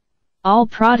 All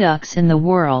products in the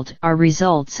world are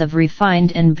results of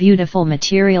refined and beautiful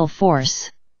material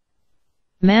force.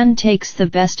 Man takes the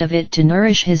best of it to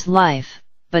nourish his life,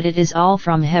 but it is all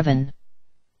from heaven.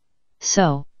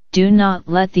 So, do not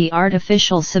let the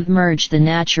artificial submerge the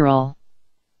natural.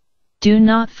 Do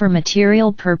not for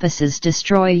material purposes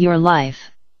destroy your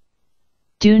life.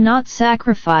 Do not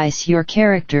sacrifice your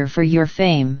character for your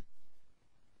fame.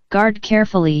 Guard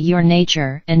carefully your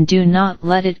nature and do not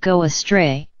let it go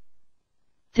astray.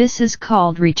 This is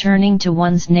called returning to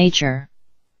one's nature.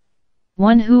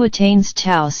 One who attains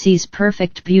Tao sees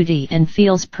perfect beauty and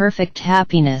feels perfect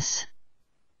happiness.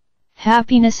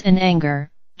 Happiness and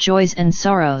anger, joys and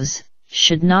sorrows,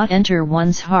 should not enter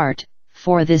one's heart,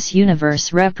 for this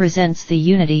universe represents the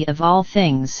unity of all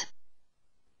things.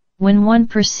 When one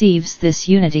perceives this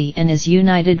unity and is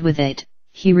united with it,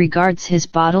 he regards his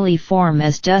bodily form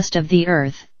as dust of the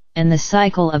earth, and the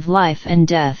cycle of life and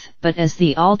death but as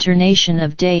the alternation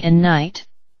of day and night.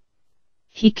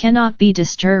 He cannot be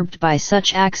disturbed by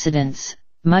such accidents,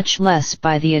 much less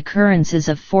by the occurrences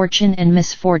of fortune and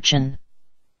misfortune.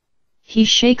 He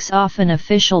shakes off an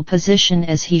official position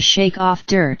as he shake off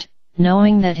dirt,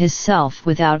 knowing that his self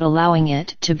without allowing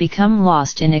it to become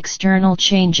lost in external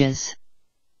changes.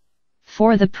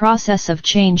 For the process of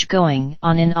change going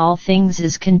on in all things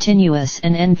is continuous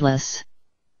and endless.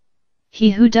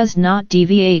 He who does not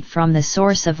deviate from the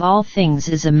source of all things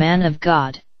is a man of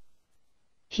God.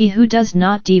 He who does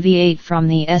not deviate from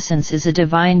the essence is a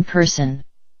divine person.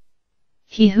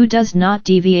 He who does not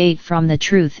deviate from the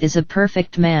truth is a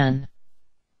perfect man.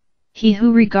 He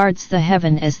who regards the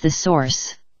heaven as the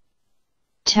source,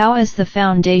 Tao as the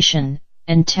foundation,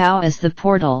 and Tao as the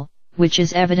portal, which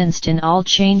is evidenced in all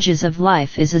changes of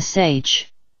life is a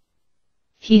sage.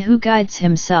 He who guides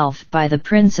himself by the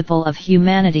principle of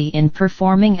humanity in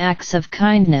performing acts of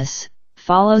kindness,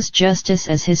 follows justice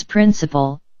as his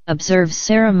principle, observes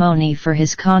ceremony for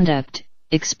his conduct,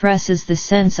 expresses the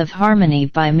sense of harmony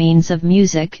by means of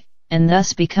music, and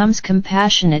thus becomes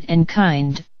compassionate and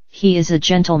kind, he is a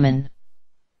gentleman.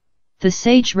 The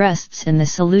sage rests in the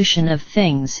solution of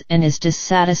things and is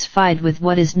dissatisfied with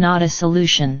what is not a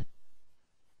solution.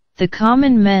 The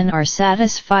common men are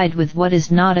satisfied with what is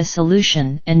not a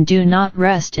solution and do not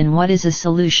rest in what is a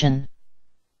solution.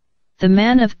 The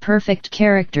man of perfect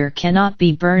character cannot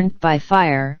be burnt by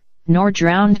fire, nor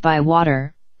drowned by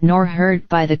water, nor hurt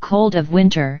by the cold of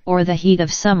winter or the heat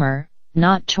of summer,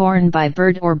 not torn by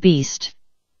bird or beast.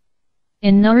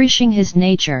 In nourishing his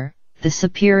nature, the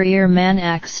superior man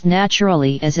acts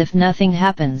naturally as if nothing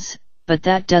happens, but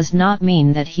that does not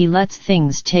mean that he lets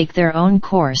things take their own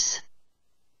course.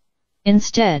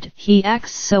 Instead, he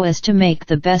acts so as to make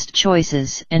the best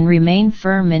choices and remain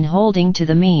firm in holding to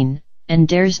the mean, and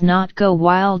dares not go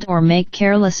wild or make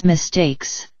careless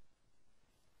mistakes.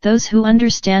 Those who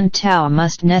understand Tao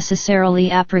must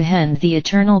necessarily apprehend the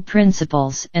eternal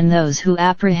principles, and those who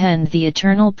apprehend the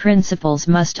eternal principles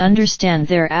must understand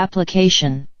their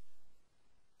application.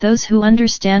 Those who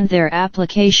understand their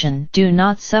application do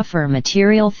not suffer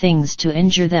material things to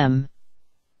injure them.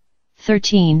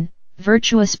 13.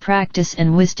 Virtuous practice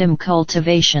and wisdom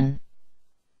cultivation.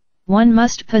 One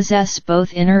must possess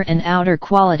both inner and outer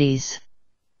qualities.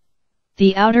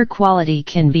 The outer quality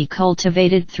can be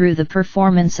cultivated through the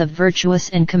performance of virtuous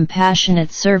and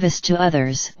compassionate service to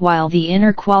others, while the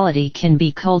inner quality can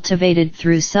be cultivated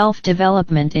through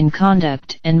self-development in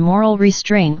conduct and moral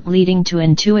restraint leading to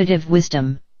intuitive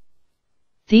wisdom.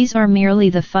 These are merely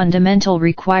the fundamental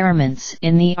requirements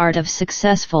in the art of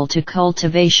successful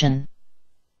cultivation.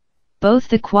 Both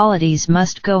the qualities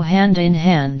must go hand in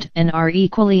hand and are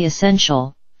equally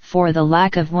essential, for the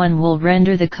lack of one will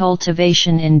render the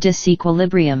cultivation in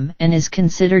disequilibrium and is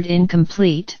considered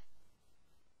incomplete.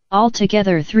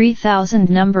 Altogether 3,000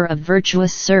 number of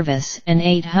virtuous service and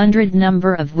 800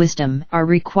 number of wisdom are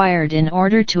required in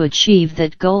order to achieve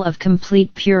that goal of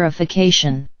complete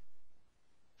purification.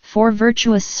 For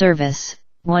virtuous service,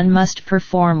 one must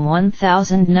perform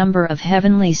 1,000 number of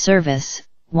heavenly service,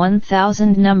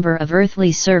 1,000 number of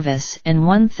earthly service and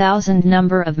 1,000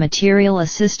 number of material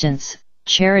assistance,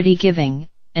 charity giving,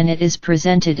 and it is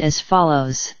presented as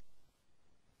follows.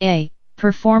 A.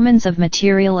 Performance of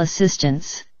material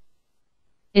assistance.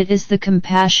 It is the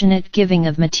compassionate giving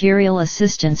of material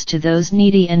assistance to those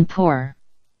needy and poor.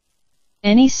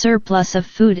 Any surplus of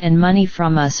food and money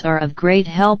from us are of great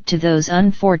help to those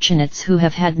unfortunates who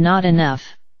have had not enough.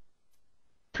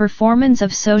 Performance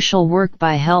of social work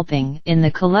by helping in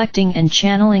the collecting and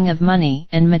channeling of money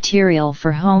and material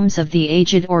for homes of the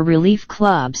aged or relief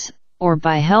clubs, or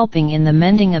by helping in the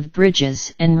mending of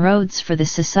bridges and roads for the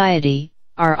society,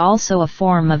 are also a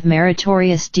form of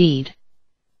meritorious deed.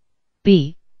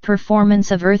 B. Performance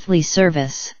of earthly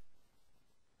service.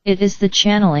 It is the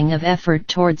channeling of effort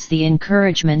towards the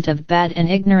encouragement of bad and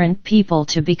ignorant people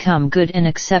to become good and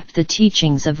accept the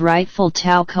teachings of rightful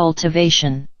Tao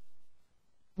cultivation.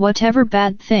 Whatever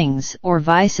bad things or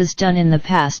vices done in the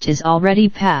past is already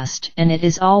past, and it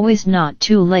is always not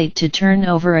too late to turn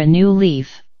over a new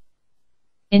leaf.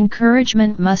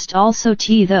 Encouragement must also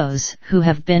to those who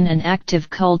have been an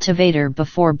active cultivator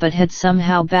before but had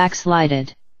somehow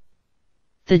backslided.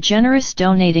 The generous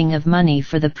donating of money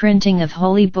for the printing of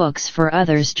holy books for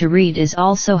others to read is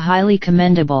also highly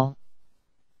commendable.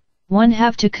 One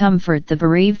have to comfort the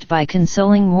bereaved by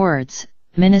consoling words,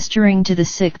 ministering to the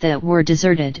sick that were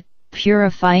deserted,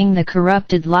 purifying the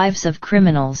corrupted lives of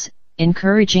criminals,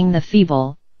 encouraging the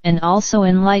feeble, and also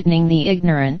enlightening the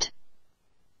ignorant.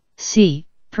 C.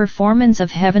 Performance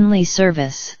of heavenly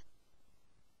service.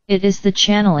 It is the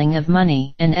channeling of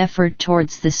money and effort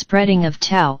towards the spreading of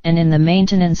Tao and in the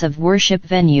maintenance of worship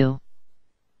venue.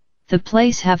 The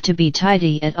place have to be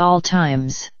tidy at all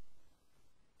times.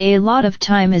 A lot of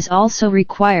time is also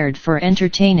required for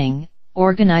entertaining,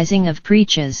 organizing of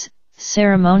preaches,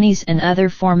 ceremonies and other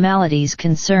formalities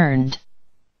concerned.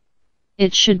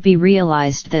 It should be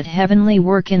realized that heavenly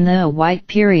work in the white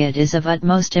period is of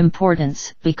utmost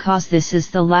importance because this is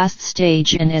the last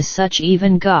stage, and as such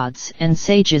even gods and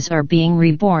sages are being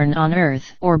reborn on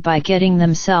earth or by getting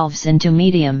themselves into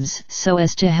mediums so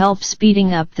as to help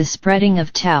speeding up the spreading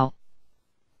of Tao.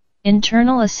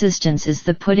 Internal assistance is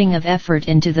the putting of effort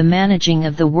into the managing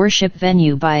of the worship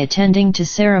venue by attending to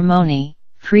ceremony,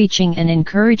 preaching and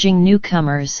encouraging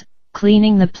newcomers,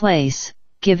 cleaning the place,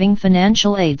 giving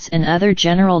financial aids and other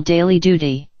general daily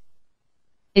duty.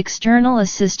 External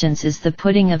assistance is the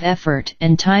putting of effort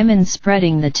and time in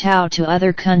spreading the Tao to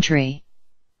other country.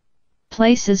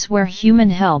 Places where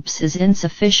human helps is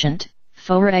insufficient,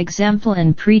 for example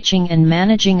in preaching and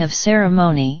managing of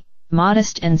ceremony,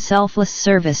 modest and selfless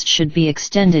service should be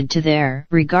extended to there,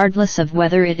 regardless of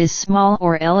whether it is small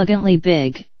or elegantly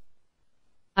big.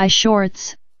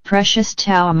 Shorts, precious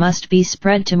Tao must be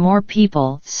spread to more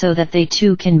people so that they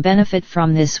too can benefit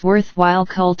from this worthwhile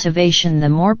cultivation. The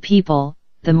more people,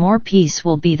 the more peace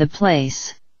will be the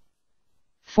place.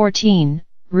 14.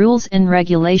 Rules and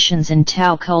regulations in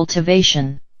Tao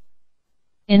cultivation.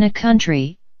 In a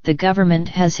country, the government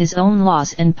has his own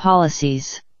laws and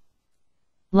policies.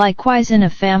 Likewise in a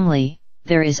family,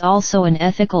 there is also an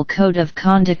ethical code of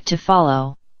conduct to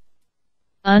follow.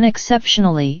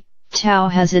 Unexceptionally, Tao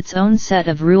has its own set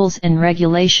of rules and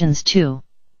regulations too.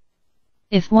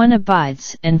 If one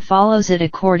abides and follows it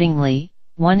accordingly,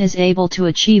 one is able to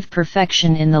achieve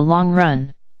perfection in the long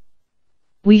run.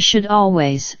 We should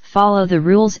always follow the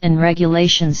rules and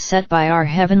regulations set by our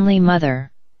Heavenly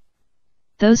Mother.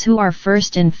 Those who are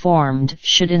first informed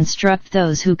should instruct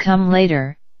those who come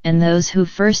later, and those who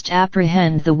first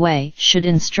apprehend the way should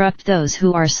instruct those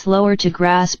who are slower to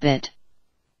grasp it.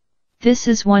 This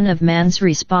is one of man's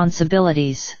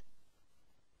responsibilities.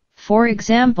 For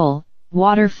example,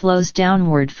 water flows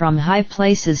downward from high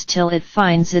places till it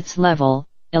finds its level.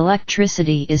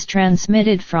 Electricity is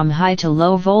transmitted from high to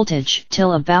low voltage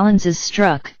till a balance is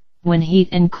struck. When heat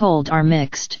and cold are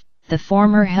mixed, the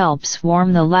former helps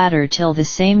warm the latter till the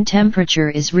same temperature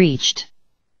is reached.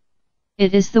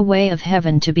 It is the way of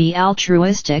heaven to be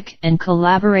altruistic and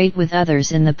collaborate with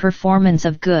others in the performance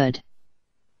of good.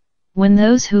 When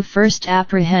those who first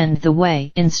apprehend the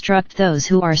way instruct those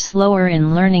who are slower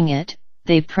in learning it,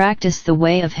 they practice the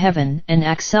way of heaven and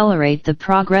accelerate the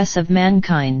progress of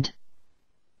mankind.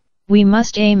 We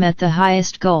must aim at the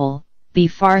highest goal, be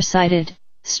far-sighted,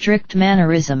 strict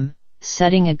mannerism,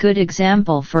 setting a good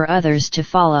example for others to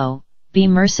follow, be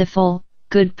merciful,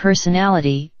 good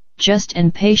personality, just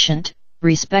and patient,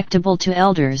 respectable to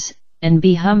elders, and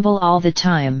be humble all the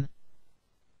time.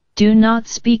 Do not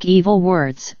speak evil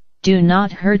words, do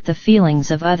not hurt the feelings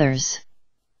of others.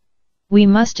 We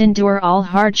must endure all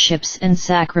hardships and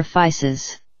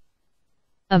sacrifices.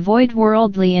 Avoid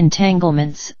worldly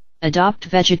entanglements, adopt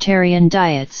vegetarian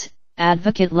diets,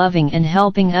 advocate loving and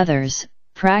helping others,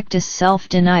 practice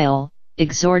self-denial,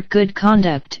 exhort good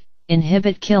conduct,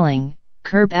 inhibit killing,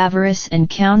 curb avarice and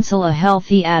counsel a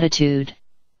healthy attitude.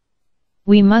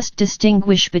 We must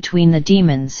distinguish between the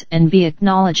demons and be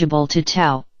acknowledgeable to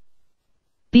Tao.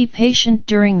 Be patient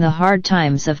during the hard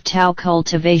times of Tao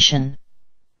cultivation.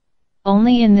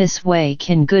 Only in this way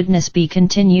can goodness be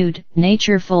continued,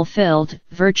 nature fulfilled,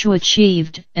 virtue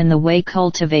achieved, and the way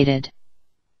cultivated.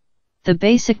 The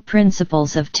basic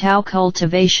principles of Tao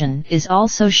cultivation is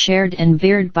also shared and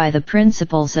bared by the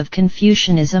principles of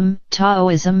Confucianism,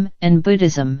 Taoism, and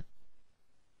Buddhism.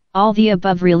 All the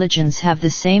above religions have the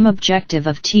same objective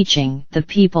of teaching the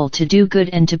people to do good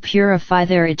and to purify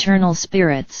their eternal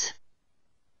spirits.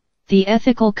 The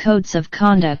ethical codes of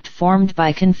conduct formed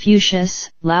by Confucius,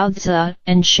 Lao Tzu,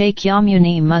 and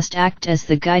Shakyamuni must act as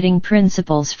the guiding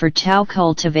principles for Tao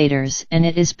cultivators, and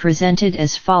it is presented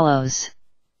as follows.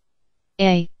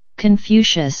 A.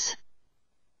 Confucius.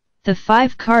 The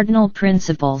 5 cardinal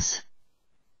principles.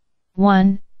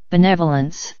 1.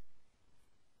 Benevolence.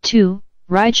 2.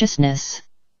 Righteousness.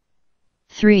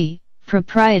 3.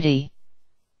 Propriety.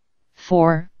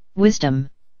 4. Wisdom.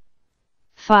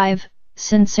 5.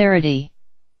 Sincerity.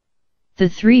 The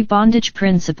 3 bondage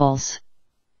principles.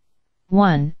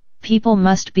 1. People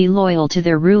must be loyal to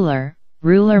their ruler,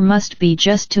 ruler must be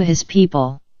just to his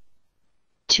people.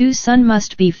 2. Son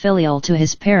must be filial to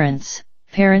his parents,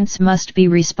 parents must be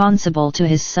responsible to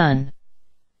his son.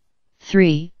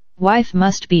 3. Wife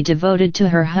must be devoted to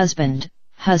her husband,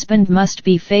 husband must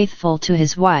be faithful to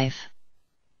his wife.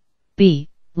 B.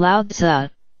 Lao Tzu.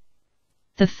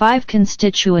 The 5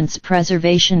 constituents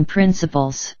preservation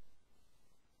principles.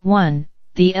 1.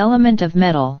 The element of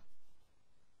metal.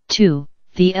 2.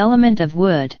 The element of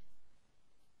wood.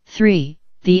 3.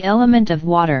 The element of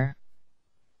water.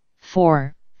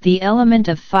 4. The element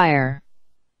of fire.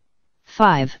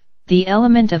 5. The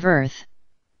element of earth.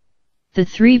 The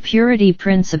 3 purity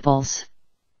principles.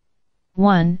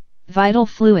 1. Vital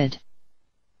fluid.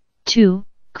 2.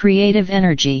 Creative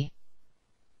energy.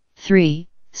 3.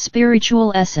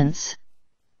 Spiritual essence.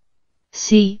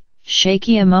 C.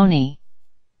 Shakyamuni.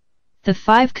 The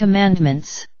 5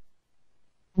 commandments.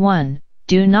 1.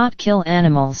 Do not kill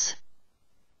animals.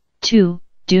 2.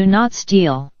 Do not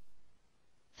steal.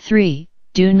 3.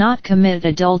 Do not commit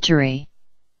adultery.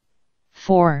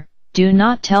 4. Do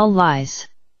not tell lies.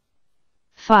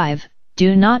 5.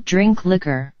 Do not drink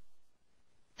liquor.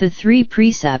 The 3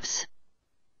 precepts.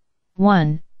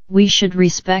 1. We should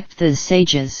respect the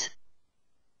sages.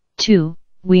 2.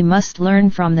 We must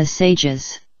learn from the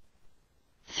sages.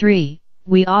 3.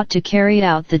 We ought to carry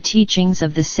out the teachings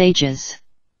of the sages.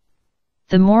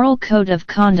 The moral code of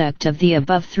conduct of the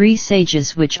above 3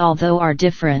 sages, which although are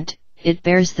different, it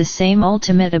bears the same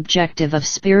ultimate objective of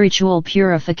spiritual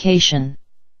purification.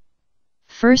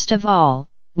 First of all,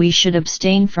 we should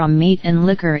abstain from meat and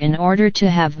liquor in order to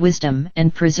have wisdom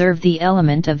and preserve the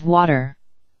element of water.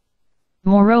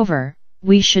 Moreover,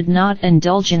 we should not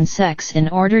indulge in sex in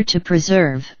order to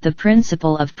preserve the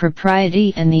principle of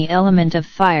propriety and the element of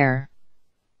fire.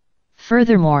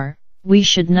 Furthermore, we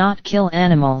should not kill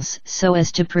animals so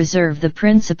as to preserve the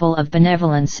principle of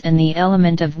benevolence and the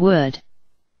element of wood.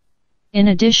 In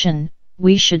addition,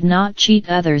 we should not cheat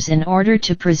others in order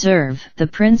to preserve the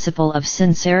principle of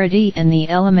sincerity and the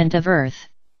element of earth.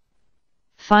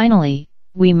 Finally,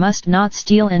 we must not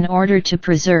steal in order to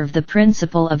preserve the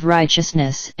principle of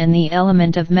righteousness and the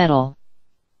element of metal.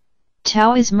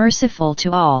 Tao is merciful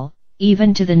to all,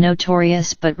 even to the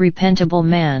notorious but repentable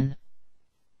man.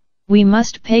 We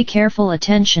must pay careful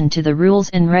attention to the rules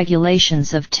and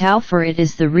regulations of Tao, for it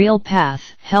is the real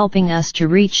path helping us to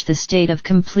reach the state of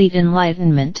complete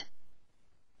enlightenment.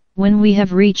 When we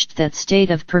have reached that state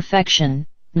of perfection,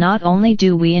 not only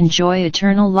do we enjoy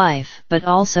eternal life but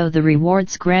also the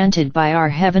rewards granted by our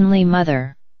Heavenly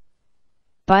Mother.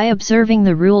 By observing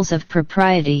the rules of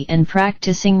propriety and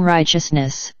practicing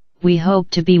righteousness, we hope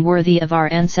to be worthy of our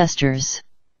ancestors.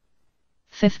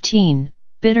 15.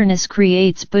 Bitterness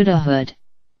creates Buddhahood.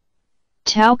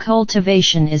 Tao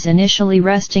cultivation is initially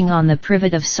resting on the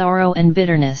privet of sorrow and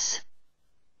bitterness.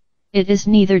 It is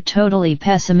neither totally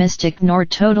pessimistic nor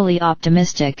totally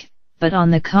optimistic, but on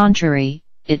the contrary,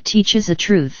 it teaches a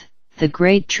truth, the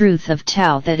great truth of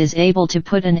Tao, that is able to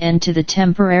put an end to the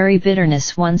temporary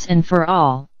bitterness once and for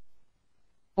all.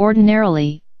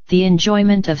 Ordinarily, the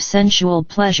enjoyment of sensual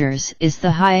pleasures is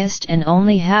the highest and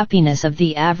only happiness of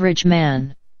the average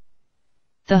man.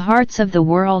 The hearts of the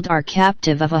world are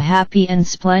captive of a happy and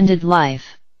splendid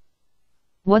life.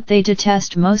 What they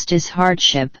detest most is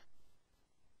hardship.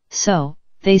 So,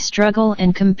 they struggle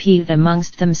and compete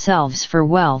amongst themselves for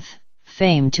wealth,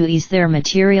 fame to ease their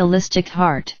materialistic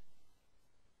heart.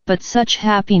 But such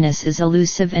happiness is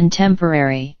elusive and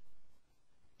temporary.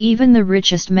 Even the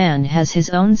richest man has his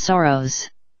own sorrows.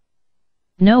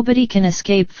 Nobody can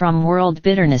escape from world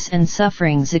bitterness and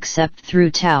sufferings except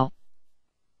through Tao.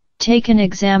 Take an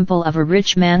example of a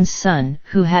rich man's son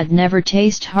who had never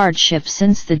tasted hardship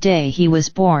since the day he was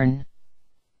born.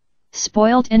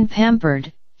 Spoiled and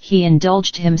pampered, he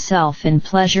indulged himself in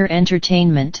pleasure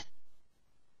entertainment.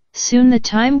 Soon the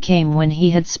time came when he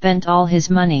had spent all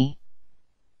his money.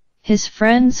 His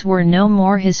friends were no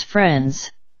more his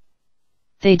friends.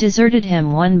 They deserted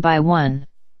him one by one.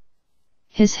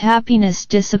 His happiness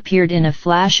disappeared in a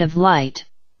flash of light.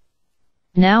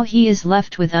 Now he is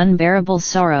left with unbearable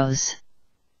sorrows.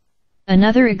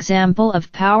 Another example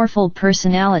of powerful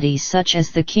personalities such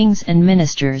as the kings and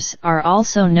ministers are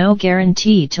also no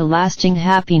guarantee to lasting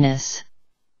happiness.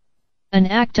 An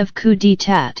act of coup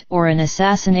d'état or an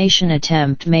assassination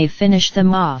attempt may finish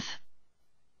them off.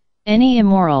 Any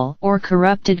immoral or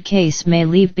corrupted case may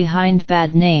leave behind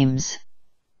bad names.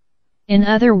 In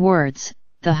other words,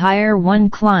 the higher one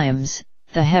climbs,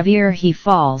 the heavier he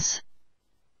falls.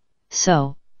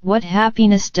 So, what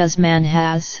happiness does man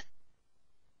has?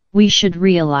 We should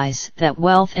realize that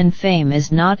wealth and fame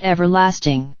is not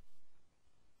everlasting.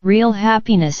 Real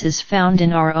happiness is found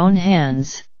in our own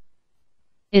hands.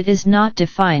 It is not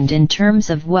defined in terms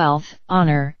of wealth,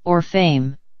 honor, or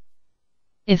fame.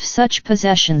 If such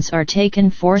possessions are taken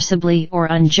forcibly or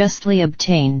unjustly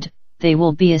obtained, they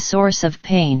will be a source of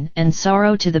pain and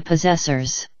sorrow to the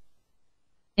possessors.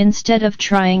 Instead of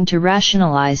trying to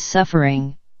rationalize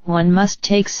suffering, one must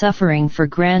take suffering for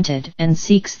granted and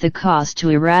seeks the cause to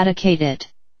eradicate it.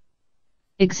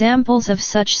 Examples of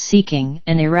such seeking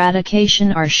and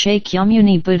eradication are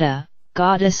Shakyamuni Buddha,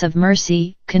 Goddess of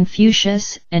Mercy,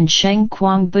 Confucius, and Sheng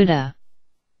Kuang Buddha.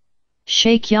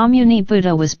 Shakyamuni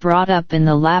Buddha was brought up in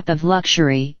the lap of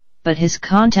luxury, but his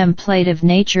contemplative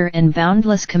nature and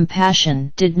boundless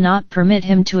compassion did not permit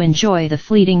him to enjoy the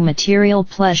fleeting material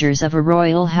pleasures of a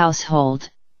royal household.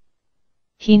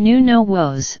 He knew no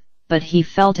woes, but he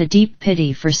felt a deep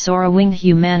pity for sorrowing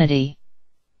humanity.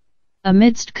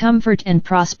 Amidst comfort and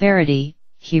prosperity,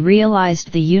 he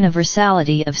realized the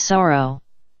universality of sorrow.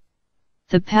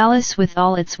 The palace with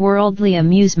all its worldly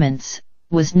amusements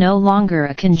was no longer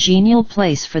a congenial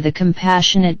place for the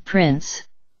compassionate prince.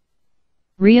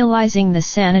 Realizing the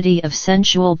sanity of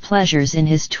sensual pleasures in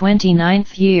his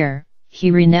 29th year, he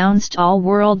renounced all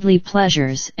worldly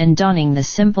pleasures and, donning the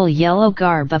simple yellow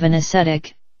garb of an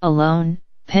ascetic, alone,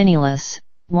 penniless,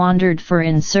 wandered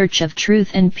in search of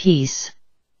truth and peace.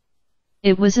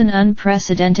 It was an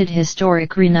unprecedented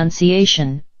historic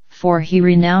renunciation, for he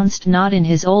renounced not in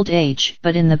his old age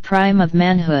but in the prime of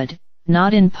manhood,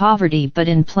 not in poverty but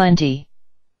in plenty.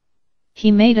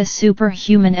 He made a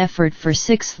superhuman effort for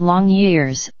 6 long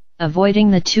years, avoiding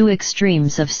the two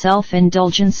extremes of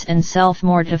self-indulgence and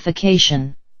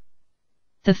self-mortification.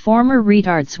 The former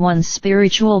retards one's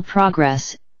spiritual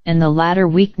progress, and the latter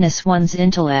weakens one's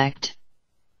intellect.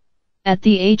 At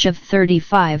the age of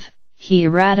 35, he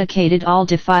eradicated all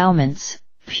defilements,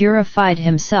 purified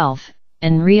himself,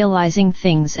 and realizing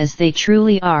things as they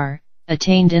truly are,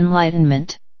 attained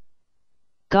enlightenment.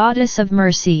 Goddess of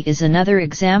Mercy is another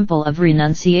example of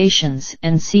renunciations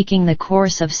and seeking the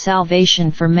course of salvation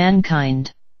for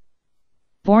mankind.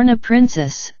 Born a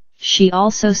princess, she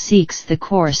also seeks the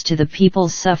course to the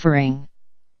people's suffering.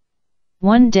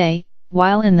 One day,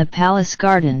 while in the palace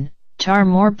garden,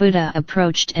 Tarmor Buddha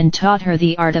approached and taught her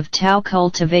the art of Tao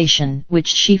cultivation, which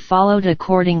she followed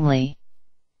accordingly.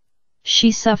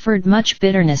 She suffered much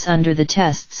bitterness under the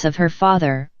tests of her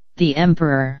father, the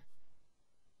emperor.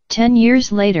 10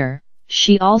 years later,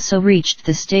 she also reached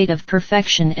the state of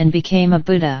perfection and became a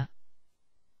Buddha.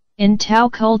 In Tao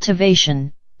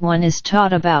cultivation, one is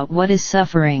taught about what is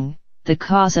suffering, the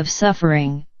cause of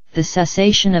suffering, the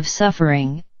cessation of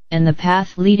suffering, and the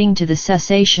path leading to the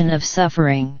cessation of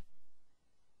suffering.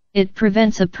 It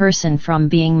prevents a person from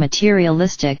being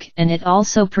materialistic, and it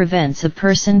also prevents a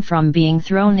person from being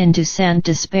thrown into sad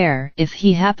despair if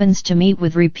he happens to meet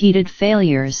with repeated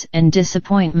failures and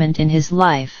disappointment in his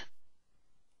life.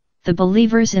 The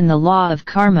believers in the law of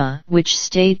karma, which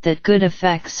state that good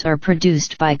effects are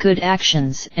produced by good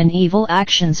actions and evil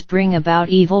actions bring about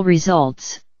evil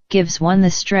results, gives one the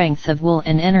strength of will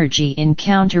and energy in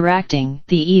counteracting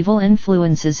the evil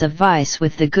influences of vice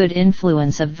with the good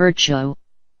influence of virtue.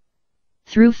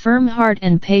 Through firm heart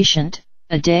and patience,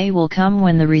 a day will come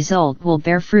when the result will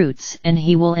bear fruits and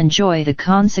he will enjoy the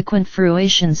consequent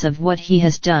fruitions of what he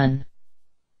has done.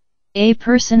 A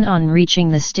person on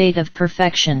reaching the state of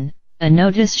perfection, a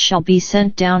notice shall be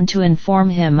sent down to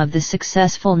inform him of the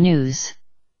successful news.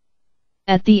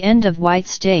 At the end of White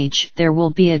Stage there will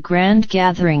be a grand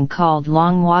gathering called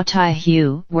Long Watai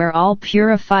Hu, where all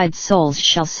purified souls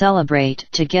shall celebrate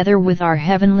together with our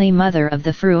Heavenly Mother of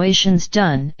the fruitions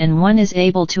done, and one is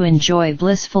able to enjoy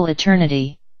blissful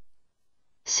eternity.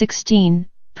 16.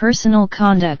 Personal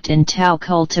conduct in Tao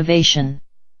cultivation.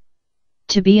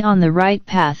 To be on the right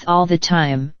path all the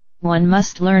time, one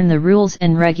must learn the rules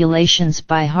and regulations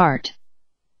by heart.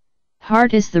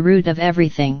 Heart is the root of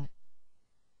everything.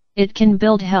 It can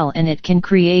build hell and it can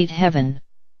create heaven.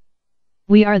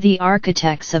 We are the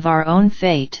architects of our own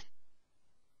fate.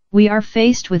 We are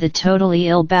faced with a totally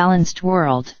ill-balanced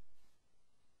world.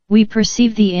 We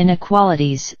perceive the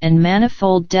inequalities and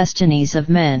manifold destinies of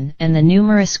men and the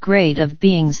numerous grade of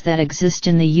beings that exist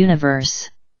in the universe.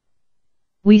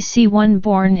 We see one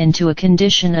born into a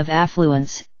condition of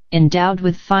affluence, endowed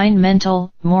with fine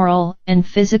mental, moral, and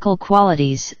physical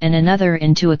qualities, and another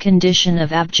into a condition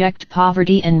of abject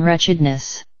poverty and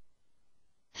wretchedness.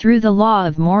 Through the law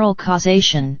of moral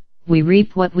causation, we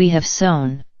reap what we have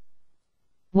sown.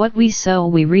 What we sow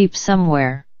we reap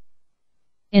somewhere.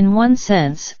 In one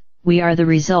sense, we are the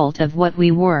result of what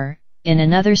we were, in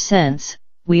another sense,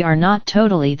 we are not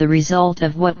totally the result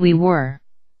of what we were.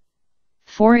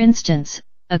 For instance,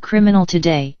 a criminal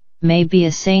today may be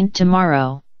a saint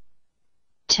tomorrow.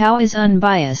 Tao is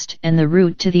unbiased and the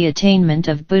route to the attainment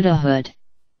of Buddhahood.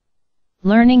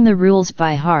 Learning the rules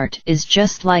by heart is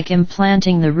just like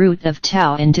implanting the root of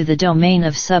Tao into the domain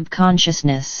of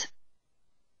subconsciousness.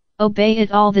 Obey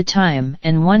it all the time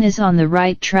and one is on the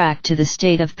right track to the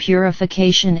state of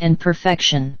purification and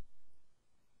perfection.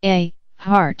 A.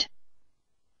 Heart.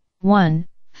 1.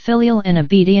 Filial and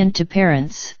obedient to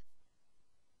parents.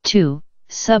 2.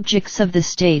 Subjects of the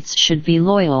states should be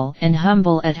loyal and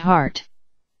humble at heart.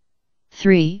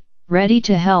 3. Ready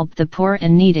to help the poor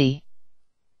and needy.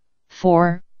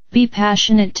 4. Be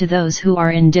passionate to those who are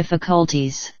in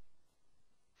difficulties.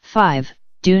 5.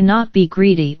 Do not be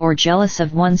greedy or jealous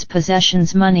of one's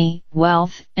possessions, money,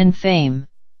 wealth, and fame.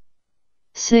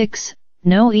 6.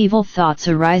 No evil thoughts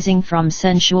arising from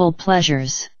sensual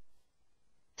pleasures.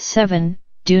 7.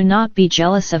 Do not be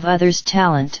jealous of others'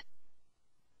 talent.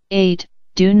 8.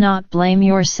 Do not blame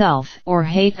yourself or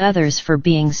hate others for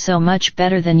being so much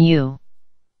better than you.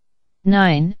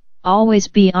 9. Always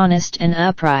be honest and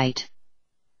upright.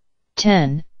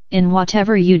 10. In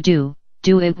whatever you do,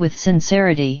 do it with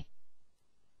sincerity.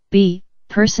 B.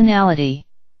 Personality.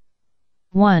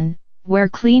 1. Wear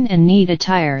clean and neat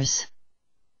attires.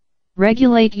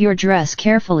 Regulate your dress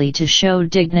carefully to show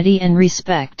dignity and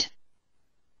respect.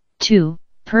 2.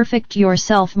 Perfect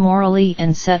yourself morally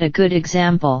and set a good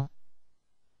example.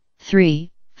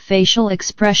 3. Facial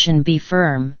expression be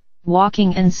firm,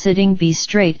 walking and sitting be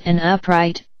straight and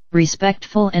upright,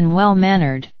 respectful and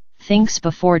well-mannered, thinks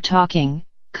before talking,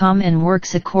 calm and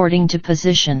works according to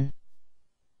position.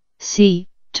 C.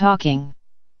 Talking.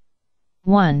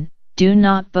 1. Do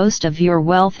not boast of your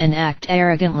wealth and act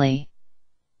arrogantly.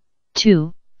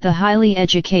 2. The highly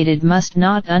educated must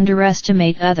not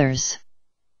underestimate others.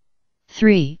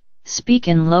 3. Speak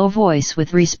in low voice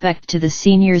with respect to the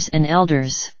seniors and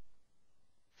elders.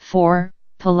 4.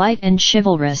 Polite and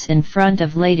chivalrous in front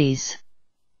of ladies.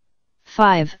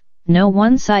 5. No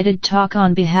one-sided talk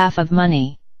on behalf of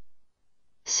money.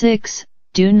 6.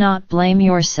 Do not blame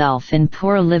yourself in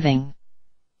poor living.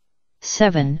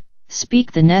 7.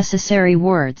 Speak the necessary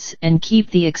words and keep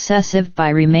the excessive by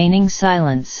remaining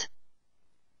silence.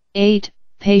 8.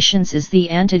 Patience is the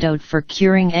antidote for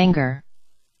curing anger.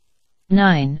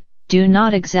 9. Do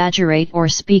not exaggerate or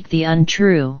speak the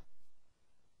untrue.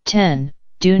 10.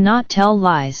 Do not tell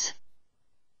lies.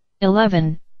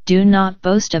 11. Do not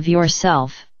boast of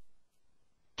yourself.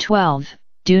 12.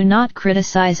 Do not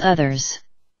criticize others.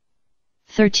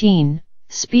 13.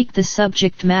 Speak the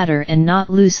subject matter and not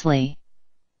loosely.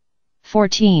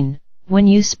 14. When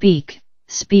you speak,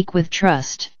 speak with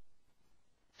trust.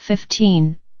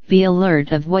 15. Be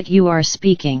alert of what you are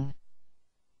speaking.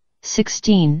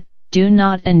 16. Do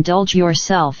not indulge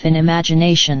yourself in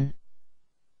imagination.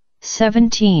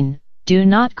 17. Do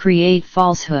not create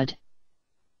falsehood.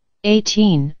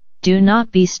 18. Do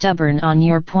not be stubborn on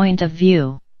your point of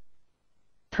view.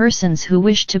 Persons who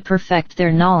wish to perfect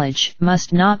their knowledge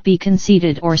must not be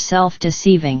conceited or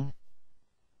self-deceiving.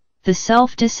 The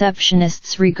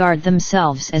self-deceptionists regard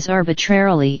themselves as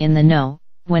arbitrarily in the know,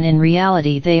 when in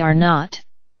reality they are not.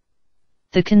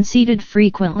 The conceited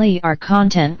frequently are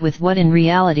content with what in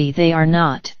reality they are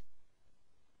not.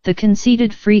 The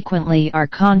conceited frequently are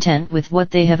content with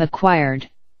what they have acquired.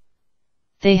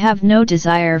 They have no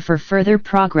desire for further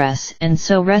progress and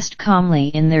so rest calmly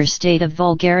in their state of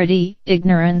vulgarity,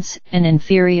 ignorance, and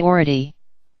inferiority.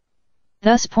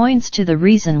 Thus points to the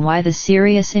reason why the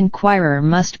serious inquirer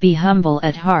must be humble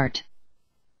at heart.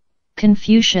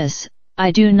 Confucius,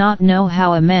 I do not know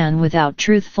how a man without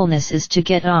truthfulness is to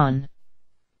get on.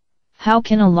 How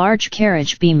can a large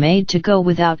carriage be made to go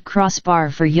without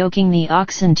crossbar for yoking the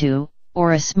oxen to,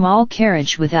 or a small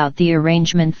carriage without the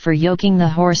arrangement for yoking the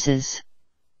horses?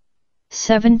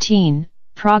 17.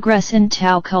 Progress in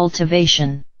Tao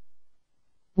cultivation.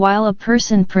 While a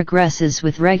person progresses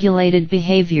with regulated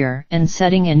behavior and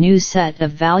setting a new set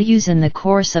of values in the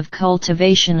course of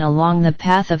cultivation along the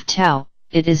path of Tao,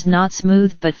 it is not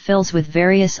smooth but fills with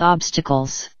various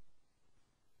obstacles.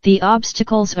 The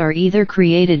obstacles are either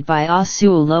created by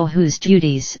Asulo, whose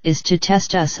duties is to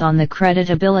test us on the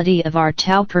creditability of our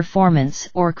Tao performance,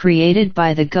 or created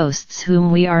by the ghosts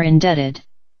whom we are indebted.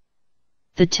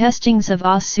 The testings of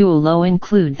Asulo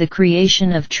include the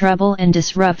creation of trouble and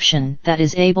disruption that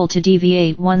is able to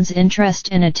deviate one's interest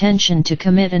and attention to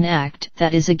commit an act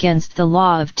that is against the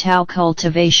law of Tao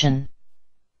cultivation.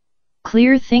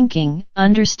 Clear thinking,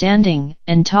 understanding,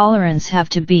 and tolerance have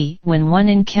to be when one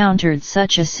encountered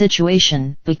such a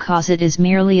situation, because it is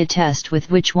merely a test with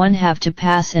which one have to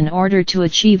pass in order to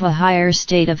achieve a higher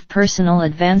state of personal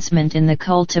advancement in the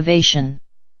cultivation.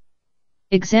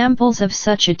 Examples of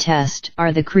such a test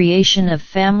are the creation of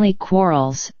family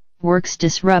quarrels, works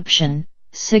disruption,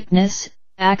 sickness,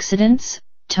 accidents,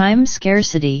 time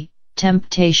scarcity,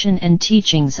 temptation and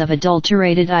teachings of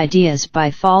adulterated ideas by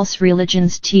false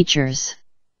religion's teachers.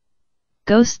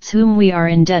 Ghosts whom we are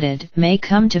indebted may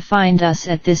come to find us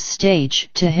at this stage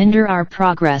to hinder our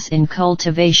progress in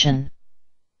cultivation.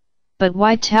 But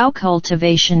why Tao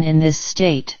cultivation in this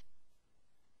state?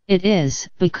 It is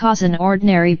because an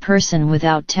ordinary person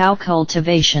without Tao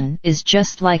cultivation is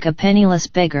just like a penniless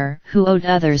beggar who owed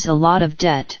others a lot of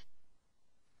debt.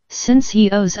 Since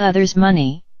he owes others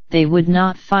money, they would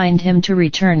not find him to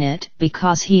return it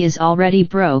because he is already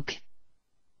broke.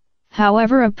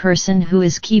 However, a person who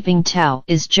is keeping Tao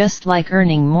is just like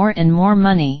earning more and more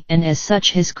money, and as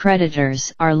such his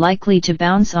creditors are likely to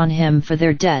bounce on him for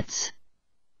their debts.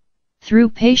 Through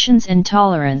patience and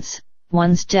tolerance,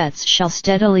 one's debts shall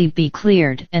steadily be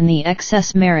cleared, and the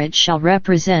excess merit shall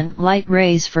represent light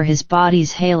rays for his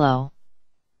body's halo.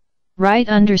 Right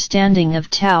understanding of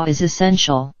Tao is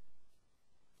essential.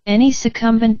 Any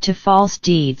succumbent to false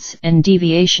deeds and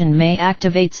deviation may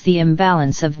activates the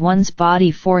imbalance of one's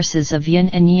body forces of yin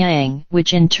and yang,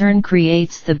 which in turn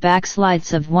creates the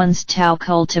backslides of one's Tao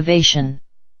cultivation.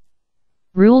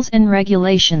 Rules and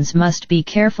regulations must be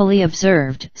carefully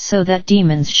observed so that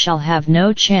demons shall have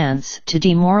no chance to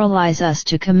demoralize us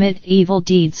to commit evil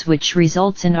deeds which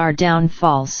results in our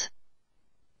downfalls.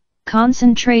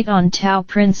 Concentrate on Tao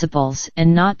principles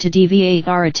and not to deviate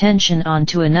our attention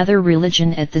onto another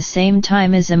religion at the same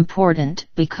time is important,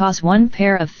 because one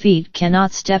pair of feet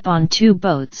cannot step on two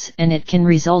boats and it can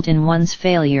result in one's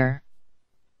failure.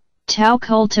 Tao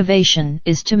cultivation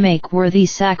is to make worthy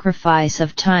sacrifice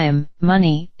of time,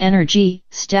 money, energy,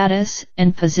 status,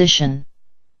 and position.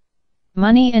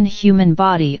 Money and human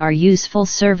body are useful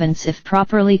servants if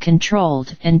properly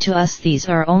controlled, and to us these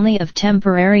are only of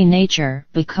temporary nature,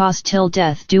 because till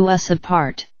death do us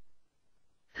apart.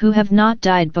 who have not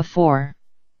died before.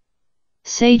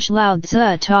 Sage Lao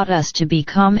Tzu taught us to be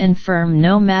calm and firm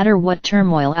no matter what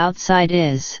turmoil outside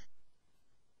is.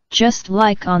 Just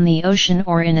like on the ocean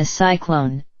or in a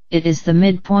cyclone, it is the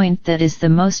midpoint that is the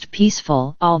most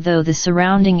peaceful, although the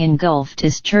surrounding engulfed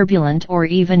is turbulent or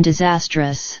even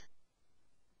disastrous.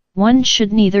 One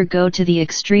should neither go to the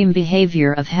extreme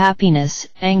behavior of happiness,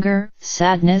 anger,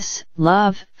 sadness,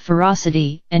 love,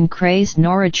 ferocity, and craze,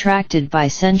 nor attracted by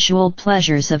sensual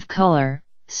pleasures of color,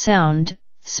 sound,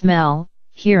 smell,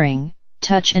 hearing,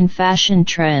 touch and fashion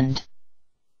trend.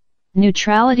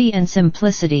 Neutrality and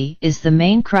simplicity is the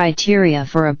main criteria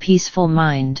for a peaceful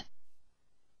mind.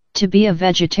 To be a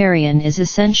vegetarian is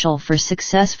essential for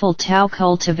successful Tao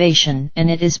cultivation, and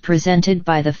it is presented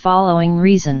by the following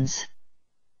reasons.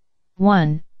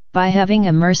 1. By having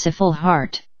a merciful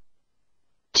heart.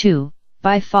 2.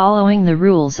 By following the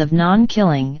rules of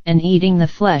non-killing and eating the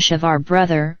flesh of our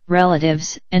brother,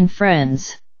 relatives, and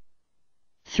friends.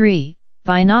 3.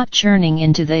 By not churning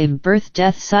into the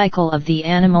birth-death cycle of the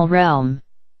animal realm.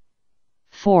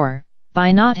 4.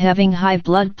 By not having high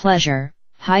blood pressure,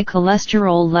 high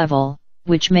cholesterol level,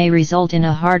 which may result in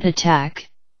a heart attack.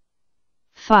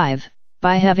 5.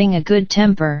 By having a good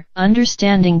temper,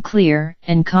 understanding clear,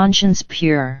 and conscience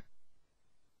pure.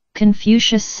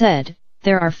 Confucius said,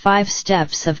 there are 5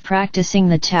 steps of practicing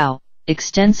the Tao: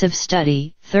 extensive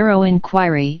study, thorough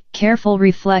inquiry, careful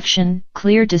reflection,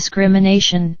 clear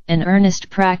discrimination, and earnest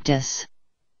practice.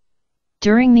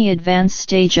 During the advanced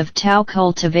stage of Tao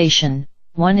cultivation,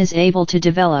 one is able to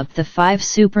develop the 5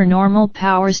 supernormal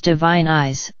powers: divine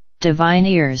eyes, divine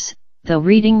ears, though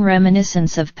reading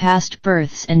reminiscence of past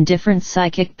births and different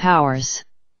psychic powers.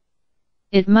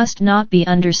 It must not be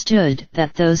understood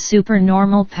that those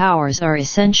supernormal powers are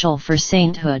essential for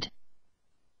sainthood.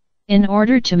 In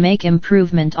order to make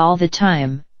improvement all the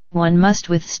time, one must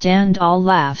withstand all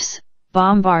laughs,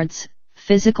 bombards,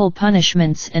 physical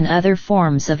punishments and other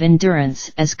forms of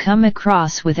endurance as come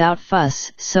across without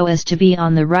fuss, so as to be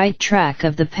on the right track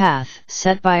of the path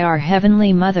set by our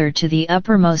Heavenly Mother to the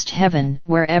uppermost heaven,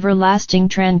 where everlasting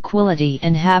tranquility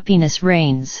and happiness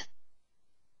reigns.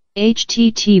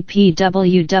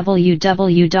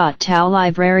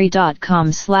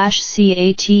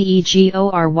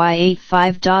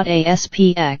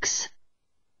 http://taolibrary.com/category85.aspx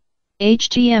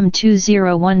htm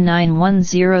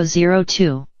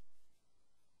 20191002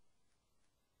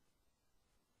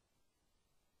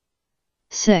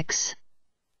 6.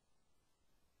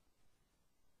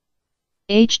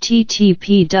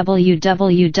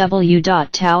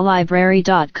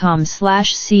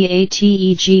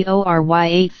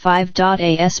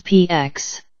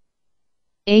 http://www.taolibrary.com/category85.aspx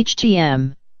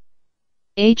htm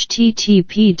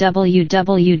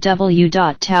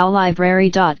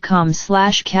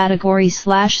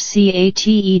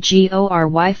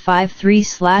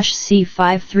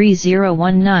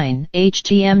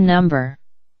htm number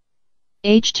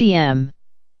htm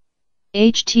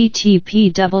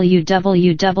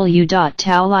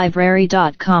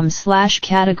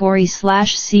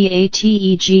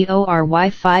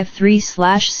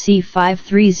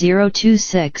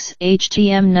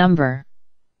htm number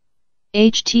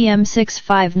htm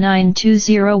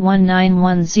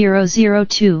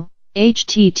 65920191002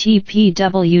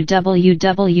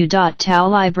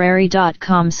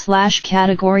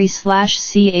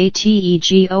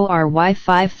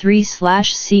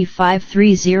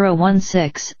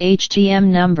 htm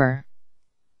number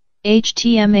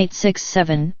htm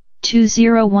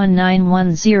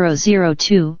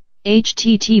 867-20191002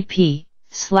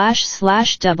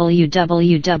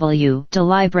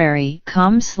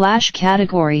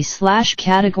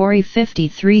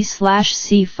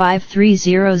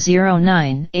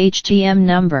 htm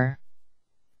number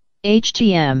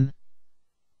htm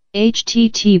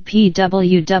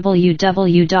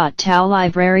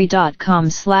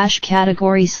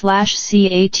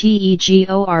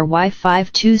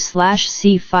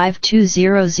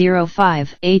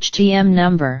htm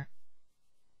number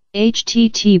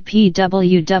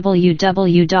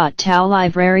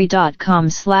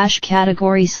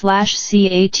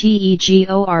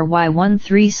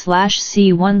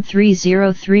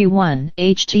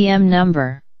htm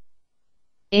number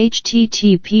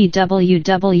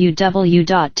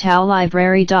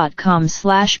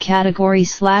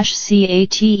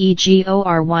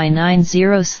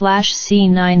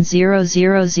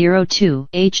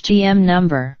htm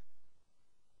number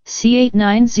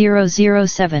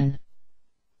C89007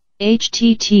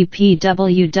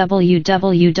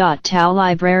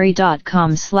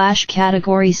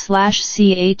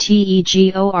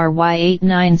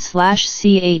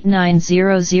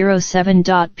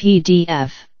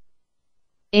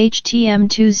 htm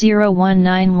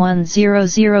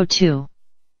 20191002.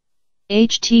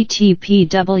 http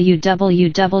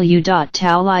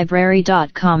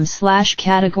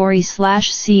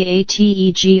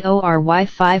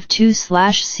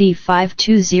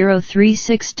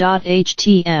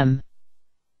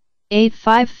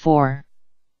 854.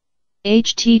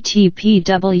 http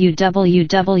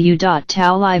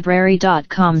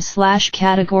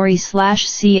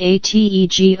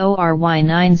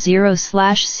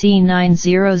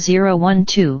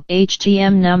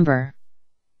htm number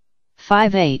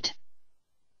 58.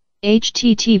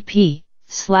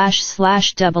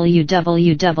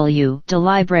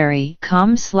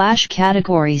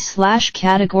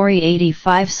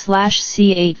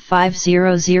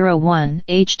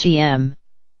 htm